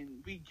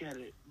 Fucking, we get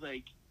it.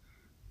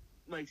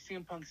 Like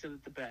CM Punk said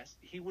it the best.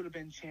 He would have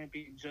been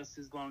champion just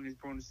as long as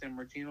Bruno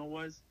Sammartino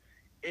was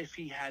if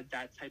he had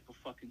that type of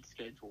fucking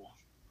schedule.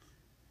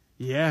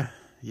 Yeah.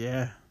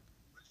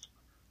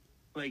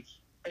 Like,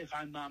 if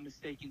I'm not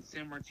mistaken,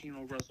 San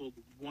Martino wrestled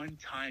one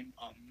time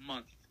a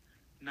month,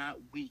 not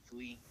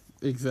weekly.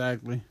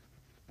 Exactly.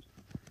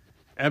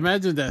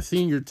 Imagine that,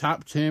 seeing your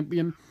top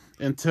champion,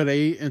 and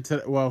today,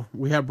 well,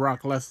 we have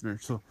Brock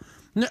Lesnar, so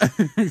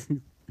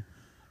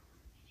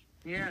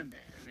Yeah, man,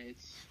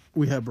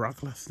 we have Brock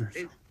Lesnar.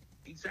 So.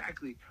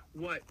 Exactly.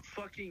 What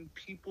fucking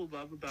people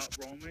love about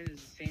Roman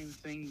is the same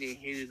thing they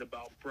hated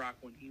about Brock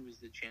when he was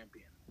the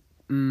champion.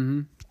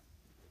 Mm-hmm.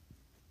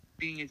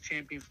 Being a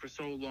champion for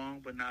so long,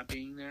 but not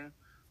being there.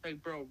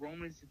 Like, bro,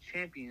 Roman's the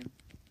champion,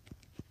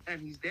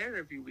 and he's there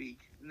every week,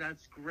 and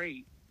that's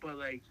great. But,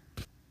 like,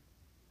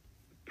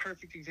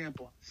 perfect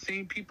example.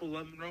 Same people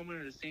loving Roman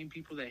are the same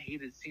people that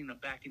hated Cena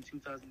back in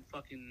 2000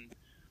 fucking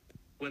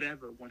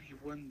whatever when he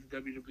won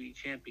the WWE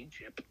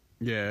Championship.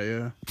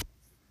 Yeah.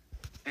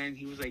 And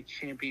he was like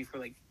champion for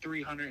like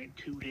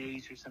 302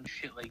 days or some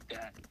shit like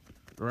that.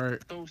 Right.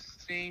 Those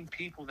same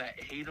people that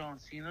hate on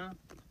Cena,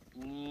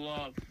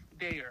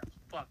 they are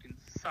fucking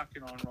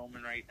sucking on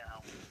Roman right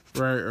now.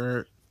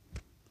 Right.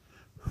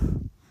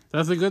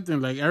 That's a good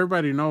thing. Like,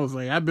 everybody knows,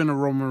 like, I've been a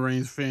Roman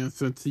Reigns fan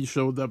since he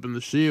showed up in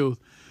the Shield.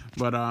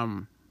 But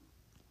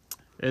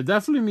it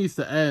definitely needs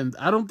to end.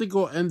 I don't think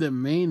it'll end at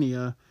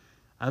Mania.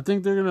 I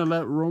think they're gonna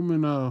let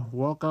Roman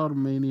walk out of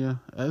Mania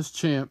as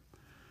champ.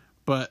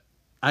 But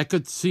I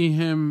could see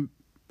him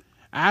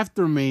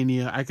after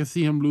Mania. I could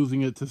see him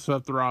losing it to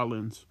Seth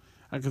Rollins.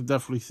 I could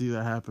definitely see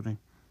that happening.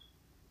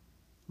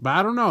 But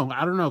I don't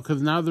know,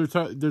 because now they're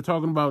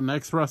talking about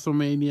next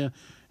WrestleMania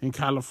in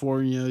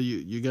California.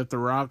 You get The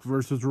Rock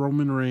versus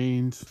Roman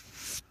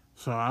Reigns.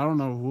 So I don't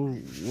know.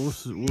 We'll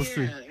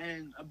see. Yeah,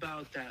 and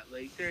about that,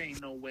 like, there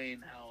ain't no way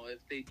in hell if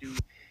they do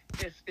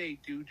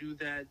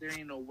that, there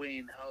ain't no way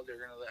in hell they're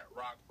gonna let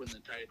Rock win the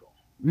title.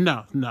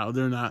 No,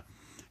 they're not.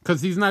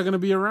 Because he's not going to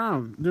be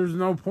around. There's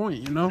no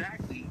point, you know?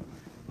 Exactly.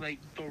 Like,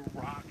 The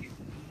Rock is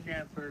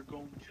never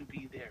going to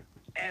be there.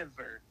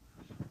 Ever.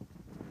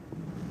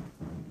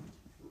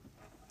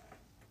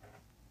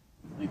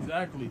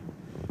 Exactly.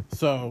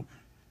 So,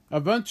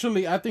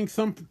 eventually, I think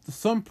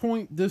some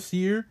point this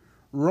year,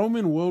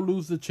 Roman will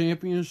lose the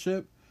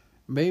championship.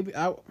 Maybe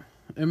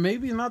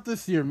not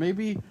this year.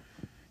 Maybe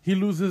he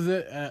loses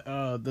it at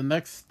the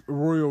next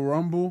Royal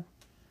Rumble.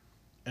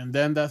 And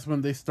then that's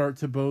when they start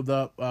to build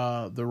up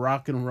The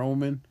Rock and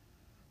Roman.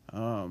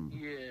 Yeah.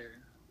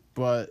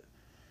 But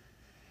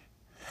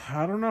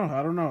I don't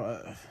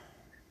know.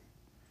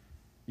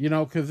 You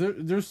know, because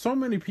there's so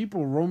many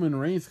people Roman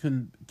Reigns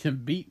can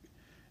beat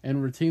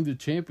and retain the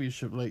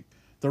championship. Like,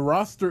 the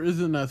roster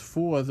isn't as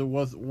full as it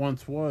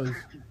once was.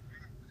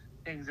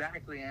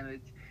 Exactly, and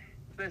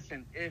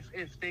listen,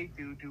 if they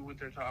do what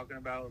they're talking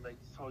about, like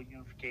this whole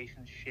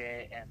unification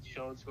shit, and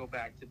shows go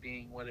back to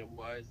being what it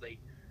was, like,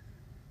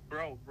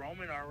 bro,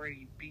 Roman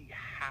already beat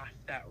half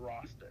that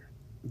roster.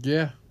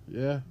 Yeah.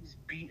 He's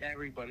beat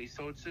everybody,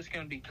 so it's just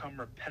going to become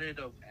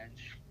repetitive and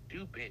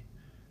stupid.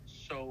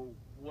 So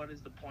what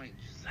is the point?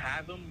 Just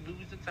have him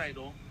lose the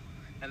title,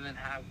 and then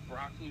have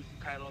Brock lose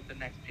the title at the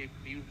next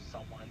pay-per-view to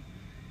someone,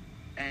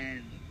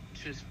 and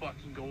just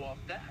fucking go off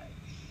that.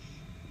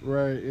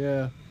 Right,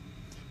 yeah.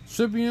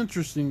 Should be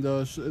interesting,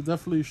 though. It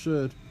definitely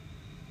should.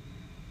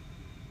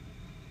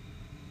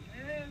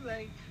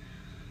 Like,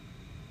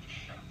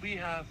 we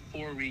have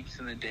 4 weeks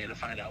in a day to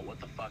find out what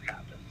the fuck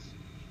happens.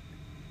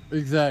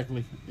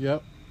 Exactly.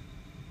 Yep.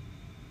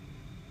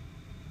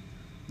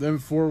 Them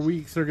 4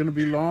 weeks are going to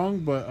be long,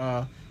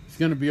 but it's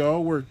going to be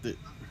all worth it.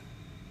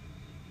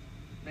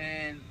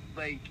 Man,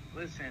 like,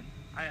 listen,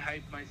 I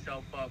hyped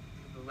myself up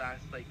for the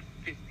last,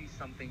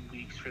 50-something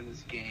weeks for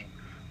this game.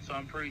 So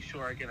I'm pretty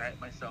sure I can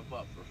hype myself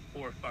up for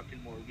 4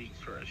 fucking more weeks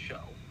for a show.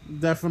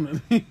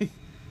 Definitely.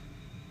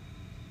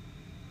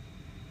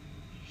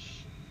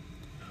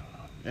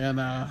 And,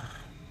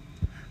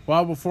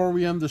 well, before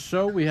we end the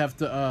show, we have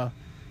to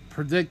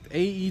predict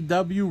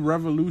AEW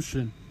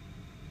Revolution.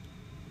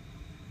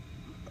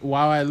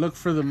 While I look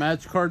for the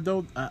match card,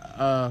 though,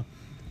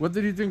 what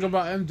did you think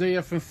about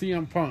MJF and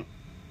CM Punk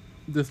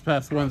this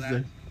past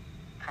Wednesday? That's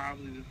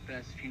probably the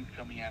best feud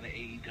coming out of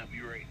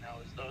AEW right now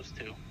is those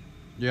two.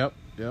 Yep.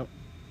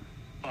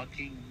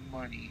 Fucking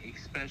money,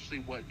 especially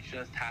what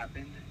just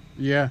happened.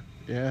 Yeah.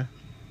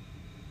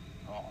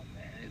 Oh,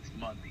 man, it's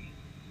money.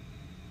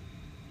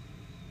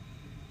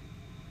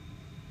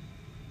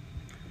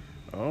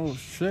 Oh,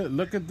 shit,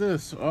 look at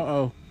this.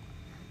 Uh-oh.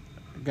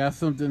 Got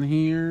something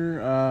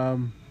here.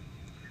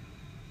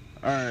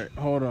 Alright,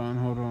 hold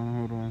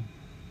on.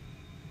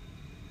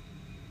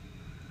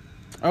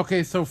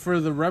 Okay, so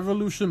for the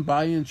Revolution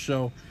buy-in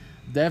show,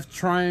 Death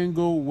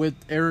Triangle with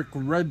Eric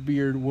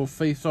Redbeard will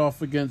face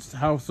off against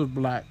House of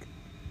Black.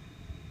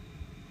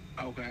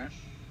 Okay.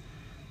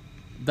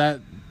 That,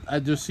 I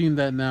just seen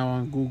that now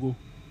on Google.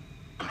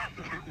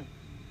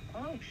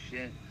 Oh,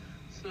 shit.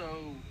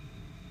 So,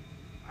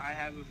 I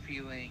have a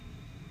feeling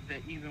that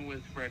even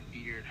with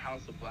Redbeard,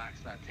 House of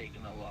Black's not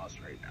taking a loss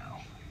right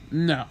now.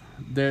 No,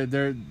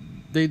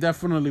 they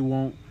definitely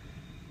won't.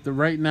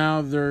 Right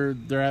now they're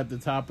at the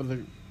top of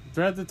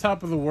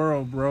the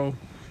world, bro.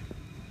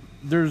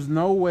 There's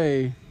no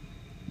way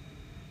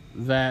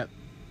that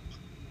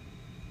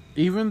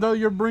even though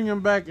you're bringing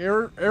back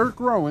Eric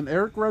Rowan,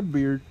 Eric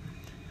Redbeard,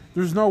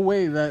 there's no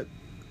way that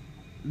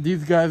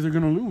these guys are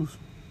gonna lose.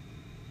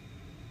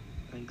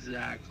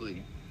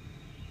 Exactly.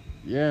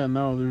 Yeah,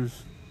 no,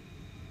 there's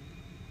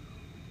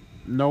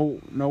no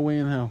way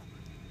in hell.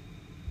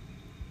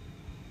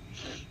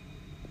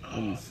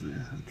 Let me see.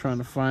 I'm trying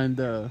to find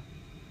the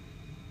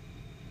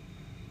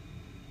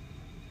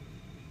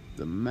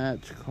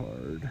match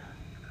card.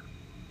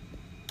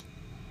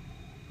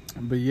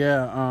 But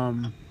yeah,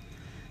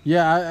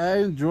 I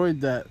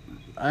enjoyed that.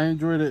 I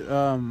enjoyed it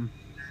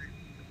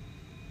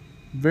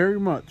very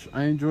much.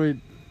 I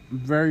enjoyed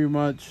very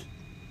much,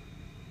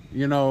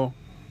 you know,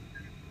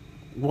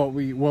 what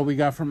we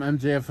got from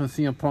MJF and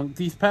CM Punk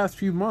these past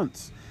few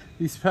months.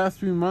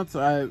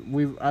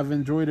 I've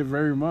enjoyed it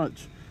very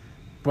much.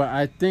 But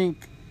I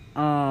think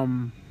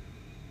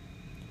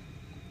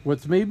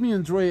what's made me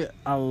enjoy it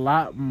a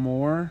lot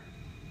more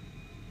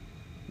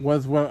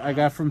was what I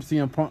got from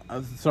CM Punk.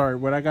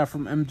 What I got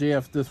from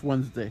MJF this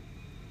Wednesday.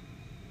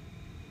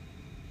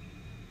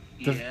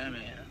 Yeah,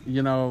 man.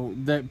 You know,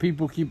 that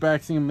people keep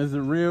asking him, is it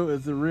real?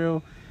 Is it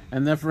real?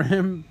 And then for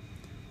him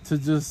to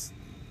just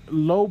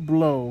low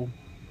blow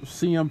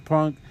CM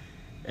Punk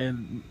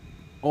and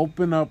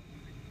open up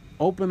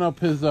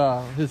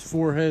his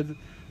forehead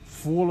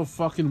full of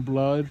fucking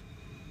blood.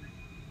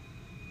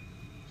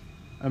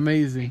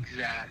 Amazing.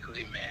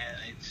 Exactly, man.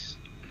 It's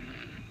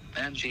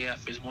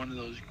MJF is one of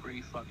those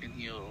great fucking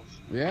heels.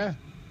 Yeah.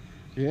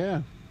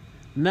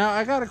 Now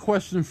I got a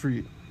question for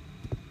you,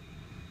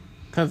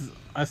 cause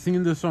I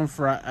seen this on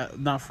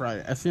not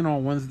Friday. I seen it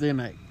on Wednesday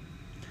night.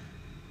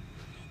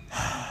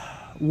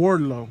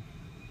 Wardlow.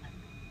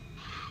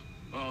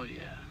 Oh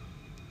yeah.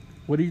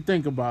 What do you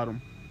think about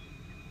him?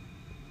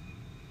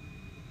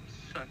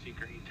 Such a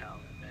great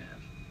talent, man.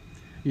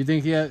 You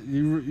think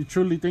you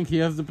truly think he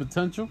has the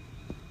potential?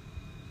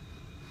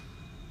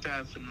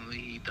 Definitely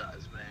he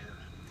does, man.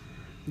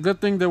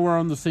 Good thing that we're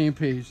on the same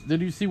page.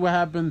 Did you see what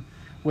happened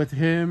with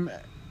him,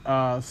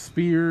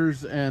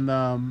 Spears, and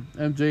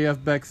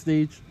MJF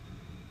backstage?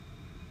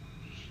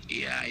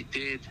 Yeah, I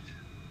did.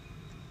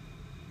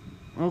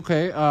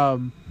 Okay.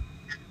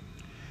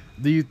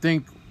 Do you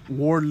think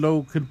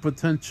Wardlow could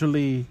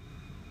potentially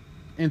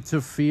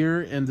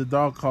interfere in the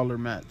dog collar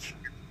match?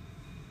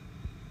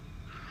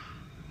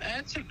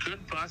 That's a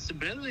good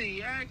possibility.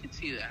 Yeah, I could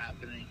see that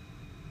happening.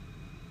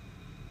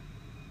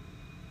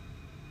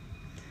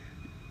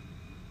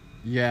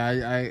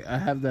 Yeah, I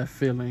have that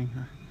feeling.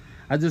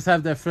 I just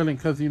have that feeling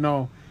because, you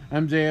know,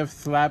 MJF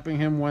slapping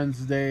him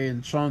Wednesday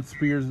and Sean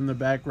Spears in the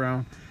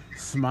background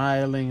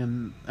smiling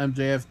and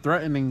MJF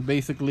threatening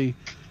basically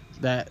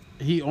that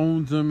he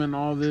owns him and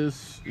all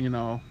this, you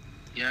know.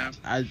 Yeah.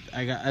 I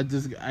got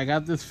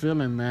this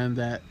feeling, man,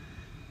 that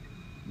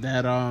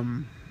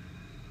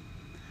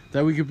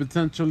we could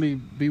potentially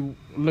be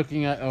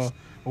looking at a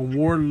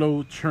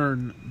Wardlow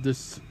turn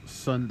this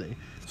Sunday.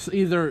 So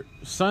either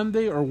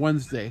Sunday or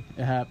Wednesday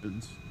it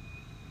happens.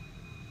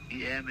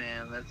 Yeah,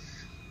 man. Let's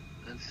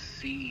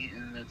see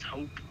and let's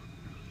hope.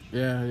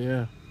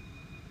 Yeah.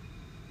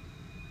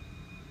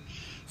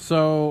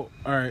 So,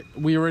 all right,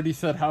 we already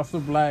said House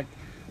of Black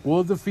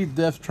will defeat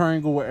Death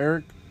Triangle with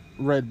Eric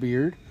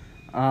Redbeard.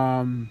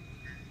 What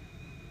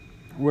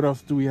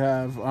else do we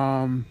have?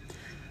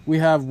 We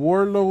have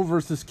Wardlow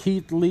versus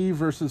Keith Lee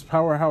versus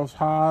Powerhouse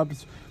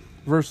Hobbs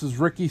versus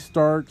Ricky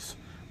Starks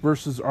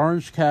versus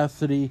Orange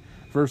Cassidy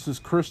versus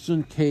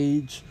Christian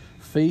Cage,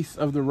 Face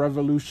of the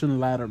Revolution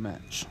ladder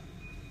match.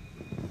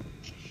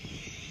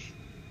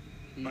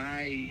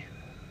 My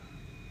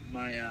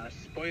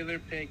spoiler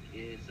pick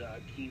is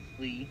Keith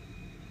Lee.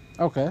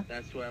 Okay.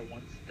 That's who I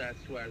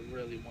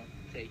really want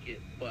to take it.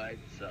 But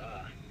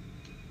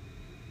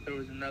there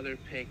was another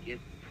pick. It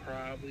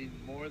probably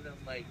more than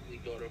likely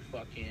go to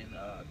fucking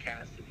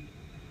Cassidy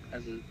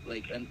as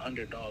an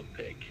underdog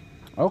pick.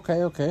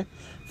 Okay.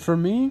 For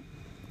me,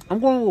 I'm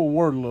going with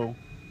Wardlow.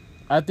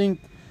 I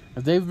think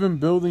they've been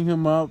building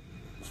him up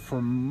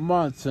for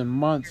months and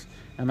months,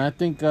 and I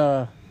think you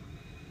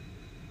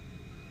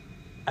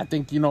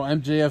know,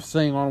 MJF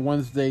saying on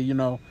Wednesday, you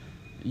know,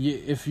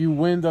 if you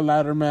win the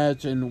ladder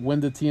match and win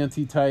the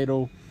TNT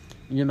title,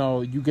 you know,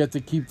 you get to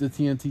keep the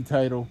TNT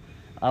title.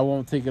 I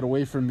won't take it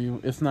away from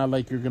you. It's not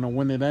like you're gonna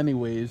win it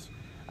anyways.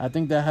 I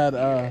think that had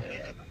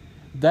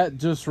that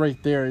just right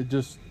there. It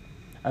just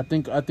I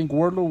think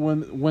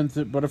Wardlow wins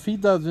it, but if he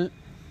doesn't,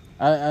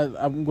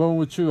 I'm going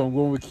with you. I'm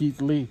going with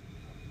Keith Lee.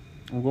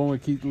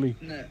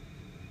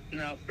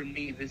 Now for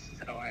me, this is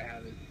how I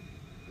have it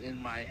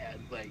in my head.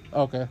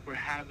 Okay, we're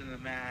having a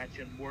match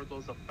and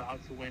Wardlow's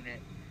about to win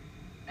it,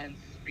 and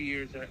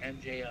Spears or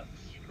MJF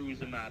screws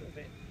him out of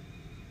it.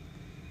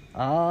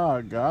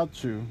 Ah,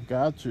 got you.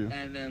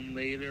 And then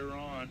later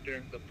on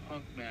during the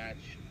Punk match,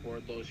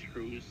 Wardlow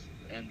screws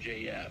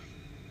MJF.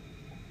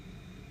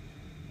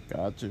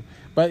 Got you.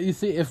 But you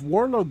see, if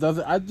Wardlow does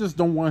it, I just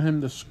don't want him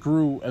to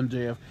screw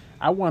MJF.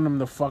 I want him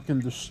to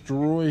fucking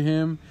destroy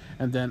him,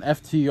 and then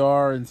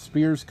FTR and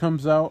Spears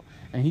comes out,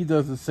 and he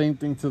does the same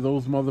thing to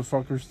those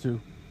motherfuckers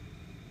too.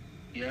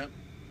 Yep.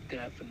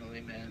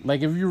 Definitely, man.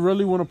 Like, if you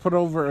really want to put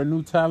over a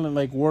new talent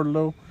like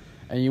Wardlow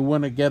and you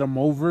want to get him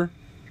over,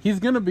 he's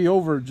going to be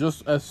over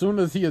just as soon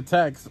as he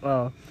attacks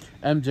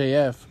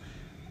MJF.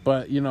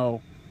 But,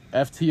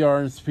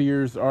 FTR and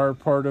Spears are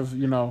part of,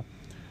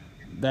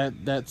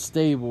 that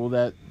stable,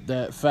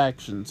 that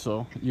faction.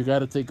 So you got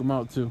to take them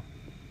out, too.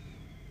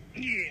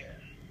 Yeah.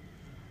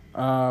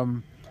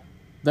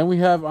 Then we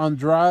have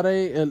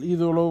Andrade, El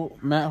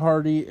Idolo, Matt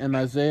Hardy, and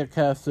Isaiah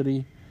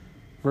Cassidy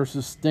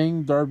versus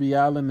Sting, Darby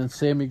Allin, and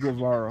Sammy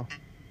Guevara.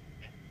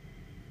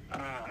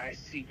 I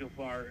see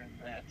Guevara and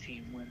that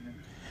team winning.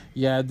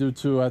 Yeah, I do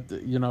too.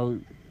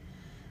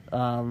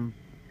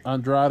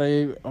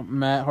 Andrade,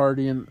 Matt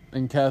Hardy,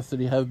 and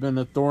Cassidy have been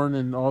a thorn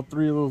in all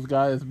three of those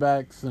guys'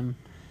 backs, and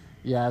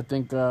yeah, I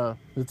think the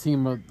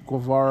team of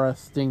Guevara,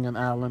 Sting, and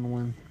Allin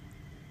win.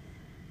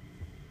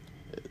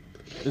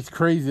 It's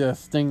crazy that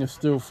Sting is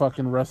still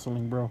fucking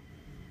wrestling, bro.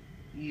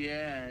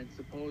 Yeah,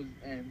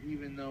 and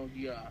even though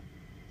he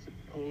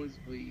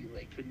supposedly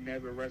could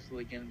never wrestle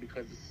again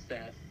because of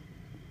Seth,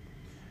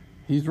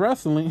 he's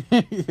wrestling.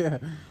 Yeah.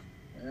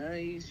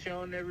 He's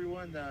showing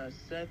everyone that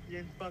Seth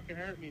didn't fucking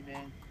hurt me,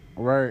 man.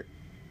 Right.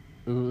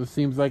 It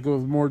seems like it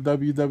was more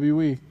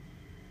WWE.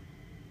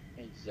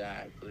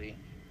 Exactly.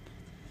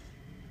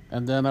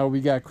 And then we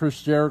got Chris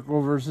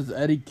Jericho versus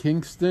Eddie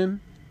Kingston.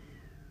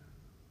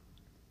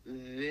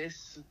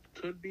 This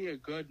could be a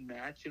good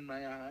match in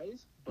my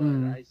eyes, but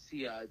I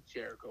see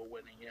Jericho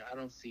winning it. I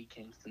don't see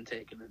Kingston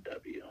taking the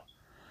W.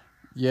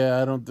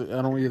 Yeah, I don't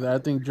either. I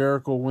think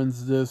Jericho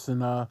wins this,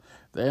 and the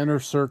Inner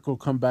Circle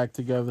come back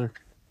together.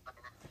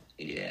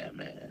 Yeah,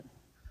 man.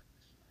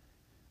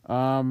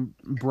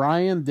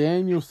 Bryan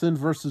Danielson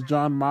versus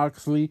Jon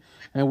Moxley,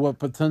 and what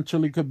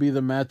potentially could be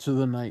the match of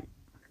the night.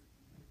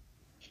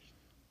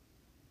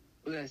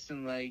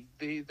 Listen,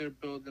 they're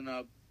building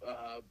up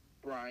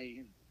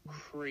Bryan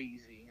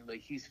crazy.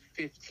 He's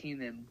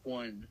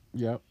 15-1.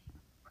 Yep.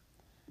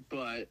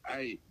 But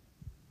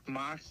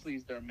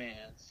Moxley's their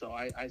man, so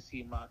I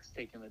see Mox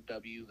taking the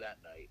W that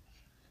night.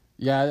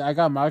 Yeah, I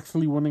got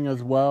Moxley winning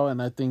as well,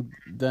 and I think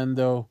then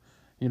they'll,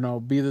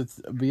 be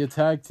a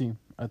tag team.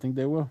 I think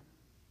they will.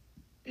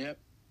 Yep.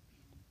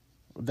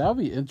 That'll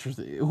be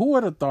interesting. Who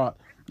would have thought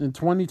in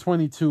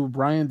 2022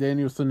 Bryan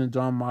Danielson and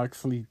Jon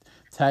Moxley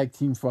tag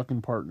team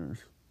fucking partners?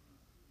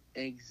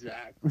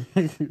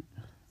 Exactly.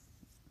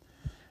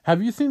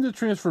 Have you seen the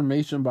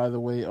transformation, by the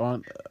way,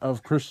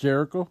 of Chris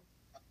Jericho?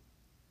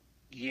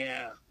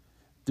 Yeah.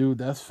 Dude,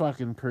 that's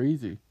fucking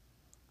crazy.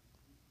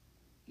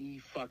 He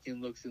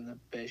fucking looks in the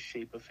best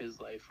shape of his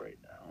life right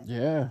now.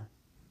 Yeah.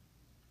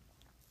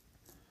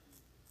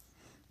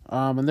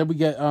 And then we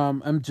get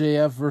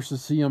MJF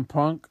versus CM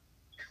Punk.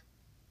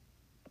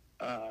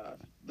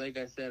 Like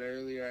I said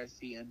earlier, I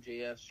see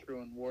MJF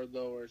screwing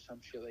Wardlow or some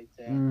shit like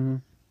that. Mm-hmm.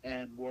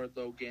 And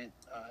Wardlow get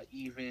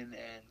even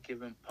and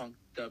giving Punk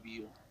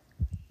W.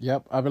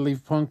 Yep, I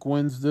believe Punk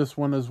wins this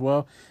one as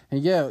well.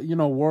 And yeah,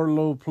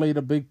 Wardlow played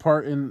a big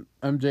part in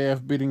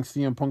MJF beating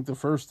CM Punk the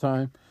first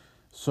time.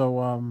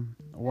 So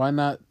why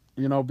not,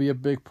 be a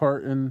big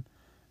part in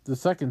the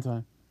second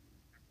time?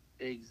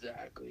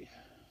 Exactly.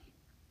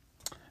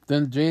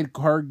 Then Jade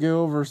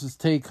Cargill versus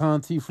Tay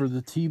Conti for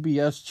the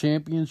TBS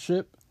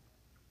Championship.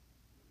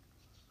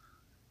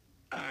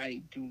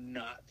 I do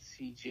not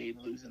see Jade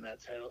losing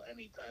that title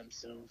anytime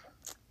soon.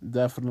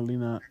 Definitely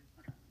not.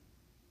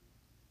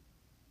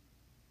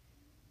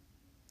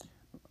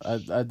 I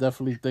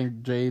definitely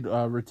think Jade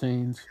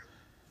retains.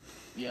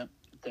 Yep,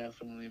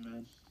 definitely,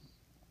 man.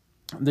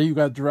 Then you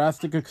got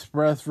Jurassic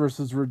Express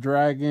versus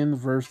Redragon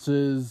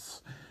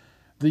versus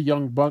the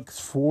Young Bucks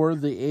for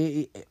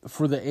the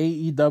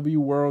AEW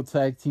World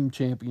Tag Team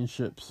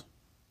Championships.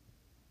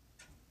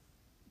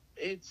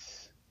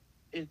 It's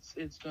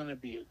gonna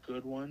be a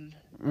good one,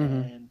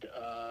 and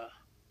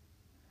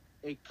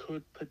it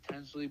could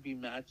potentially be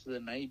match of the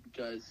night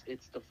because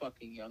it's the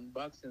fucking Young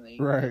Bucks and they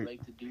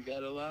like to do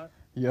that a lot.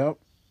 Yep.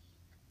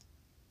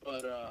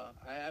 But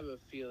I have a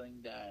feeling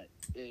that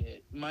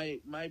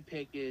my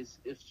pick is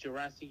if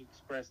Jurassic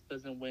Express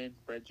doesn't win,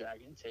 Red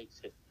Dragon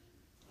takes it.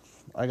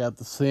 I got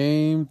the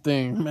same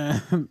thing,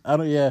 man.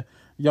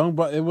 Young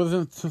Bucks. It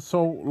wasn't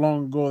so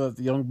long ago that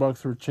the Young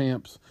Bucks were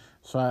champs,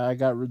 so I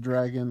got Red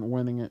Dragon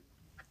winning it.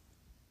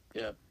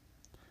 Yep.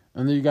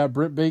 And then you got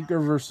Britt Baker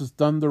versus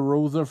Thunder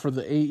Rosa for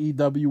the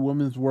AEW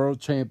Women's World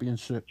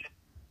Championship.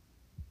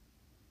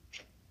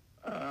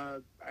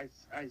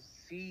 I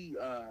see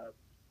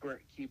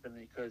Britt keeping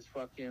it because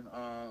fucking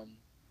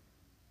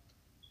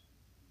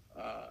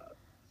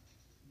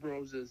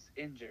Rosa's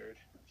injured.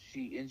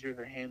 She injured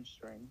her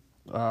hamstring.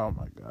 Oh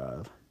my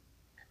god.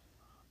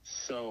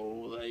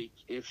 So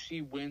if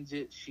she wins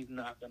it, she's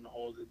not gonna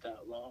hold it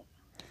that long.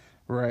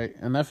 Right,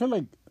 and I feel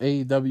like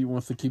AEW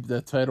wants to keep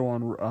that title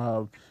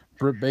on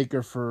Britt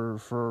Baker for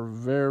a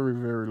very,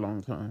 very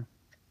long time.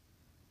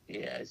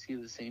 Yeah, I see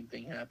the same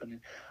thing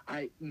happening.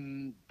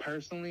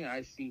 Personally,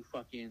 I see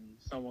fucking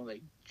someone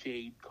like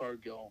Jade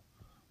Cargill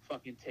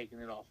fucking taking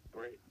it off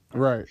Britt.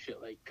 Right.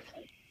 Shit like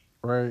that.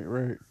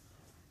 Right.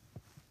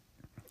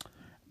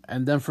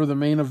 And then for the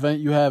main event,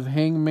 you have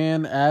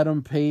Hangman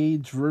Adam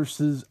Page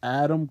versus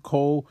Adam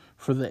Cole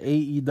for the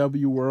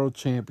AEW World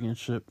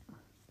Championship.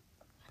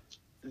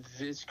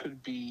 This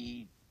could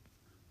be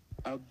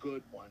a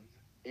good one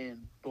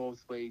in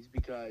both ways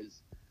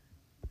because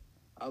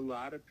a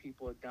lot of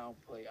people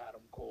downplay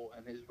Adam Cole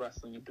and his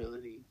wrestling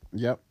ability.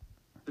 Yep.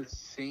 The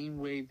same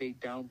way they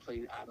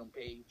downplayed Adam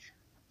Page.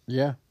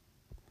 Yeah.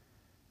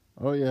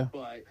 Oh, yeah.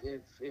 But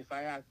if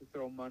I have to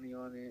throw money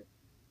on it,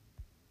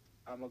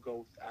 I'm going to go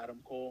with Adam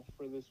Cole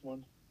for this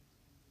one.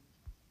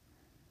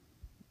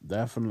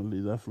 Definitely.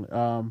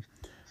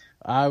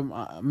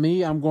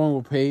 I'm going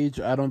with Page.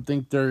 I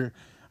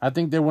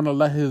think they want to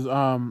let his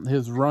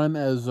run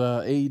as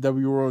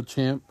AEW World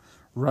Champ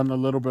run a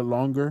little bit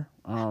longer.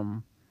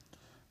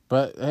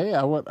 But hey,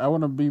 I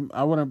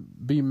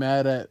wouldn't be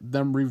mad at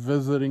them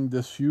revisiting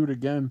this feud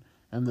again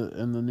in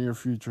the near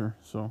future.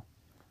 So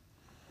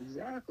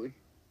exactly.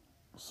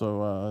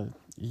 So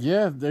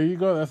yeah, there you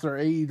go. That's our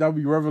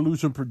AEW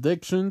Revolution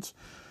predictions.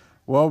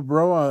 Well,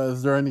 bro,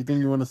 is there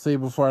anything you want to say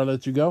before I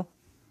let you go?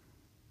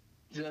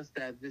 Just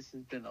that this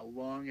has been a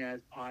long-ass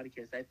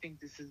podcast. I think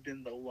this has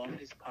been the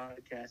longest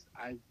podcast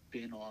I've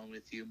been on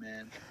with you,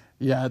 man.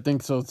 Yeah, I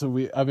think so, too.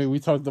 We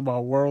talked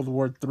about World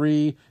War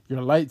III,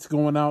 your lights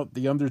going out,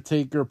 The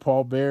Undertaker,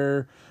 Paul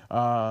Bearer.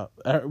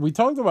 We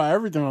talked about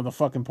everything on the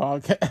fucking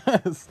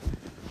podcast.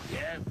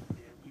 Yeah,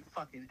 we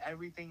fucking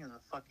everything in the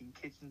fucking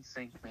kitchen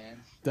sink, man.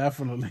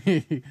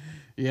 Definitely.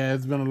 Yeah,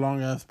 it's been a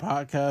long-ass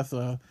podcast.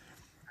 I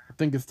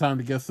think it's time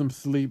to get some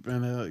sleep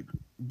and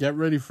get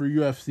ready for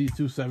UFC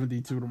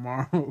 272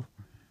 tomorrow.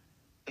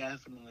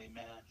 Definitely,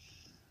 man.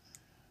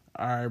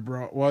 All right,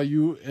 bro. Well,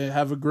 you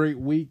have a great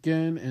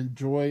weekend.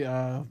 Enjoy.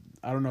 I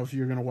don't know if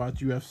you're gonna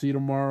watch UFC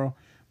tomorrow,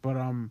 but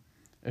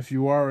if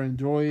you are,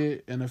 enjoy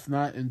it, and if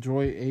not,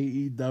 enjoy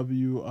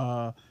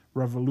AEW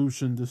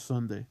Revolution this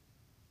Sunday.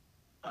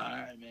 All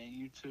right, man.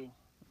 You too.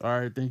 All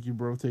right, thank you,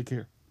 bro. Take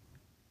care.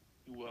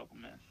 You're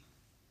welcome, man.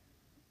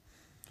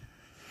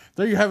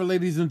 There you have it,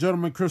 ladies and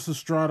gentlemen. Chris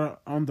Estrada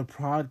on the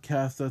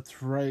podcast.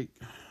 That's right.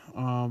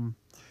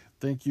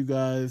 Thank you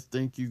guys.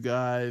 Thank you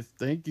guys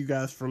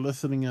for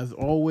listening. As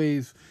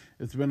always,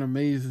 it's been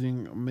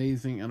amazing,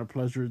 and a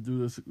pleasure to do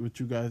this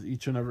with you guys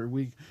each and every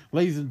week.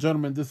 Ladies and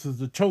gentlemen, this is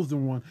the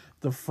chosen one,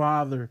 the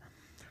Father,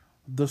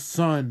 the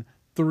Son,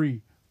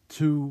 3,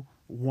 2,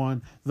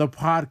 1, the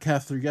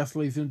podcaster. Yes,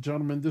 ladies and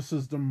gentlemen, this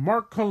is the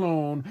Mark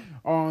Cologne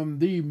on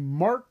the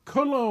Mark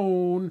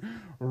Cologne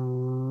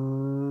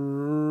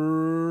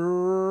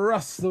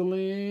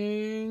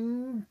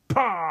Wrestling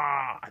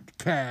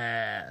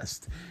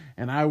Podcast.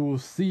 And I will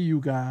see you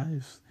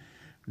guys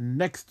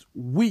next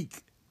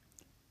week.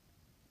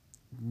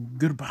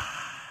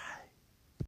 Goodbye.